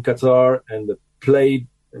Qatar and played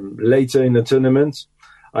later in the tournament?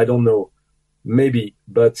 I don't know. Maybe.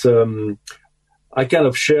 But I kind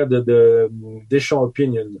of share the Deschamps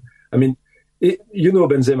opinion. I mean,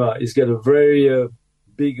 Benzema, he's got a very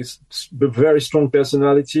very strong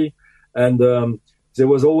personality, and there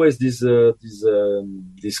was always this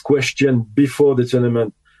question before the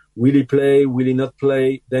tournament: will he play? Will he not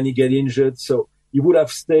play? Then he get injured, so he would have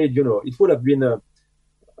stayed. It would have been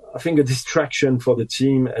I think a distraction for the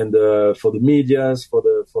team and for the medias, for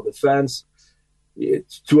the fans,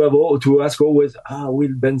 to ask always, will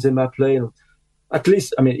Benzema play? At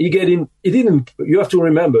least, I mean, he didn't, you have to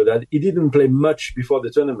remember that he didn't play much before the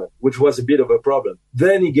tournament, which was a bit of a problem.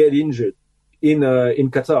 Then he get injured in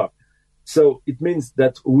Qatar. So it means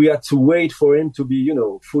that we had to wait for him to be,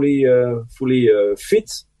 fully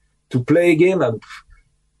fit to play a game.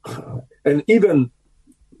 And even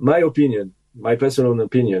my personal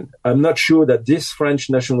opinion, I'm not sure that this French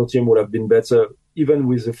national team would have been better even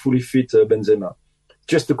with a fully fit Benzema.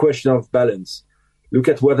 Just a question of balance. Look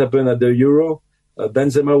at what happened at the Euro.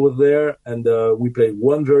 Benzema was there, and we played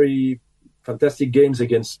one very fantastic games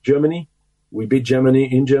against Germany. We beat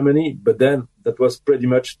Germany in Germany, but then that was pretty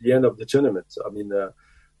much the end of the tournament. I mean,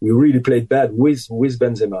 we really played bad with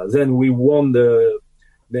Benzema. Then we won the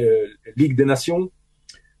Ligue des Nations,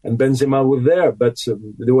 and Benzema was there, but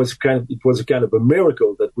it was a kind of a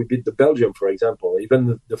miracle that we beat the Belgium, for example.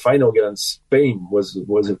 Even the final against Spain was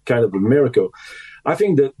a kind of a miracle. I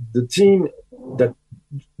think that the team that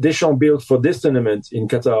Deschamps built for this tournament in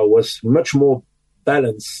Qatar was much more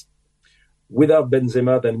balanced without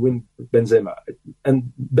Benzema than with Benzema.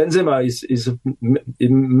 And Benzema is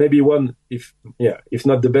maybe one, if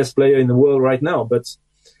not the best player in the world right now, but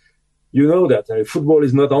you know that football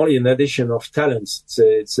is not only an addition of talents.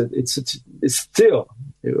 It's still,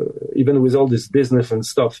 even with all this business and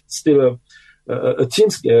stuff, it's still a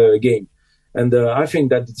team's game. And I think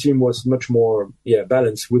that the team was much more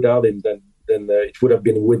balanced without him than it would have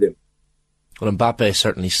been with him. Well, Mbappe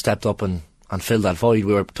certainly stepped up and filled that void.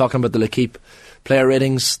 We were talking about the L'Équipe player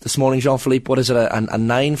ratings this morning, Jean-Philippe. What is it, a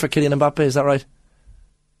 9 for Kylian Mbappe? Is that right?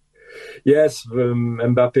 Yes,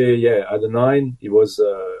 Mbappe, at a 9. He was,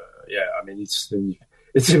 I mean,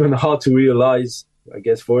 it's even hard to realize, I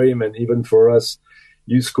guess, for him and even for us.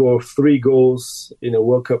 You score 3 goals in a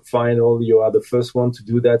World Cup final. You are the first one to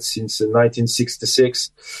do that since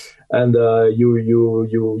 1966. And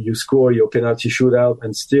you score your penalty shootout,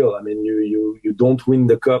 and still, I mean, you don't win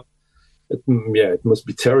the cup. It must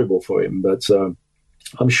be terrible for him, but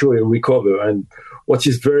I'm sure he'll recover. And what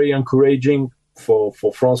is very encouraging for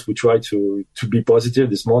France, we try to be positive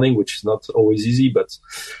this morning, which is not always easy, but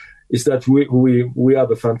is that we have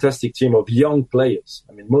a fantastic team of young players.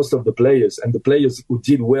 I mean, most of the players and the players who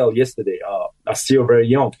did well yesterday are still very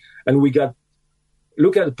young. And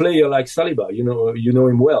look at a player like Saliba. You know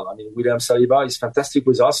him well. I mean, William Saliba is fantastic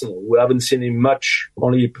with Arsenal. We haven't seen him much,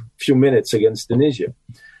 only a few minutes against Tunisia.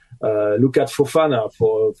 Look at Fofana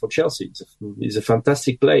for Chelsea. He's a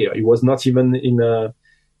fantastic player. He was not even in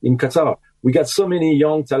Qatar. We got so many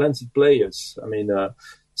young, talented players. I mean,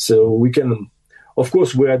 so we can. Of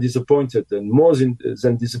course, we are disappointed, and more than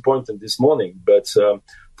disappointed this morning. But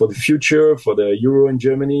for the future, for the Euro in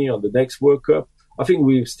Germany, on the next World Cup, I think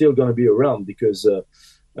we're still going to be around because,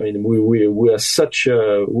 I mean, we are such.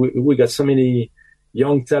 We got so many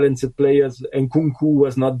young, talented players, and Nkunku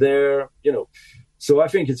was not there, So I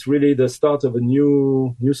think it's really the start of a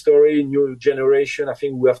new story, new generation. I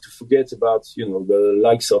think we have to forget about the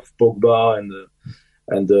likes of Pogba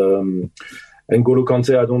and N'Golo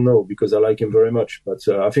Kante. I don't know because I like him very much, but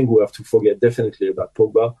I think we have to forget definitely about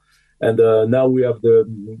Pogba. And now we have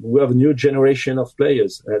a new generation of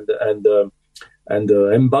players, and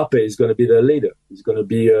Mbappe is going to be the leader. He's going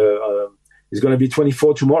to be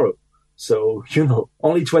 24 tomorrow. So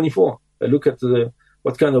only 24. Look at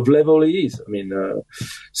what kind of level he is. I mean,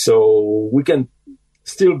 so we can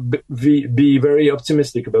still be very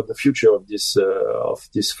optimistic about the future of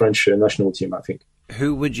this French national team, I think.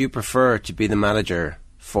 Who would you prefer to be the manager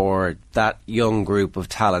for that young group of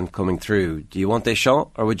talent coming through? Do you want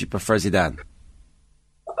Deschamps or would you prefer Zidane?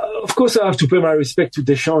 Of course, I have to pay my respect to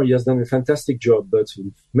Deschamps. He has done a fantastic job, but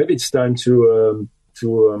maybe it's time to.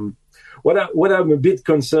 What I'm a bit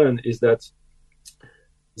concerned is that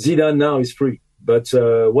Zidane now is free. But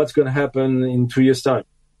what's going to happen in 2 years' time?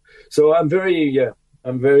 So I don't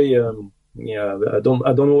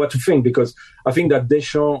know what to think, because I think that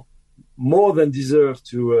Deschamps more than deserves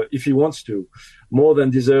to, if he wants to, more than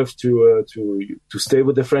deserves to stay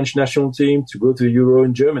with the French national team, to go to the Euro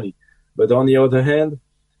in Germany. But on the other hand,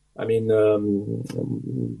 I mean,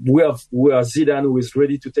 we have Zidane who is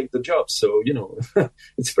ready to take the job. So,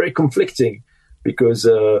 it's very conflicting, because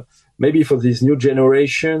maybe for this new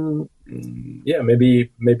generation,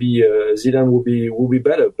 maybe Zidane will be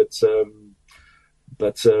better.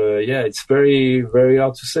 But it's very, very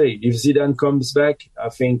hard to say. If Zidane comes back, I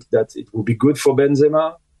think that it will be good for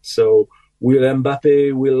Benzema. So will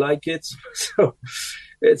Mbappe will like it? So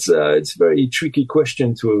it's a very tricky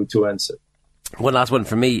question to answer. One last one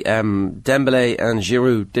for me. Dembele and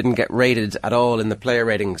Giroud didn't get rated at all in the player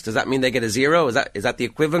ratings. Does that mean they get a 0? Is that the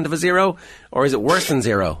equivalent of a 0, or is it worse than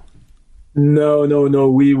 0? No.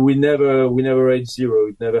 We never rate 0.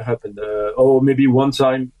 It never happened. Or maybe one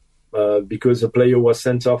time because a player was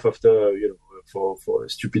sent off after for a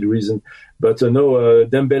stupid reason. But no,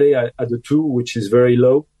 Dembele had a 2, which is very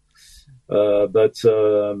low. But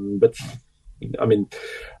I mean,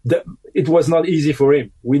 it was not easy for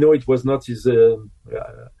him. We know it was not his.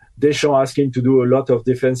 Deschamps asked him to do a lot of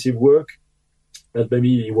defensive work, that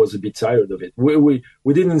maybe he was a bit tired of it. We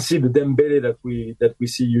didn't see the Dembele that we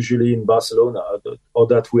see usually in Barcelona, or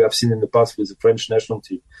that we have seen in the past with the French national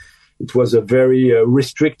team. It was a very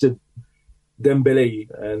restricted Dembele,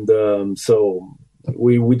 and so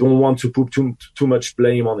we don't want to put too much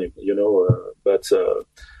blame on him, But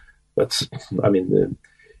I mean.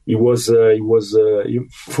 He was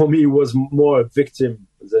for me, he was more a victim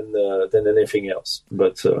than anything else.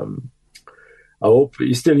 But I hope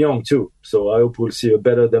he's still young too, so I hope we'll see a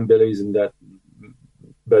better Dembele in that.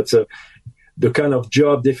 But the kind of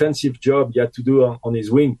defensive job he had to do on his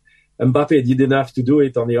wing, Mbappe didn't have to do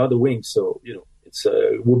it on the other wing. So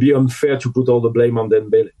it would be unfair to put all the blame on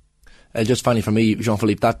Dembele. Just finally for me,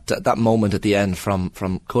 Jean-Philippe, that moment at the end from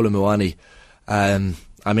Kolo Muani,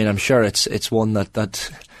 I mean, I'm sure it's one that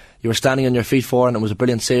you were standing on your feet for, and it was a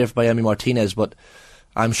brilliant save by Emi Martinez, but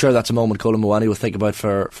I'm sure that's a moment Kolo Muani will think about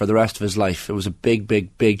for the rest of his life. It was a big,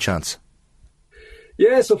 big, big chance.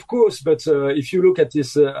 Yes, of course, but if you look at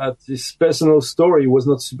this personal story, he was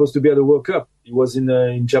not supposed to be at the World Cup. He was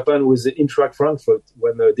in Japan with Eintracht Frankfurt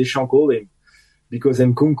when Deschamps called him, because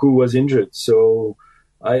Nkunku was injured. So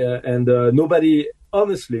nobody,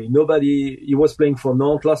 he was playing for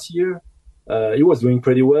Nantes last year. He was doing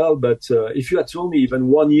pretty well, but if you had told me even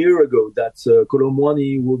 1 year ago that Kolo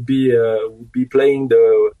Muani would be playing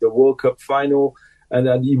the World Cup final, and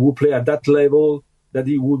that he would play at that level, that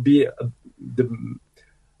he would be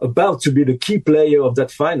about to be the key player of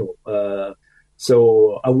that final,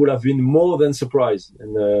 so I would have been more than surprised.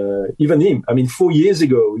 And even him, I mean, 4 years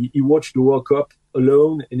ago, he watched the World Cup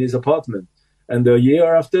alone in his apartment, and the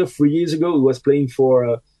year after, 3 years ago, he was playing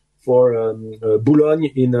for Boulogne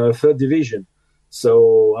in 3rd division.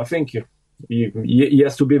 So I think he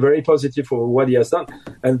has to be very positive for what he has done.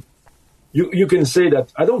 And you can say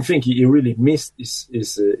that I don't think he really missed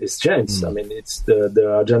his chance. I mean, it's the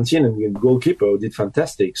Argentinian goalkeeper who did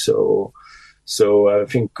fantastic. So I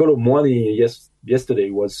think Kolo Muani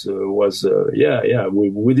yesterday was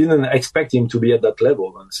we didn't expect him to be at that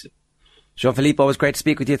level, honestly. Jean-Philippe, always great to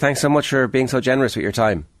speak with you. Thanks so much for being so generous with your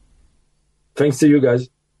time. Thanks to you guys.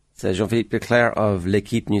 It's Jean-Philippe Leclerc of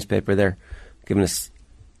L'Equipe newspaper there, giving us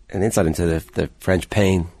an insight into the French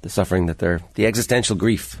pain, the suffering, the existential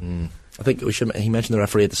grief. I think he mentioned the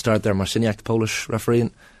referee at the start there, Marciniak, the Polish referee,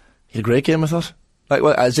 and he had a great game, I thought.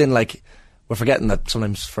 We're forgetting that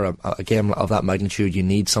sometimes for a game of that magnitude you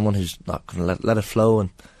need someone who's not going to let it flow and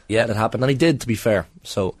let it happen, and he did, to be fair.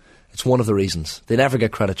 So it's one of the reasons. They never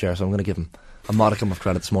get credit, Ger, so I'm going to give him a modicum of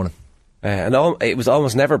credit this morning. And it was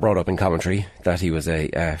almost never brought up in commentary that he was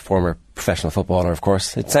a former professional footballer, of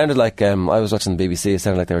course. It sounded like, I was watching the BBC, it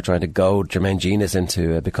sounded like they were trying to goad Jermaine Genius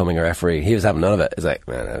into becoming a referee. He was having none of it. It's like,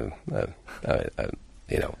 man,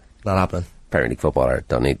 not happening. Premier League footballer,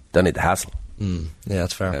 don't need the hassle. Yeah,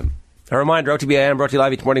 that's fair. A reminder, OTB AM brought to you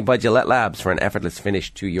live each morning by Gillette Labs for an effortless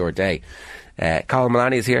finish to your day. Colin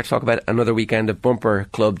Malani is here to talk about another weekend of bumper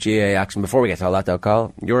club GAA action. Before we get to all that though,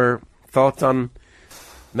 Colin, your thoughts on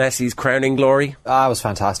Messi's crowning glory? It was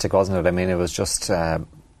fantastic, wasn't it? I mean, it was just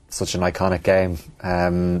such an iconic game. I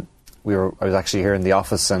was actually here in the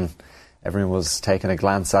office and everyone was taking a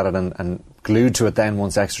glance at it and glued to it then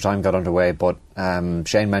once extra time got underway. But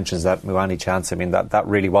Shane mentions that Muani chance. I mean, that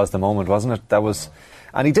really was the moment, wasn't it?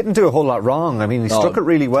 And he didn't do a whole lot wrong. I mean, he struck it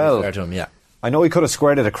really well. Fair to him, yeah. I know he could have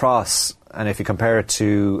squared it across, And if you compare it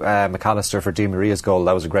to McAllister for Di Maria's goal,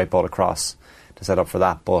 that was a great ball across to set up for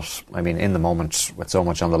that. But, I mean, in the moment, with so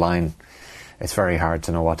much on the line, it's very hard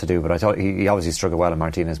to know what to do. But I thought he obviously struggled well, and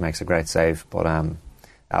Martinez makes a great save. But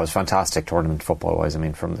that was fantastic tournament football-wise. I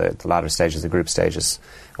mean, from the latter stages, the group stages,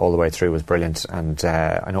 all the way through was brilliant. And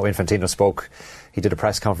I know Infantino spoke. He did a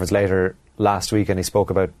press conference later last week, and he spoke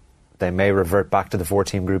about they may revert back to the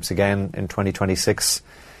 4-team groups again in 2026,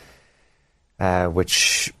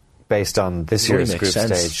 which, based on this year's group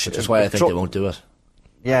stage, which is why I think they won't do it.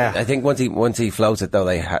 Yeah, I think once he floats it, though,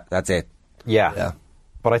 that's it. Yeah,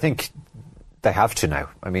 but I think they have to now.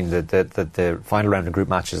 I mean, the final round of group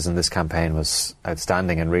matches in this campaign was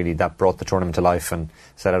outstanding, and really that brought the tournament to life and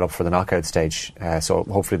set it up for the knockout stage. So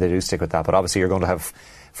hopefully they do stick with that. But obviously you're going to have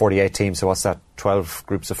 48 teams, so what's that, 12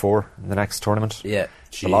 groups of 4 in the next tournament? Yeah.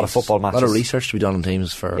 A lot of football matches. A lot of research to be done on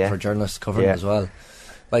teams for journalists covering it as well.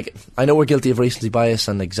 Like, I know we're guilty of recency bias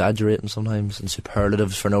and exaggerating sometimes and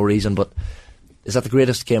superlatives for no reason, but is that the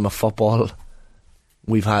greatest game of football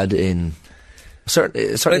we've had in...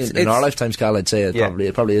 Certainly in our lifetime, Cal, I'd say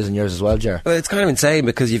it probably is in yours as well, Ger. Well, it's kind of insane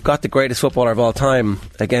because you've got the greatest footballer of all time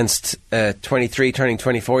against 23 turning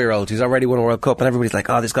 24-year-old who's already won a World Cup, and everybody's like,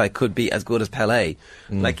 oh, this guy could be as good as Pelé.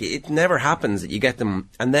 Like, it never happens that you get them,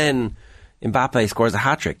 and then Mbappe scores a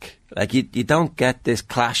hat-trick. Like, you don't get this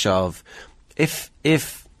clash of...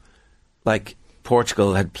 If like,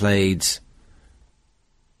 Portugal had played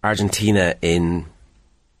Argentina in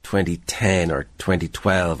 2010 or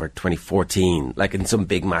 2012 or 2014, like in some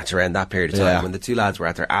big match around that period of time when the two lads were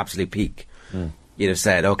at their absolute peak, you'd have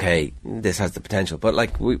said, okay, this has the potential. But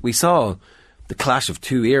like we saw the clash of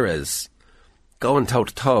two eras going toe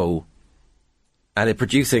to toe and it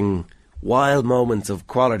producing wild moments of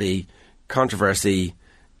quality, controversy,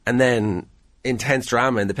 and then intense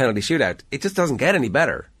drama in the penalty shootout. It just doesn't get any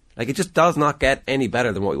better. Like, it just does not get any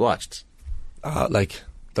better than what we watched. Like,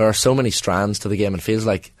 there are so many strands to the game. It feels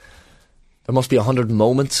like there must be 100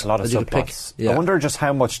 moments. A lot of subplots. I wonder just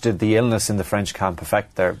how much did the illness in the French camp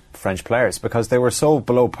affect their French players, because they were so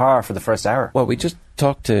below par for the first hour. Well, we just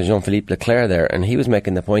talked to Jean-Philippe Leclerc there, and he was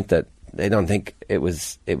making the point that they don't think it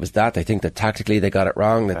was that. They think that tactically they got it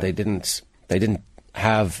wrong, that they didn't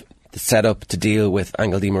have the setup to deal with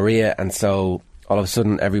Angel Di Maria, and so all of a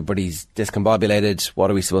sudden everybody's discombobulated.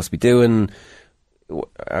 What are we supposed to be doing?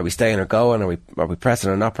 Are we staying or going? Are we pressing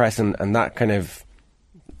or not pressing? And that kind of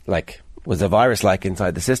like was a virus like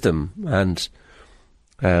inside the system. And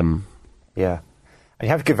yeah, and you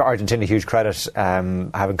have to give Argentina huge credit,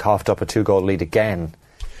 having coughed up a 2-goal lead again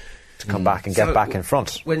to come back and get back in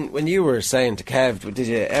front. When you were saying to Kev, did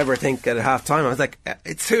you ever think at half time? I was like,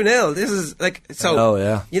 it's 2-0. This is like so. Oh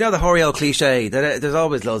yeah. You know the Horiel cliche that there's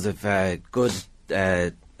always loads of good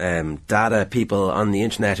data people on the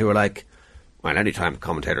internet who are like, well, any time a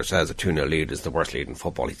commentator says a 2-0 lead is the worst lead in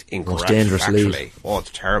football, he's incorrect. Most dangerous factually. lead. Oh,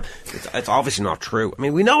 it's terrible. It's obviously not true. I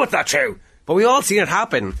mean, we know it's not true, but we all seen it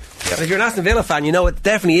happen. And if you're an Aston Villa fan, you know it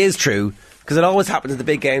definitely is true, because it always happens in the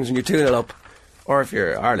big games when you're 2-0 up. Or if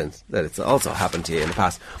you're Ireland, that it's also happened to you in the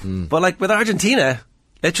past. But like with Argentina,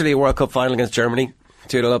 literally a World Cup final against Germany,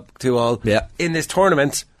 2-0 up, 2-2. Yeah. In this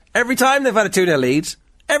tournament, every time they've had a 2-0 lead,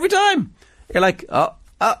 every time, you're like, oh,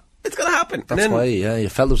 it's going to happen. That's why, you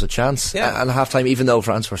felt there was a chance. Yeah. And at half time, even though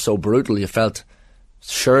France were so brutal, you felt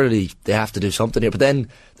surely they have to do something here. But then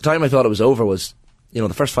the time I thought it was over was, the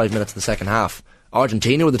first 5 minutes of the second half.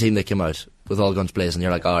 Argentina were the team that came out with all guns blazing.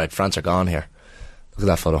 You're like, all right, France are gone here. Look at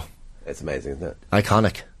that photo. It's amazing, isn't it?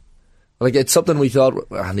 Iconic. Like, it's something we thought,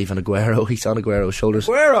 and even Aguero, he's on Aguero's shoulders.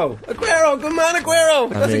 Aguero, good man,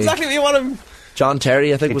 Aguero. That's exactly what you want him. John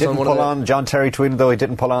Terry, I think, was on one of them. John Terry tweeted, though, he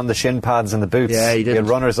didn't pull on the shin pads and the boots. Yeah, he did. He had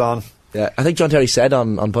runners on. Yeah, I think John Terry said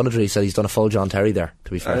on punditry, he said he's done a full John Terry there,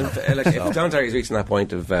 to be fair. If John Terry's reaching that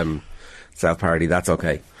point of self-parody, that's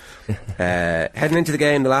okay. Heading into the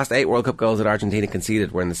game, the last 8 World Cup goals that Argentina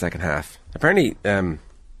conceded were in the second half. Apparently,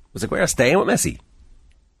 was Aguero staying with Messi?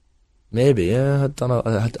 Maybe, yeah. I don't know.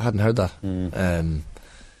 I hadn't heard that.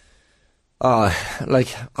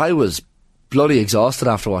 I was bloody exhausted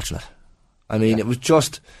after watching it. I mean, it was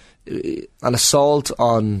just an assault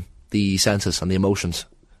on the senses and the emotions.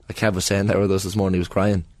 Like Kev was saying there with us this morning, he was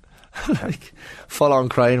crying. Like, full on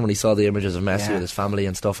crying when he saw the images of Messi with his family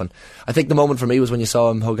and stuff. And I think the moment for me was when you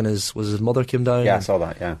saw him hugging his mother came down. Yeah, I saw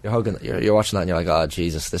that, yeah. You're watching that and you're like, oh,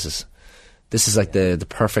 Jesus, this is like the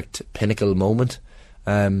perfect pinnacle moment.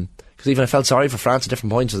 Because even I felt sorry for France at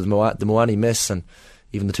different points, the Moani miss and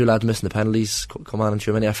even the two lads missing the penalties, Coman and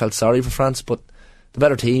Tchouaméni. I felt sorry for France, but the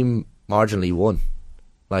better team marginally won.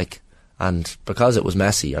 Like, and because it was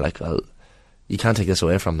Messi, you're like, well, you can't take this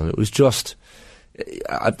away from them. It was just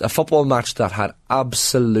a football match that had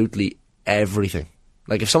absolutely everything.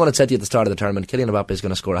 Like, if someone had said to you at the start of the tournament, Kylian Mbappe is going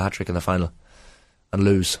to score a hat-trick in the final and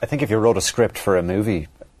lose. I think if you wrote a script for a movie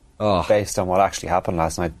based on what actually happened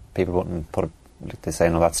last night, people wouldn't put it, like they say,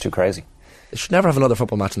 no, that's too crazy. They should never have another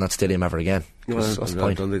football match in that stadium ever again. What's the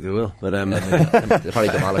point? I don't think they will. But they'll probably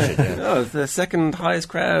demolish it. Yeah. No, it's the second highest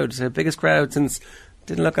crowd, the biggest crowd since...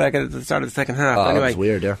 Didn't look like it at the start of the second half. Anyway, that's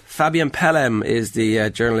weird, yeah. Fabian Pelem is the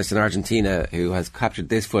journalist in Argentina who has captured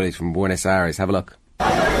this footage from Buenos Aires. Have a look.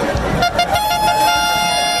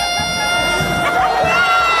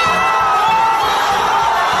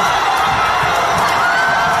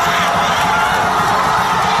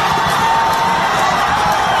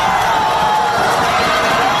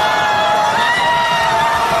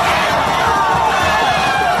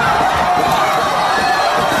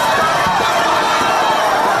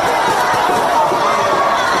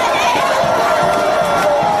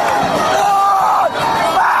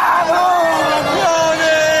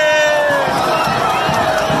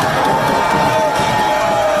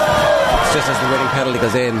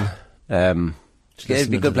 Goes in. It'd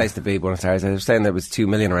be a good place to be, Buenos Aires. I was saying there was 2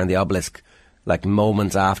 million around the obelisk, like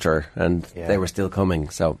moments after, and they were still coming.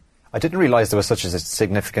 So I didn't realise there was such a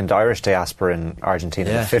significant Irish diaspora in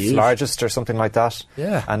Argentina, the fifth largest or something like that.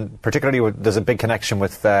 Yeah, and particularly there's a big connection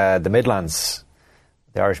with the Midlands,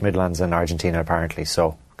 the Irish Midlands in Argentina, apparently.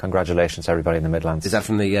 So congratulations to everybody in the Midlands. Is that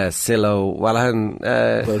from the Silo Wallahan?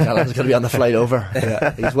 Well, Callahan's going to be on the flight over.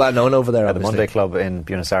 Yeah. He's well known over there, the Monday Club in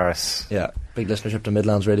Buenos Aires. Yeah, big listenership to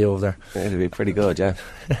Midlands radio over there. It'll be pretty good, yeah.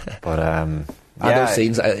 But those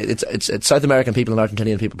scenes, it's South American people and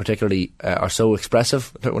Argentinian people particularly are so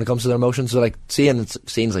expressive when it comes to their emotions. So like seeing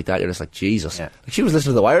scenes like that, you're just like, Jesus. Yeah. Like, she was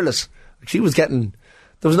listening to the wireless. Like, she was getting.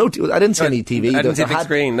 There was no. I didn't see any TV. I didn't see a big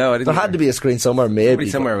screen. No, I didn't. There had to be a screen somewhere. Maybe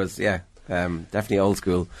somewhere was definitely old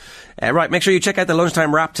school. Right, make sure you check out the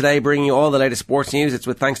Lunchtime Wrap today, bringing you all the latest sports news. It's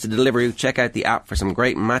with thanks to Deliveroo. Check out the app for some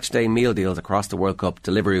great matchday meal deals across the World Cup.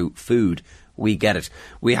 Deliveroo food, we get it.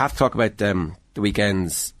 We have to talk about the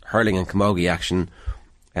weekend's hurling and camogie action.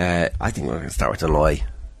 I think we're going to start with Dunloy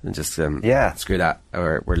and just screw that.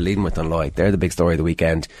 We're leading with Dunloy. They're the big story of the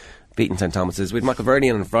weekend, beating St Thomas's. We had Michael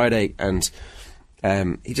Vernian on Friday, and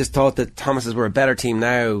he just thought that Thomas's were a better team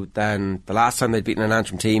now than the last time they'd beaten an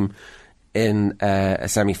Antrim team in a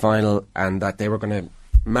semi-final, and that they were going to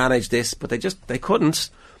manage this, but they couldn't.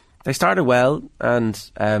 They started well, and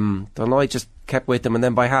Dunloy just kept with them, and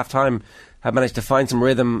then by half-time had managed to find some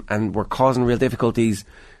rhythm and were causing real difficulties.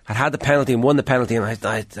 Had the penalty and won the penalty, and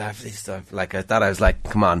I was like,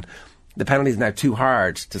 come on, the penalty is now too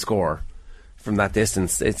hard to score from that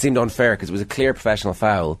distance. It seemed unfair because it was a clear professional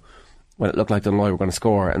foul when it looked like Dunloy were going to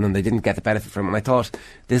score, and then they didn't get the benefit from it. And I thought,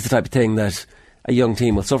 this is the type of thing that a young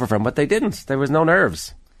team will suffer from, but they didn't. There was no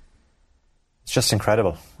nerves. It's just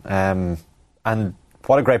incredible. And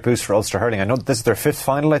what a great boost for Ulster Hurling. I know this is their fifth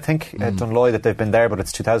final, I think, at Dunloy that they've been there, but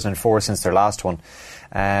it's 2004 since their last one.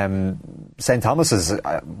 St Thomas's,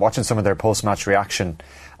 watching some of their post-match reaction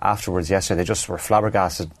afterwards yesterday, they just were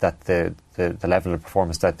flabbergasted that the level of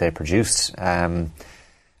performance that they produced. I'm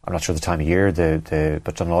not sure the time of year,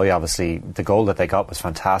 but Dunloy, obviously, the goal that they got was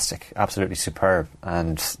fantastic, absolutely superb,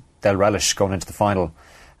 and they'll relish going into the final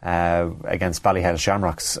against Ballyhale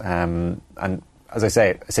Shamrocks. And as I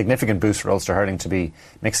say, a significant boost for Ulster Hurling to be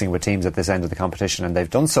mixing with teams at this end of the competition, and they've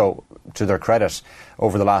done so to their credit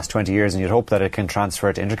over the last 20 years, and you'd hope that it can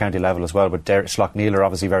transfer to intercounty level as well. But Schlockneil are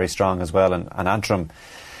obviously very strong as well, and Antrim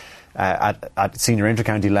at senior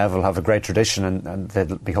intercounty level have a great tradition, and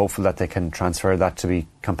they'll be hopeful that they can transfer that to be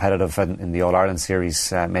competitive in the All-Ireland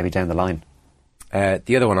series maybe down the line.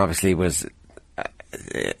 The other one obviously was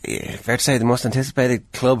fair to say the most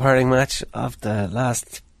anticipated club hurling match of the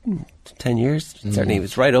last 10 years. Certainly it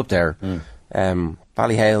was right up there.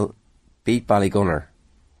 Ballyhale beat Ballygunner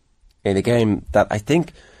in a game that I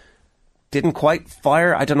think didn't quite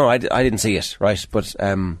fire. I don't know, I didn't see it, right? But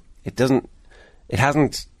it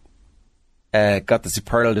hasn't got the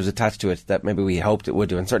superlatives attached to it that maybe we hoped it would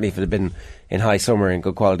do, and certainly if it had been in high summer and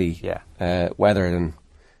good quality weather,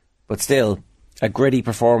 but still a gritty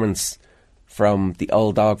performance from the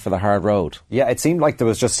old dog for the hard road. Yeah, it seemed like there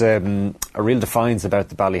was just a real defiance about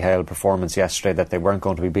the Ballyhale performance yesterday, that they weren't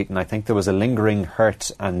going to be beaten. I think there was a lingering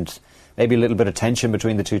hurt and maybe a little bit of tension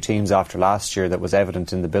between the two teams after last year that was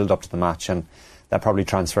evident in the build-up to the match, and that probably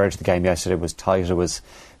transferred to the game yesterday. It was tight, it was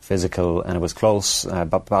physical, and it was close,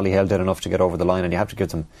 but Ballyhale did enough to get over the line, and you have to give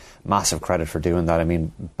them massive credit for doing that. I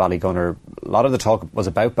mean, Ballygunner, a lot of the talk was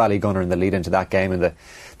about Ballygunner in the lead into that game and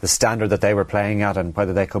the standard that they were playing at and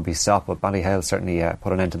whether they could be stopped, but Ballyhale certainly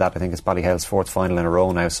put an end to that. I think it's Ballyhale's fourth final in a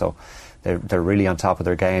row now, so they're really on top of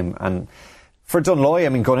their game. And for Dunloy, I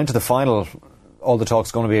mean, going into the final, all the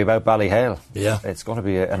talk's going to be about Ballyhale. Yeah. It's going to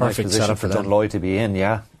be a nice Perfect position setup for for them. Dunloy to be in,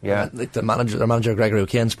 yeah. Like their manager Gregory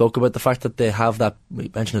O'Kane spoke about the fact that they have that,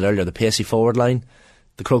 we mentioned it earlier, the pacey forward line.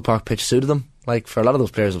 The Croke Park pitch suited them. Like, for a lot of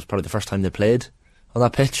those players, it was probably the first time they played on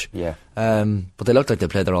that pitch. Yeah. But they looked like they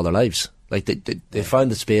played there all their lives. Like, they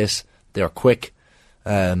found the space, they are quick.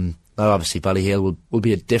 Now, obviously, Ballyhale will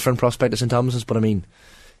be a different prospect to St Thomas's, but I mean,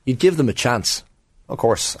 you'd give them a chance. Of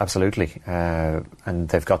course, absolutely. And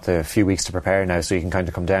they've got the few weeks to prepare now, so you can kind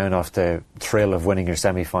of come down off the thrill of winning your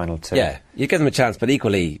semi-final to... Yeah, you give them a chance, but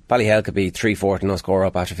equally, Ballyhale could be 3-4 to no score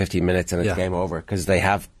up after 15 minutes and it's game over, because they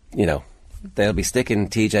have, they'll be sticking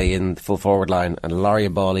TJ in the full forward line and Laurie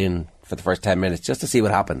ball in for the first 10 minutes just to see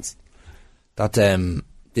what happens. That,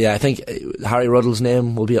 I think Harry Ruddle's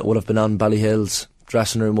name would have been on Ballyhale's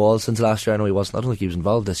dressing room wall since last year. I know he wasn't. I don't think he was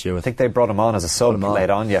involved this year. I think they brought him on as a sub late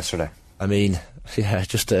on yesterday. I mean, yeah,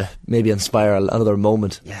 just to maybe inspire another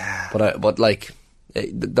moment. Yeah. But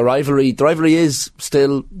the rivalry is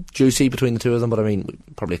still juicy between the two of them. But I mean, we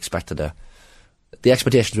probably expected the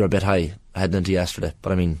expectations were a bit high heading into yesterday.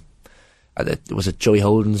 But I mean, was it Joey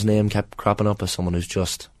Holden's name kept cropping up as someone who's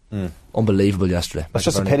just unbelievable yesterday. It's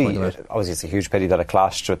just a pity. Obviously, it's a huge pity that it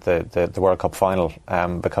clashed with the World Cup final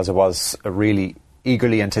because it was a really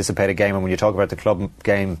eagerly anticipated game. And when you talk about the club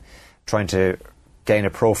game trying to gain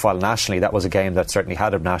a profile nationally, that was a game that certainly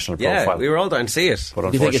had a national profile. Yeah, we were all down to see it. Do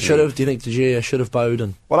you think it should have? Do you think the GAA should have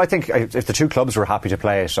bowed? Well, I think if the two clubs were happy to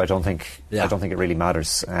play it, I don't think it really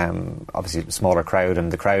matters. Obviously, a smaller crowd,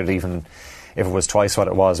 and the crowd, even if it was twice what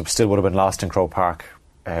it still would have been lost in Croke Park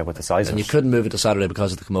with the size of it. And you couldn't move it to Saturday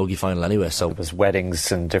because of the Camogie final anyway. So there was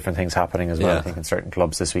weddings and different things happening as well. I think in certain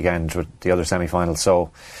clubs this weekend with the other semi-final.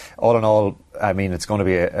 So, all in all, I mean, it's going to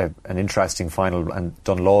be an interesting final, and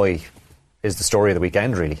Dunloy is the story of the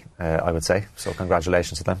weekend, really, I would say. So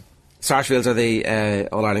congratulations to them. Sarsfields are the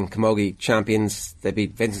All-Ireland Camogie champions. They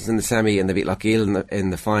beat Vincent's in the semi and they beat Lochiel in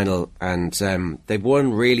the final. And they've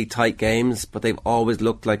won really tight games, but they've always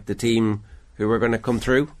looked like the team who were going to come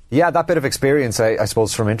through. Yeah, that bit of experience, I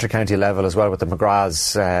suppose, from inter-county level as well with the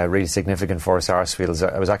McGraths, really significant for Sarsfields.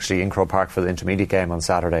 I was actually in Croke Park for the intermediate game on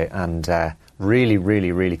Saturday, and really,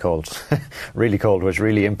 really, really cold. Really cold, which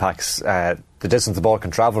really impacts the distance the ball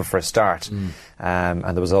can travel for a start. And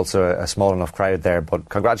there was also a small enough crowd there. But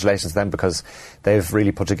congratulations to them, because they've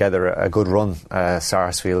really put together a good run,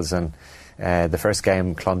 Sarsfields. And the first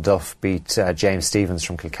game, Clonduff beat James Stevens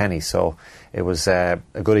from Kilkenny. So it was a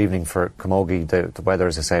good evening for Camogie. The weather,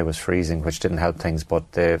 as I say, was freezing, which didn't help things.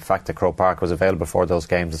 But the fact that Croke Park was available for those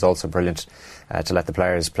games is also brilliant, to let the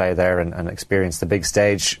players play there and experience the big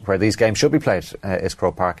stage where these games should be played, is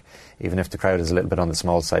Croke Park, even if the crowd is a little bit on the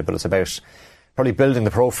small side. But it's about probably building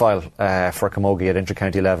the profile for Camogie at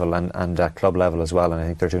inter-county level and at club level as well, and I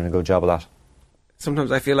think they're doing a good job of that.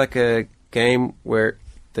 Sometimes I feel like a game where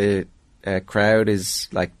the crowd is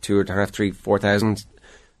like 2,500, 3,000, 4,000,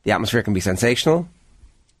 the atmosphere can be sensational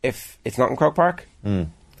if it's not in Croke Park.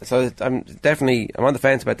 So I'm on the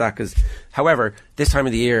fence about that, because however, this time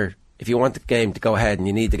of the year, if you want the game to go ahead and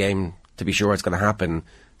you need the game to be sure it's going to happen,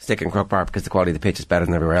 stick in Croke Park, because the quality of the pitch is better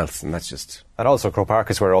than everywhere else, and that's just... And also Croke Park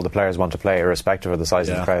is where all the players want to play, irrespective of the size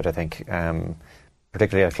of the crowd, I think.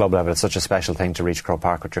 Particularly at club level, it's such a special thing to reach Croke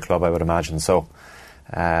Park with your club, I would imagine. So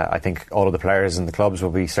I think all of the players in the clubs will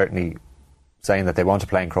be certainly saying that they want to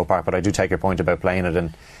play in Croke Park, but I do take your point about playing it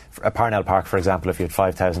in Parnell Park, for example. If you had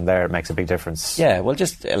 5,000 there, it makes a big difference. Yeah, well,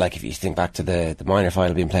 just like if you think back to the minor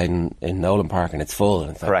final being played in Nolan Park and it's full,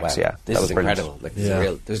 and it's correct, like, wow, this is incredible. Like,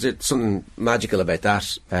 there's something magical about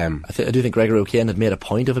that. I do think Gregory O'Kane had made a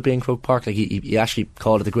point of it being Croke Park. Like he actually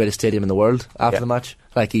called it the greatest stadium in the world after the match.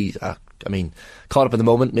 Like caught up in the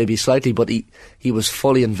moment maybe slightly, but he was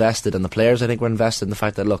fully invested, and the players, I think, were invested in the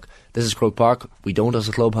fact that, look, this is Croke Park. We don't, as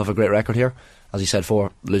a club, have a great record here. As he said,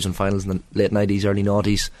 losing finals in the late 90s, early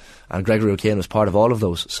 90s, and Gregory O'Kane was part of all of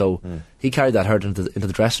those. So he carried that hurt into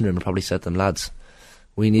the dressing room and probably said to them, lads,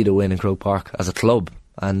 we need a win in Croke Park as a club,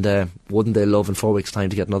 and wouldn't they love in 4 weeks' time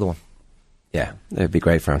to get another one? Yeah, it would be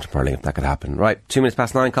great for Antrim Hurling if that could happen. Right,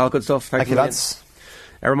 2:09, Carl, good stuff. Thank you, lads.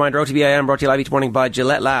 A reminder, OTB AM brought to you live each morning by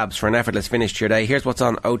Gillette Labs for an effortless finish to your day. Here's what's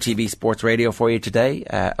on OTB Sports Radio for you today.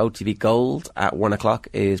 OTB Gold at 1 o'clock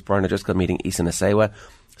is Brian O'Driscoll meeting Isan Asewa.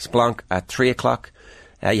 Splonk at 3 o'clock.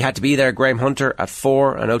 You had to be there, Graham Hunter at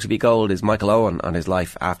 4, and OTB Gold is Michael Owen on his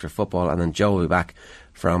life after football, and then Joe will be back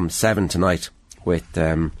from 7 tonight with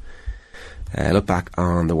a look back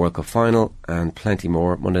on the World Cup final and plenty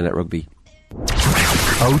more. Monday Night Rugby.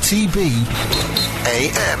 OTB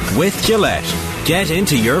AM with Gillette. Get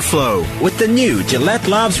into your flow with the new Gillette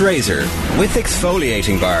Labs Razor with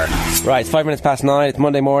exfoliating bar. Right, it's 5 minutes past 9. It's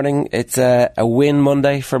Monday morning. It's a win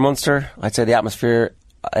Monday for Munster. I'd say the atmosphere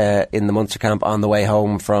in the Munster camp on the way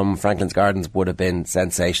home from Franklin's Gardens would have been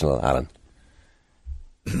sensational, Alan.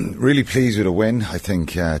 Really pleased with a win. I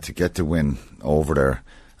think to get the win over there,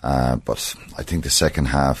 but I think the second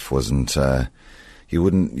half wasn't. You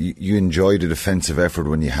enjoy the defensive effort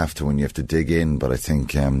when you have to dig in, but I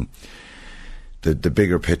think the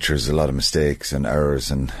bigger picture is a lot of mistakes and errors,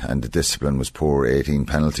 and the discipline was poor. 18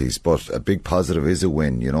 penalties, but a big positive is a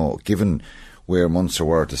win. You know, given where Munster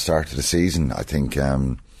were at the start of the season, I think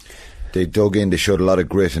they dug in. They showed a lot of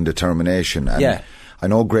grit and determination. And yeah. I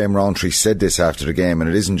know Graham Rowntree said this after the game, and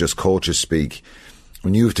it isn't just coaches speak.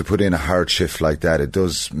 When you have to put in a hard shift like that, it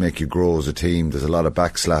does make you grow as a team. There's a lot of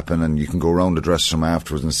backslapping, and you can go around the dressing room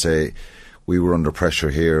afterwards and say, we were under pressure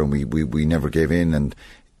here and we never gave in. And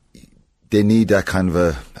they need that kind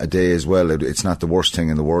of a day as well. It's not the worst thing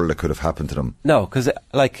in the world that could have happened to them. No, because there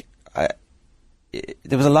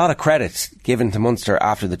was a lot of credit given to Munster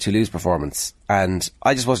after the Toulouse performance, and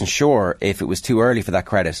I just wasn't sure if it was too early for that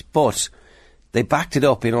credit, but they backed it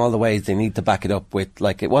up in all the ways they need to back it up with.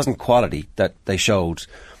 Like, it wasn't quality that they showed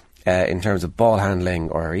in terms of ball handling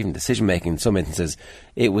or even decision making in some instances.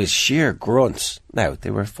 It was sheer grunt. Now, they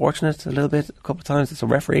were fortunate a little bit a couple of times with some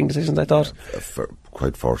refereeing decisions, I thought.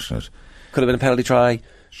 Quite fortunate. Could have been a penalty try.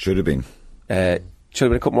 Should have been. Should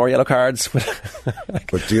have been a couple more yellow cards. But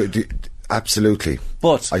absolutely.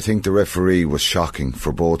 But I think the referee was shocking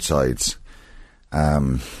for both sides.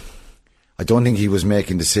 I don't think he was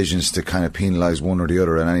making decisions to kind of penalise one or the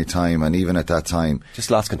other at any time, and even at that time, just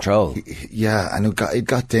lost control. And it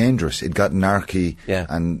got dangerous. It got narky,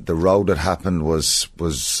 and the row that happened was.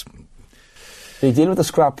 Did he deal with the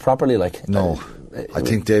scrap properly? No, I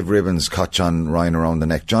think Dave Ribbons caught John Ryan around the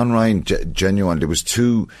neck. John Ryan, genuine. There was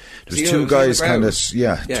two guys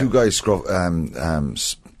two guys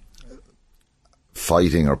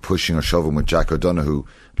fighting or pushing or shoving with Jack O'Donoghue,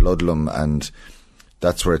 Ludlam, and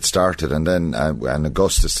that's where it started. And then and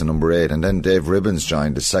Augustus, the number 8, and then Dave Ribbons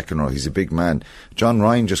joined the second row. He's a big man. John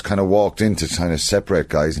Ryan just kind of walked in to kind of separate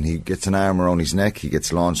guys, and he gets an arm around his neck. He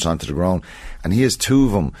gets launched onto the ground, and he has two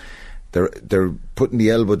of them. They're putting the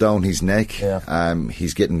elbow down his neck. Yeah.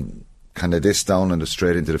 He's getting kind of this down and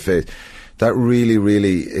straight into the face. That really,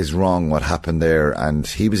 really is wrong what happened there, and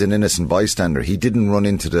he was an innocent bystander. He didn't run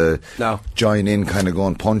into the join in kind of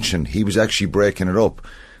going punching. He was actually breaking it up.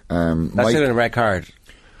 That's in a red card.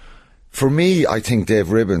 For me, I think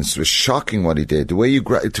Dave Ribbons was shocking what he did. The way you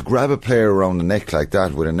to grab a player around the neck like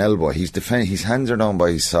that with an elbow, his hands are down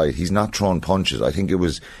by his side. He's not throwing punches. I think it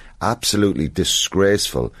was absolutely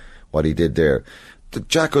disgraceful what he did there. The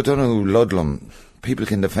Jack O'Donoghue, Ludlam, people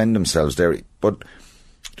can defend themselves there, but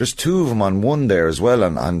there's two of them on one there as well,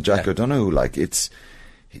 and Jack O'Donoghue,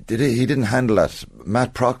 he didn't handle that.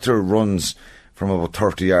 Matt Proctor runs from about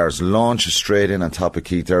 30 yards, launches straight in on top of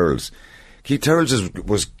Keith Earls. Keith Earls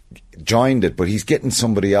was joined it, but he's getting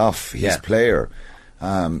somebody off his player.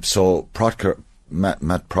 So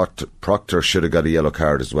Matt Proctor should have got a yellow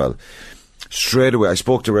card as well. Straight away, I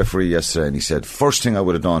spoke to the referee yesterday, and he said, first thing I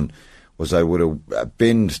would have done was I would have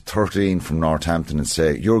binned 13 from Northampton and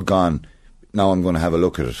say, you're gone, now I'm going to have a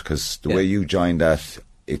look at it, because the way you joined that,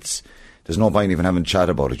 there's no point even having a chat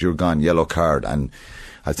about it. You're gone, yellow card. And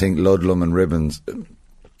I think Ludlam and Ribbons,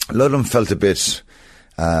 Ludlam felt a bit,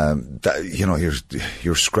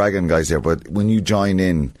 you're scragging guys there, but when you join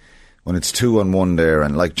in, when it's 2-on-1 there,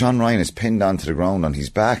 and John Ryan is pinned onto the ground on his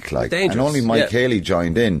back, and only Mike Haley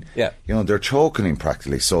joined in, they're choking him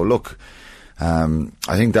practically. So look, I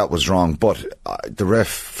think that was wrong, but the ref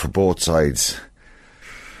for both sides,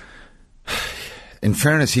 in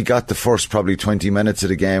fairness, he got the first probably 20 minutes of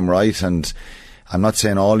the game right, and I'm not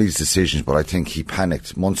saying all these decisions, but I think he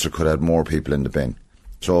panicked. Munster could have had more people in the bin.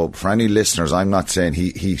 So for any listeners, I'm not saying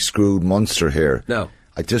he screwed Munster here. No.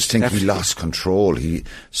 I just think he lost control.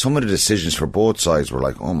 Some of the decisions for both sides were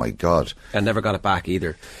like, oh my God. And never got it back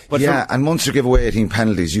either. But and Munster gave away 18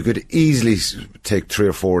 penalties. You could easily take 3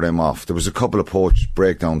 or 4 of them off. There was a couple of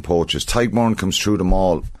breakdown poaches. Tadhg comes through them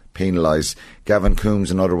all, penalised. Gavin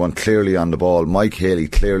Coombs, another one, clearly on the ball. Mike Haley,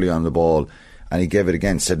 clearly on the ball. And he gave it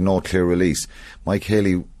again, said no clear release. Mike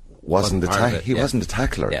Haley wasn't the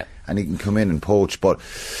tackler, and he can come in and poach. But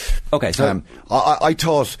okay, so I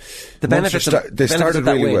thought the benefits they started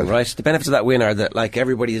really win, well. Right? The benefits of that win are that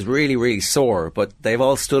everybody is really, really sore, but they've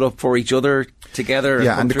all stood up for each other together.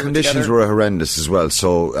 Yeah, and the conditions were horrendous as well.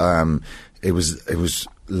 So it was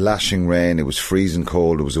lashing rain, it was freezing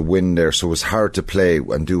cold, there was a wind there, so it was hard to play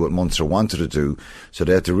and do what Munster wanted to do. So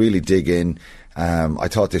they had to really dig in. I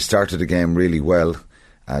thought they started the game really well.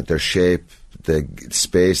 Their shape, the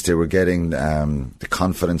space they were getting, the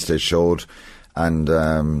confidence they showed,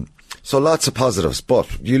 and so lots of positives. But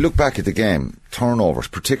you look back at the game, turnovers,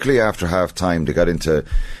 particularly after half time, they got into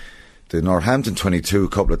the Northampton 22 a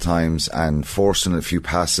couple of times and forcing a few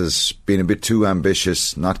passes, being a bit too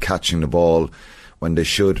ambitious, not catching the ball when they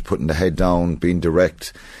should, putting the head down, being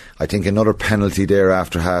direct. I think another penalty there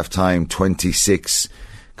after half time, 26,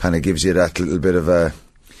 kind of gives you that little bit of a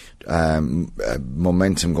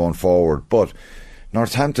momentum going forward. But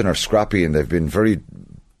Northampton are scrappy and they've been very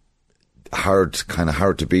hard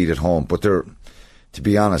to beat at home. But they're, to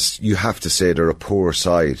be honest, you have to say they're a poor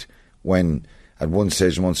side when at one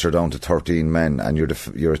stage Munster are down to 13 men and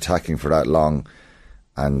you're attacking for that long,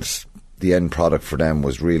 and the end product for them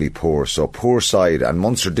was really poor. So poor side, and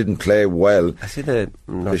Munster didn't play well. I see they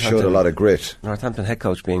showed a lot of grit. Northampton head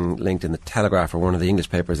coach being linked in the Telegraph or one of the English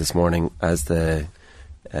papers this morning as the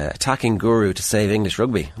attacking guru to save English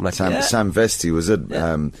rugby. I'm like, Sam Vesti, was it?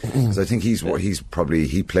 Because I think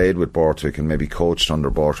he played with Borthwick and maybe coached under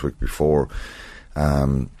Borthwick before.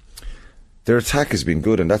 Their attack has been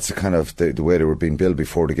good, and that's the kind of the way they were being built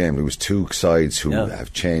before the game. There was two sides who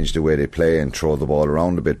have changed the way they play and throw the ball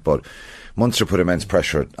around a bit, but Munster put immense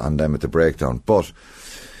pressure on them at the breakdown. But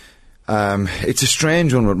it's a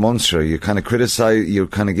strange one with Munster. You kind of criticise, you're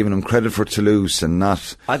kind of giving them credit for Toulouse and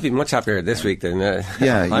not. I'd be much happier this week than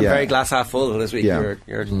I'm very glass half full this week.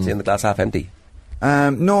 You're seeing the glass half empty.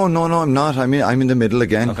 No, I'm not. I'm in the middle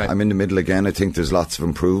again. Okay. I'm in the middle again. I think there's lots of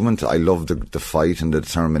improvement. I love the fight and the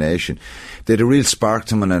determination. They had a real spark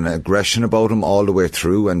to them and an aggression about them all the way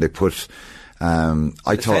through, and they put. The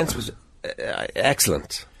defence was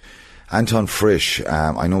excellent. Anton Frisch.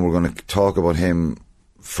 I know we're going to talk about him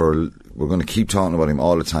we're going to keep talking about him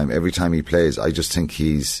all the time. Every time he plays, I just think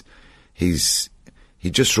he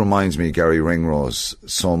just reminds me of Gary Ringrose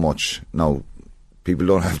so much. Now, people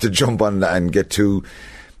don't have to jump on that and get too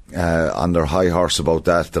on their high horse about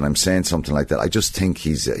that I'm saying something like that. I just think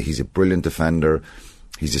he's a brilliant defender.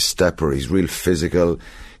 He's a stepper. He's real physical.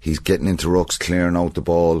 He's getting into rucks, clearing out the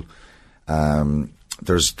ball.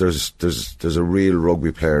 There's a real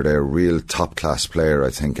rugby player there, a real top class player, I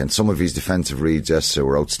think. And some of his defensive reads yesterday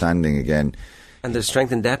were outstanding again. And there's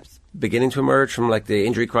strength and depth beginning to emerge from like the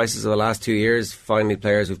injury crisis of the last 2 years. Finally,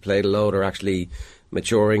 players who've played a load are actually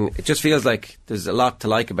maturing. It just feels like there's a lot to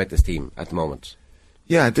like about this team at the moment.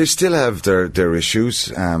 Yeah, they still have their issues,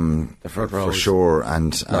 the front row for sure,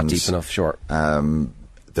 and not deep enough. Sure,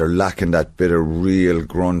 they're lacking that bit of real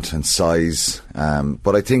grunt and size.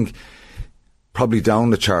 But I think probably down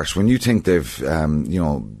the charts when you think they've,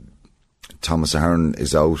 Thomas Ahern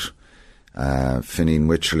is out, Fineen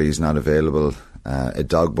Wycherley is not available,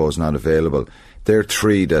 Edogbo is not available. They're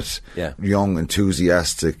three young,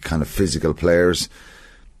 enthusiastic, kind of physical players.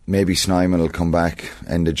 Maybe Snyman will come back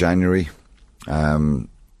end of January.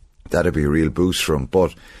 That'd be a real boost for him.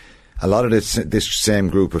 But a lot of this same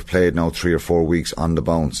group have played now 3 or 4 weeks on the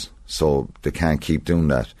bounce, so they can't keep doing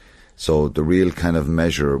that. So the real kind of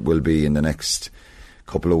measure will be in the next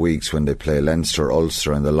couple of weeks when they play Leinster,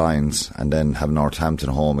 Ulster and the Lions, and then have Northampton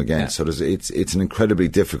home again. Yeah. So it's an incredibly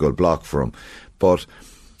difficult block for them. But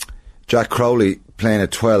Jack Crowley, playing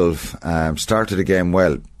at 12, started the game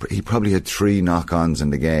well. He probably had 3 knock-ons in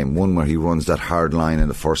the game. One where he runs that hard line in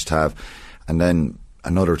the first half, and then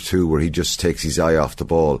another 2 where he just takes his eye off the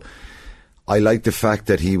ball. I like the fact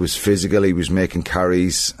that he was physical, he was making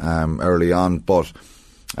carries early on, but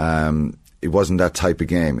it wasn't that type of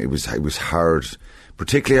game. It was hard,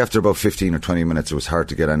 particularly after about 15 or 20 minutes, it was hard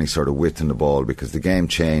to get any sort of width in the ball because the game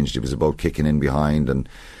changed. It was about kicking in behind and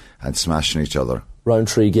smashing each other.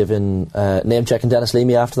 Roundtree giving name checking Dennis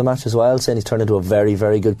Leamy after the match as well, saying he's turned into a very,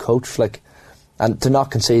 very good coach. And to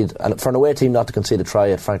not concede, and for an away team not to concede a try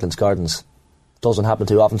at Franklin's Gardens doesn't happen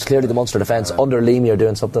too often. It's clearly the Munster defence under Leamy are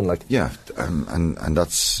doing something like. Yeah, and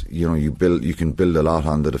that's, you can build a lot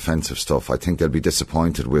on the defensive stuff. I think they'll be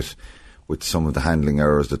disappointed with some of the handling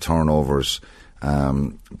errors, the turnovers.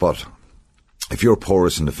 But if you're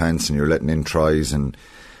porous in defence and you're letting in tries and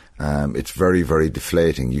it's very, very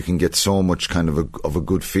deflating. You can get so much kind of a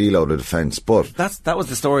good feel out of defence, but that was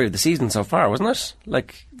the story of the season so far, wasn't it?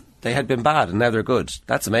 Like, they had been bad and now they're good.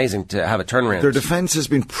 That's amazing to have a turnaround. Their defence has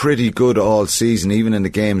been pretty good all season, even in the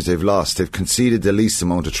games they've lost. They've conceded the least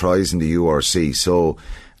amount of tries in the URC, so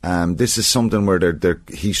this is something where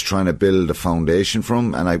he's trying to build a foundation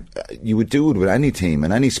from, and you would do it with any team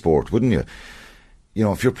in any sport, wouldn't you? you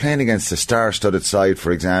know, if you're playing against a star-studded side,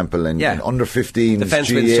 for example, and under 15s,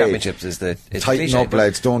 Defence wins championships is the tighten cliche, up,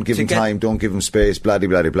 lads. Don't give them time. Don't give them space. Blah blah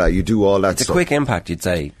blah blah. You do all that. It's stuff. a quick impact, you'd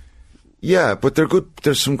say. Yeah, but they're good.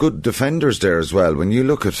 There's some good defenders there as well. When you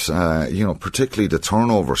look at, you know, particularly the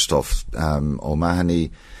turnover stuff,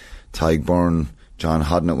 O'Mahony, Tadhg Byrne, John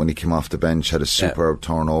Hodnett when he came off the bench had a superb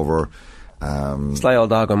turnover. Sly old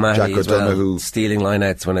dog O'Mahony as well, O'Donoghue, stealing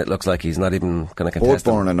lineouts when it looks like he's not even going to contest both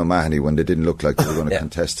Byrne and O'Mahony when they didn't look like they were going to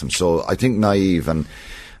contest him. So I think naive, and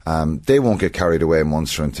they won't get carried away,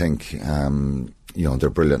 Munster, and think you know, they're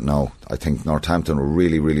brilliant now. I think Northampton were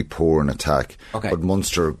really, really poor in attack, but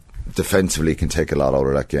Munster defensively can take a lot out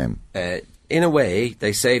of that game. In a way,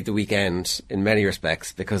 they saved the weekend in many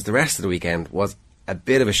respects, because the rest of the weekend was a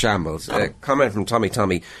bit of a shambles. A comment from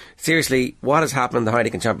Tommy. Seriously, what has happened in the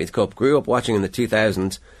Heineken Champions Cup? Grew up watching in the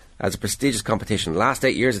 2000s as a prestigious competition. Last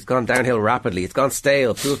 8 years, it's gone downhill rapidly. It's gone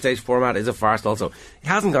stale. Pool stage format is a farce also. It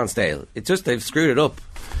hasn't gone stale. It's just they've screwed it up.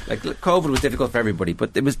 Like, COVID was difficult for everybody,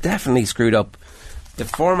 but it was definitely screwed up. The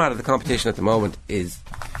format of the competition at the moment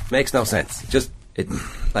makes no sense.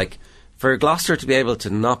 Like, for Gloucester to be able to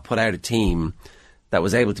not put out a team that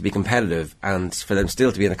was able to be competitive, and for them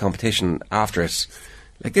still to be in a competition after it,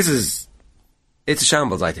 like, it's a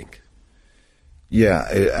shambles, I think. Yeah,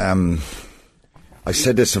 I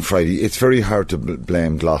said this on Friday. It's very hard to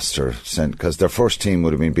blame Gloucester, because their first team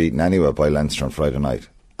would have been beaten anyway by Leinster on Friday night,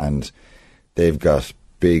 and they've got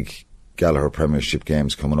big Gallagher Premiership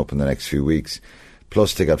games coming up in the next few weeks.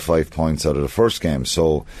 Plus, they got 5 points out of the first game,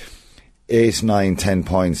 so 8, 9, 10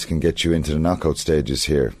 points can get you into the knockout stages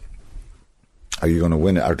here. Are you going to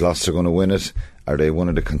win it? Are Gloucester going to win it? Are they one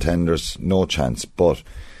of the contenders? No chance. But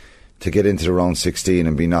to get into the round 16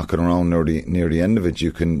 and be knocking around near the end of it,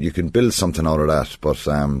 you can build something out of that. But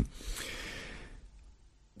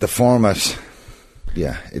the format,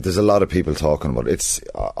 there's a lot of people talking about it.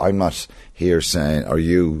 I'm not here saying, are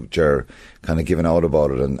you, Ger, kind of giving out about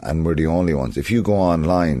it, and we're the only ones. If you go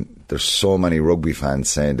online, there's so many rugby fans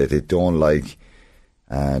saying that they don't like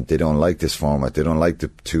this format. They don't like the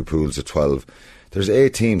 2 pools of 12. There's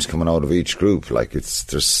 8 teams coming out of each group. Like,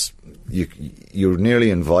 you're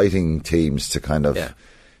nearly inviting teams to kind of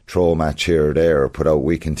throw a match here or there, or put out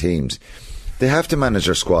weakened teams. They have to manage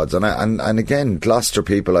their squads, and again, Gloucester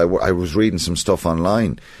people. I was reading some stuff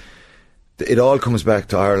online. It all comes back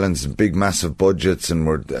to Ireland's big, massive budgets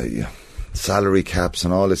and salary caps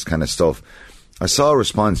and all this kind of stuff. I saw a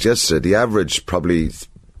response yesterday. The average probably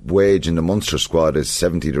wage in the Munster squad is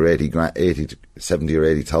 70 or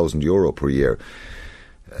 80,000 euro per year.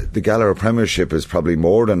 The Gallagher Premiership is probably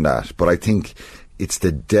more than that, but I think it's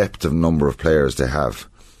the depth of number of players they have.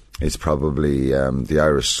 It's probably the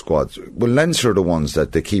Irish squad. Well, Leinster are the ones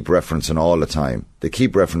that they keep referencing all the time. They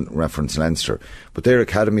keep referencing Leinster, but their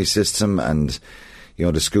academy system and, you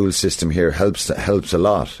know, the school system here helps a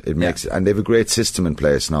lot. It makes, and they have a great system in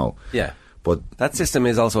place now. Yeah, but that system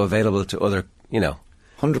is also available to other, 100%.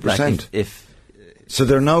 Like if so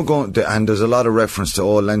they're now going to, and there's a lot of reference to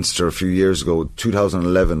Leinster a few years ago,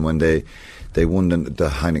 2011, when they won the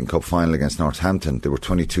Heineken Cup final against Northampton. They were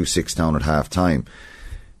 22-6 down at half time.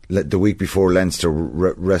 The week before, Leinster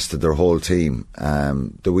rested their whole team.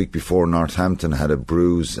 The week before, Northampton had a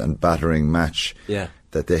bruise and battering match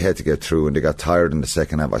that they had to get through, and they got tired in the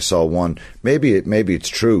second half. I saw one. Maybe it's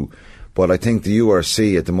true, but I think the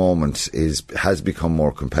URC at the moment has become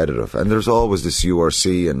more competitive. And there's always this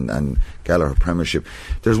URC and Gallagher Premiership.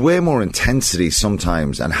 There's way more intensity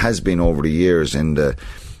sometimes, and has been over the years in the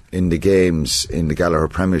games in the Gallagher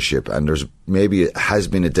Premiership, and there's maybe it has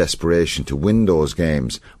been a desperation to win those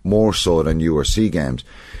games more so than URC games.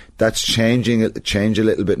 That's changing a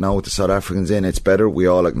little bit now with the South Africans in. It's better, we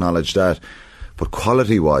all acknowledge that, but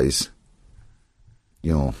quality wise,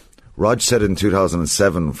 Rog said in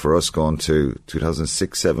 2007 for us going to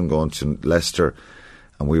 2006-07 going to Leicester,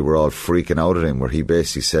 and we were all freaking out at him, where he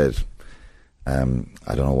basically said,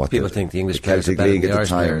 I don't know what people think the English players are better than the Irish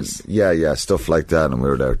players. Yeah, stuff like that. And we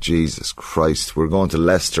were there, Jesus Christ, we're going to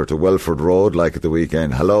Leicester, to Welford Road, like at the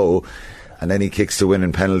weekend. Hello. And then he kicks the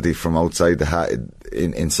winning penalty from outside the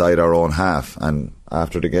inside our own half. And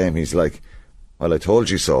after the game, he's like, "Well, I told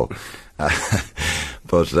you so."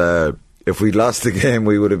 But if we'd lost the game,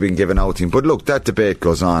 we would have been given out to him. But look, that debate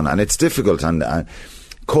goes on, and it's difficult. And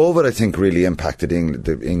COVID, I think, really impacted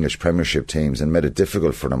the English Premiership teams and made it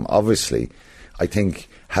difficult for them. Obviously, I think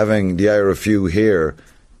having the IRFU here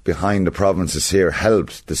behind the provinces here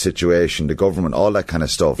helped the situation, the government, all that kind of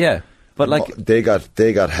stuff. Yeah, but like they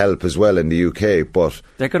got help as well in the UK. But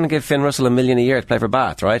they're going to give Finn Russell $1 million a year to play for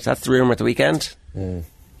Bath, right? That's the rumour at the weekend.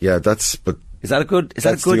 Yeah, but Is that a good?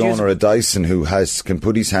 That's the owner of Dyson who can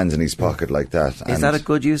put his hands in his pocket like that. Is that a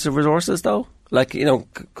good use of resources, though? Like,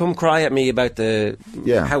 come cry at me about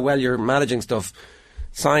how well you're managing stuff.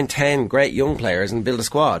 Sign 10 great young players and build a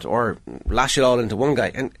squad, or lash it all into one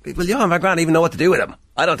guy. And will Johan van Graan even know what to do with him?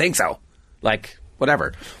 I don't think so. Like,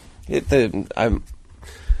 whatever. I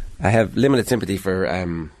have limited sympathy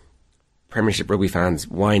for Premiership rugby fans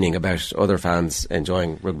whining about other fans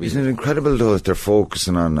enjoying rugby. Isn't it incredible though that they're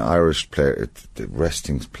focusing on Irish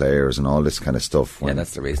resting players and all this kind of stuff? Yeah,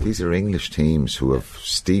 that's the reason. These are English teams who have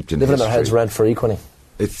steeped in living history. in their heads rent free, Quinny.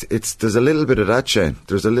 There's a little bit of that, Shane.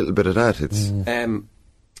 There's a little bit of that.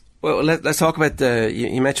 Well, let's talk about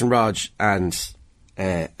you mentioned Rog, and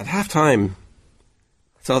at half time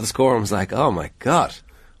saw the score and was like, oh my God,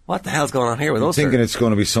 what the hell's going on here with Ulster? I'm thinking it's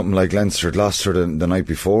going to be something like Leinster at Gloucester the night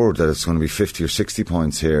before, that it's going to be 50 or 60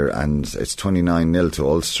 points here, and it's 29-0 to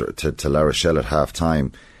Ulster, to La Rochelle at half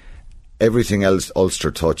time. Everything else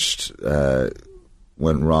Ulster touched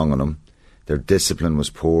went wrong on them. Their discipline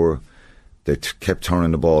was poor. They kept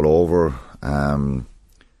turning the ball over,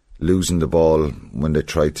 losing the ball when they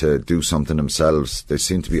tried to do something themselves. They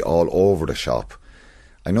seemed to be all over the shop.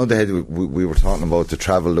 I know we were talking about the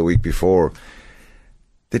travel the week before.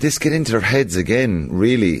 They just get into their heads again,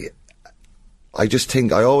 really. I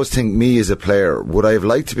always think, me as a player, would I have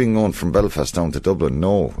liked to be going from Belfast down to Dublin?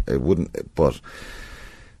 No, it wouldn't. But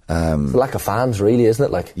it's the lack of fans, really, isn't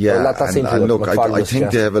it? Like, yeah, well, that seems to look, I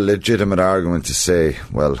think they have a legitimate argument to say,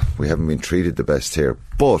 well, we haven't been treated the best here.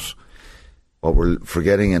 But what we're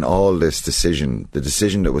forgetting in all this decision, the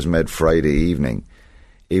decision that was made Friday evening,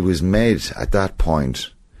 it was made at that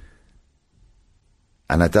point,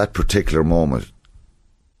 and at that particular moment,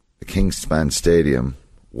 the Kingspan Stadium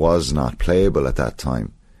was not playable at that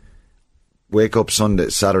time. Wake up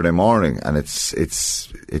Saturday morning, and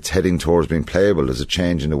it's heading towards being playable. There's a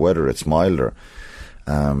change in the weather; it's milder.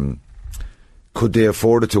 Could they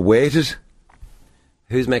afford to wait it?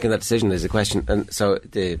 Who's making that decision is the question. And so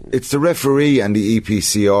it's the referee and the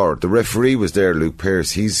EPCR. The referee was there, Luke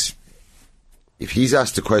Pearce. If he's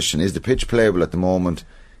asked the question, is the pitch playable at the moment?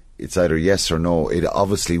 It's either yes or no. It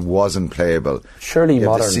obviously wasn't playable. Surely you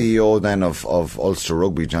modern. have the CEO then of Ulster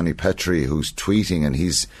Rugby, Johnny Petrie, who's tweeting, and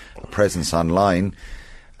his presence online,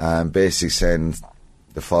 basically saying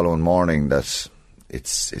the following morning that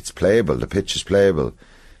it's playable. The pitch is playable.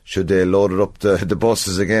 Should they load it up the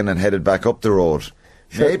buses again and headed back up the road?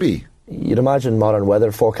 Sure. Maybe. You'd imagine modern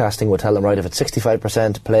weather forecasting would tell them, right, if it's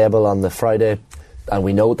 65% playable on the Friday, and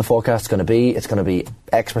we know what the forecast is going to be, it's going to be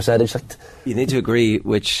X percentage. You need to agree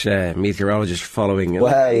which meteorologist you're following.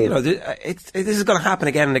 Well, this is going to happen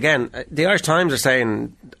again and again. The Irish Times are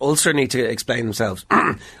saying Ulster need to explain themselves.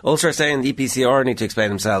 Ulster are saying the EPCR need to explain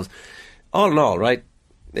themselves. All in all, right,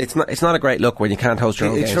 it's not a great look when you can't host your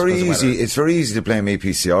own games. It's very easy to blame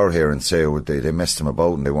EPCR here and say they messed them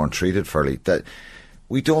about and they weren't treated fairly. That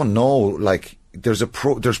we don't know, like. There's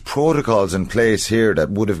protocols in place here that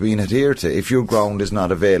would have been adhered to. If your ground is not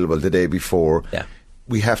available the day before,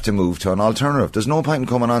 we have to move to an alternative. There's no point in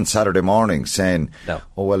coming on Saturday morning saying, oh,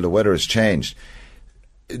 well, the weather has changed.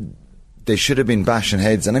 They should have been bashing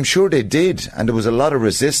heads, and I'm sure they did, and there was a lot of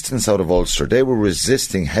resistance out of Ulster. They were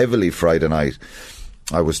resisting heavily Friday night,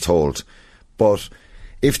 I was told. But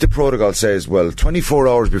if the protocol says, well, 24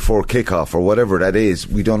 hours before kick-off or whatever that is,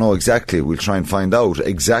 we don't know exactly. We'll try and find out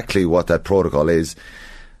exactly what that protocol is.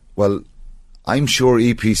 Well, I'm sure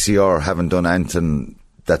EPCR haven't done anything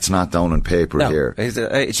that's not down on paper here. It's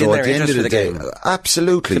so in at the end of the day, game.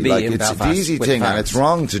 absolutely. Like, it's the easy thing, and it's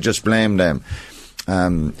wrong to just blame them.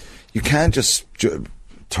 You can't just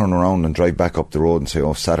turn around and drive back up the road and say,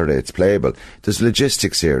 oh, Saturday it's playable. There's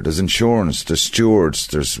logistics here, there's insurance, there's stewards,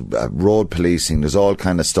 there's road policing, there's all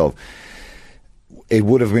kind of stuff. It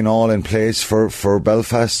would have been all in place for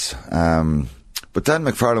Belfast, but Dan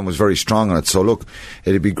McFarlane was very strong on it. So look,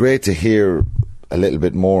 it'd be great to hear a little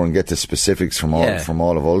bit more and get the specifics from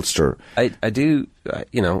all of Ulster. I do,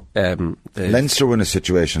 Leinster were in a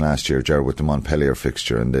situation last year, Gerard, with the Montpellier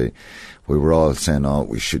fixture, and we were all saying, oh,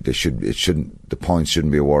 the points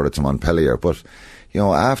shouldn't be awarded to Montpellier. But,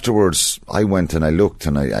 afterwards, I went and I looked,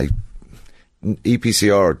 and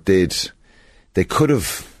EPCR they could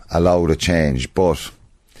have allowed a change, but,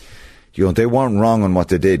 they weren't wrong on what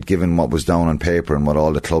they did, given what was down on paper and what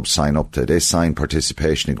all the clubs signed up to. They signed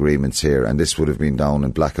participation agreements here, and this would have been down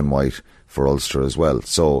in black and white for Ulster as well.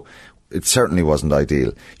 So, it certainly wasn't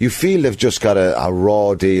ideal. You feel they've just got a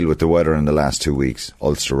raw deal with the weather in the last 2 weeks,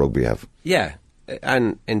 Ulster Rugby have. Yeah,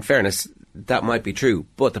 and in fairness, that might be true,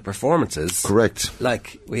 but the performances... Correct.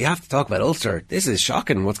 Like, we have to talk about Ulster. This is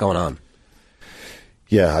shocking what's going on.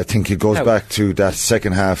 Yeah, I think it goes back to that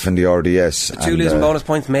second half in the RDS. The two losing bonus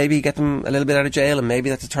points maybe get them a little bit out of jail, and maybe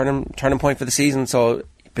that's a turning point for the season. So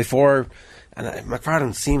before, and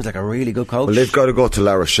McFarland seems like a really good coach. Well, they've got to go to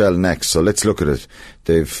La Rochelle next, so let's look at it.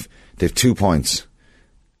 They've 2 points,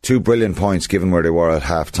 2 brilliant points given where they were at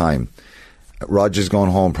half time. Rodgers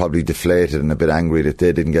going home probably deflated and a bit angry that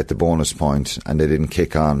they didn't get the bonus point and they didn't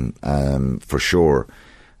kick on for sure.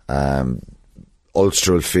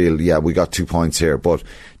 Ulster will feel, yeah, we got 2 points here, but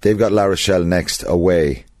they've got La Rochelle next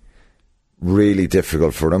away. Really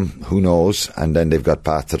difficult for them, who knows? And then they've got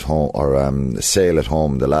Bath at home, or Sale at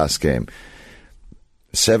home, the last game.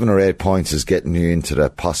 7 or 8 points is getting you into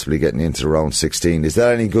that, possibly getting into round 16. Is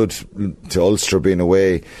that any good to Ulster being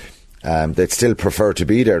away? They'd still prefer to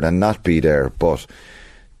be there than not be there, but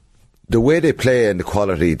the way they play and the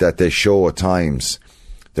quality that they show at times,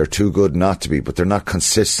 they're too good not to be, but they're not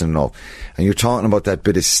consistent enough. And you're talking about that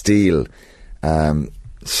bit of steel.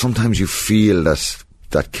 Sometimes you feel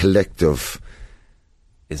that collective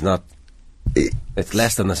is not. It's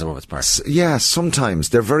less than the sum of its parts. Yeah, sometimes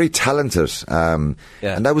they're very talented, and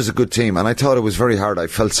that was a good team. And I thought it was very hard. I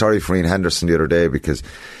felt sorry for Ian Henderson the other day because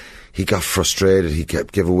he got frustrated. He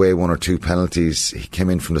kept give away 1 or 2 penalties. He came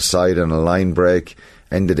in from the side on a line break,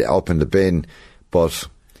 ended it up in the bin. But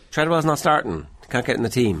Treadwell's not starting. Can't get in the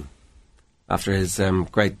team after his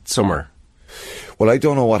great summer. Well, I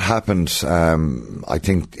don't know what happened. I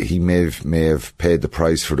think he may have paid the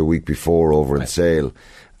price for the week before over in Sale.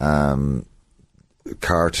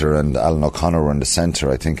 Carter and Alan O'Connor were in the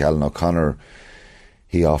centre. I think Alan O'Connor,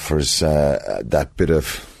 he offers that bit of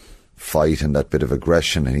fight and that bit of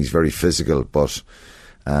aggression, and he's very physical. But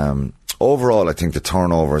overall, I think the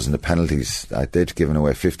turnovers and the penalties, they'd given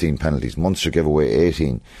away 15 penalties. Munster gave away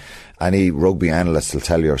 18. Any rugby analyst will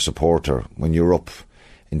tell your supporter, when you're up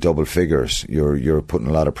in double figures, you're putting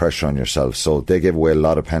a lot of pressure on yourself. So they gave away a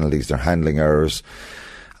lot of penalties. They're handling errors.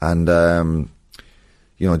 And,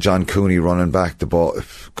 John Cooney running back the ball,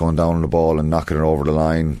 going down on the ball and knocking it over the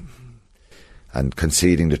line and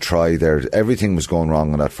conceding the try there. Everything was going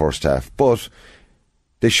wrong in that first half. But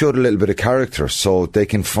they showed a little bit of character, so they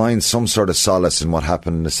can find some sort of solace in what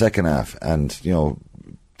happened in the second half. And,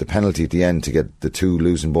 the penalty at the end to get the 2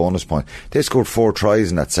 losing bonus points. They scored 4 tries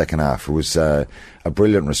in that second half. It was a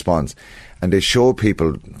brilliant response. And they show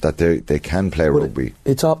people that they can play rugby.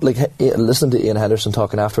 It's up, like, listen to Ian Henderson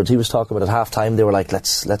talking afterwards. He was talking about at half time, they were like,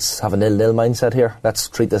 let's have a 0-0 mindset here. Let's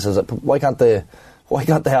treat this as a... Why can't they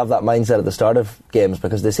have that mindset at the start of games?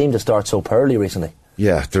 Because they seem to start so poorly recently.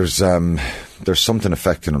 Yeah, there's something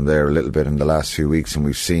affecting them there a little bit in the last few weeks, and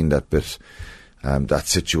we've seen that bit, that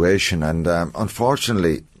situation. And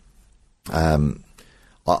unfortunately...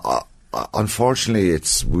 unfortunately,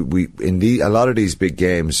 it's we in a lot of these big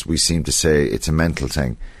games, we seem to say it's a mental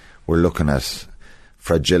thing. We're looking at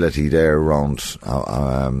fragility there around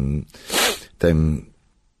them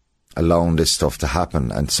allowing this stuff to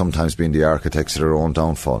happen, and sometimes being the architects of their own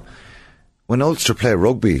downfall. When Ulster play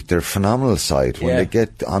rugby, they're a phenomenal side when they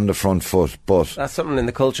get on the front foot. But that's something in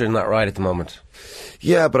the culture not right at the moment.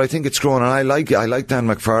 Yeah, but I think it's growing, and I like Dan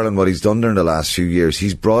McFarland, what he's done there in the last few years.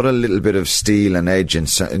 He's brought a little bit of steel and edge in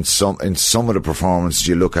some of the performances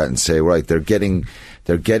you look at and say, right, they're getting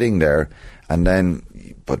there, and then,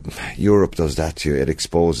 but Europe does that to you. It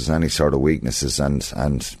exposes any sort of weaknesses, and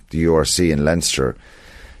the URC in Leinster,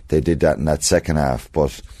 they did that in that second half,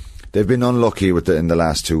 but they've been unlucky in the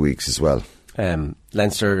last 2 weeks as well.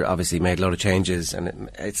 Leinster obviously made a lot of changes, and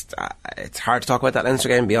it's hard to talk about that Leinster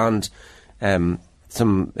game beyond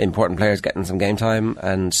some important players getting some game time.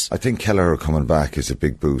 And I think Kelleher coming back is a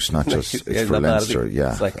big boost, not just it's for Leinster.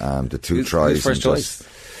 Yeah, like, the 2 tries. First choice?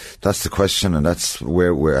 That's the question, and that's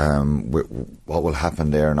where what will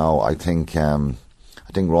happen there now. I think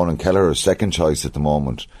Ronan Kelleher is second choice at the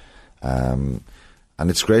moment, and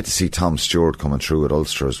it's great to see Tom Stewart coming through at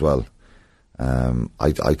Ulster as well.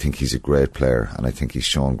 I think he's a great player, and I think he's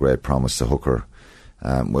shown great promise to hooker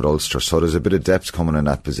with Ulster. So there's a bit of depth coming in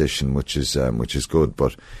that position, which is good.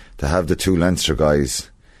 But to have the 2 Leinster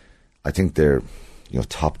guys, I think they're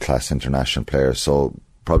top class international players. So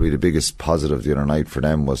probably the biggest positive the other night for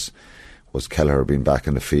them was Kelleher being back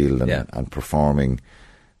in the field and performing,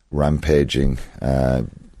 rampaging,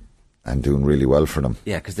 and doing really well for them.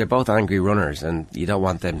 Yeah, because they're both angry runners, and you don't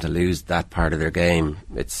want them to lose that part of their game.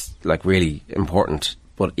 It's like really important,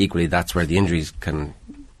 but equally that's where the injuries can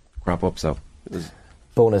crop up. So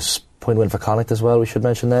bonus point win for Connacht as well, we should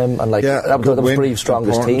mention them. And that was Breeve's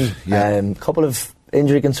strongest team. Yeah. Couple of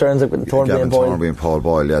injury concerns like with Thornby and Boyle. Thornby and Paul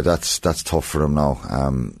Boyle, yeah, that's tough for them now.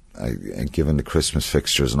 And given the Christmas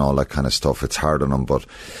fixtures and all that kind of stuff, it's hard on them, but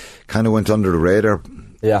kind of went under the radar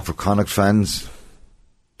for Connacht fans.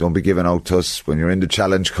 Don't be giving out to us when you're in the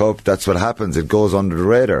Challenge Cup. That's what happens. It goes under the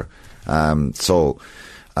radar.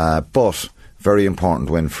 But very important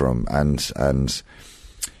win for him, and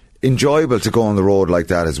enjoyable to go on the road like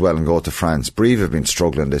that as well and go to France. Brive have been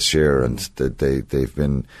struggling this year, and they've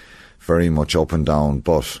been very much up and down.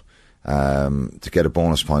 But to get a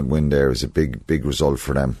bonus point win there is a big result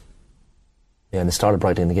for them. Yeah, and they started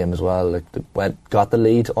brightly in the game as well. Like, they got the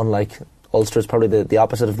lead, unlike Ulster is probably the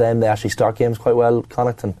opposite of them. They actually start games quite well,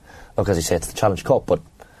 Connacht. And look, as you say, it's the Challenge Cup, but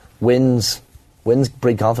wins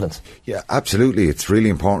breed confidence. Yeah, absolutely. It's really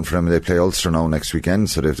important for them. They play Ulster now next weekend,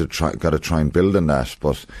 so they've got to try and build on that.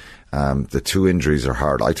 But the 2 injuries are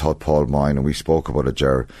hard. I thought Paul Moyne, and we spoke about it,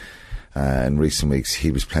 Ger, in recent weeks,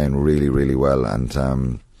 he was playing really, really well, and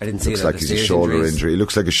I didn't see looks like he's a shoulder injury. It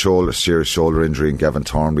looks like a serious shoulder injury, and Gavin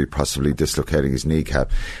Thornby possibly dislocating his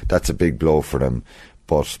kneecap. That's a big blow for them,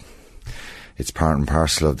 but it's part and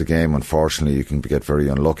parcel of the game. Unfortunately, you can get very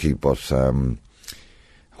unlucky, but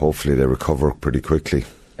hopefully they recover pretty quickly.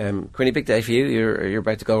 Quinny, big day for you. You're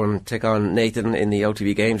about to go and take on Nathan in the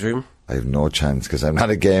OTB Games room. I have no chance because I'm not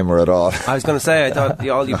a gamer at all. I was going to say, I thought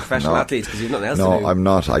all you professional athletes, because you've nothing else to do. No, I'm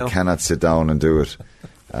not. I cannot sit down and do it.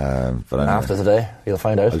 But after today, you'll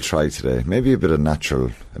find out. I'll try today. Maybe a bit of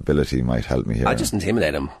natural ability might help me here. I'll just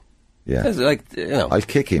intimidate him. Yeah, like, you know, I'll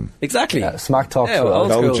kick him. Exactly. Smack talk.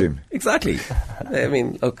 Gouge him. Exactly. I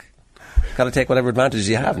mean, look, got to take whatever advantages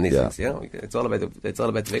you have in these things. You know, it's all about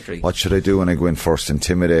the victory. What should I do when I go in first?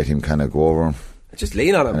 Intimidate him, kind of go over him. Just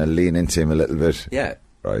lean on him. And lean into him a little bit. Yeah.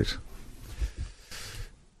 Right.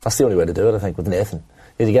 That's the only way to do it, I think, with Nathan.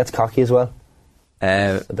 If he gets cocky as well.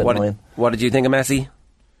 What did you think of Messi?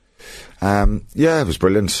 Yeah, it was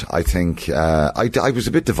brilliant. I think I was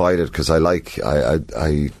a bit divided because I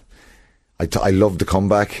love the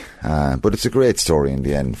comeback, but it's a great story in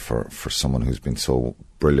the end for someone who's been so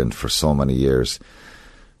brilliant for so many years.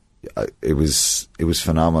 It was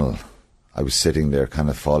phenomenal. I was sitting there kind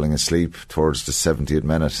of falling asleep towards the 70th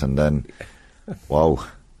minute, and then wow,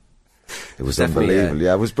 it was unbelievable.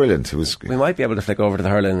 Yeah, it was brilliant. We might be able to flick over to the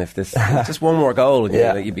hurling if this just one more goal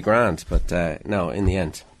and you'd be grand, but no, in the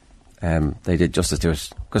end they did justice to it.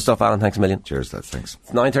 Good stuff, Alan. Thanks a million. Cheers, lads. Thanks.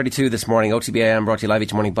 It's 9:32 this morning. OTB AM brought to you live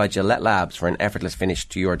each morning by Gillette Labs for an effortless finish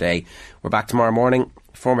to your day. We're back tomorrow morning.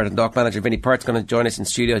 Former Dundalk manager Vinnie Pert's going to join us in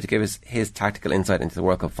studio to give us his tactical insight into the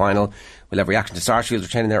World Cup final. We'll have reaction to Sarsfields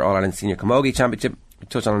retaining their All-Ireland Senior Camogie Championship. We'll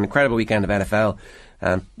touch on an incredible weekend of NFL.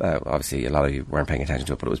 And obviously a lot of you weren't paying attention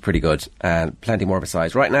to it, but it was pretty good. And plenty more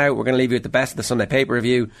besides. Right now, we're going to leave you with the best of the Sunday paper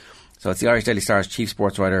review. So it's the Irish Daily Star's chief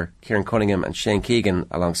sports writer Kieran Cunningham and Shane Keegan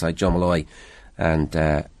alongside Joe Malloy. And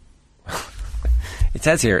it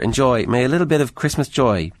says here, enjoy. May a little bit of Christmas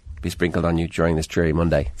joy be sprinkled on you during this dreary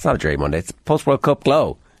Monday. It's not a dreary Monday, it's post-World Cup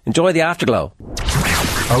glow. Enjoy the afterglow.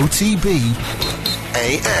 OTB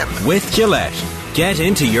AM. With Gillette. Get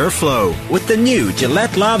into your flow with the new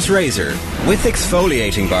Gillette Labs Razor with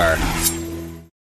exfoliating bar.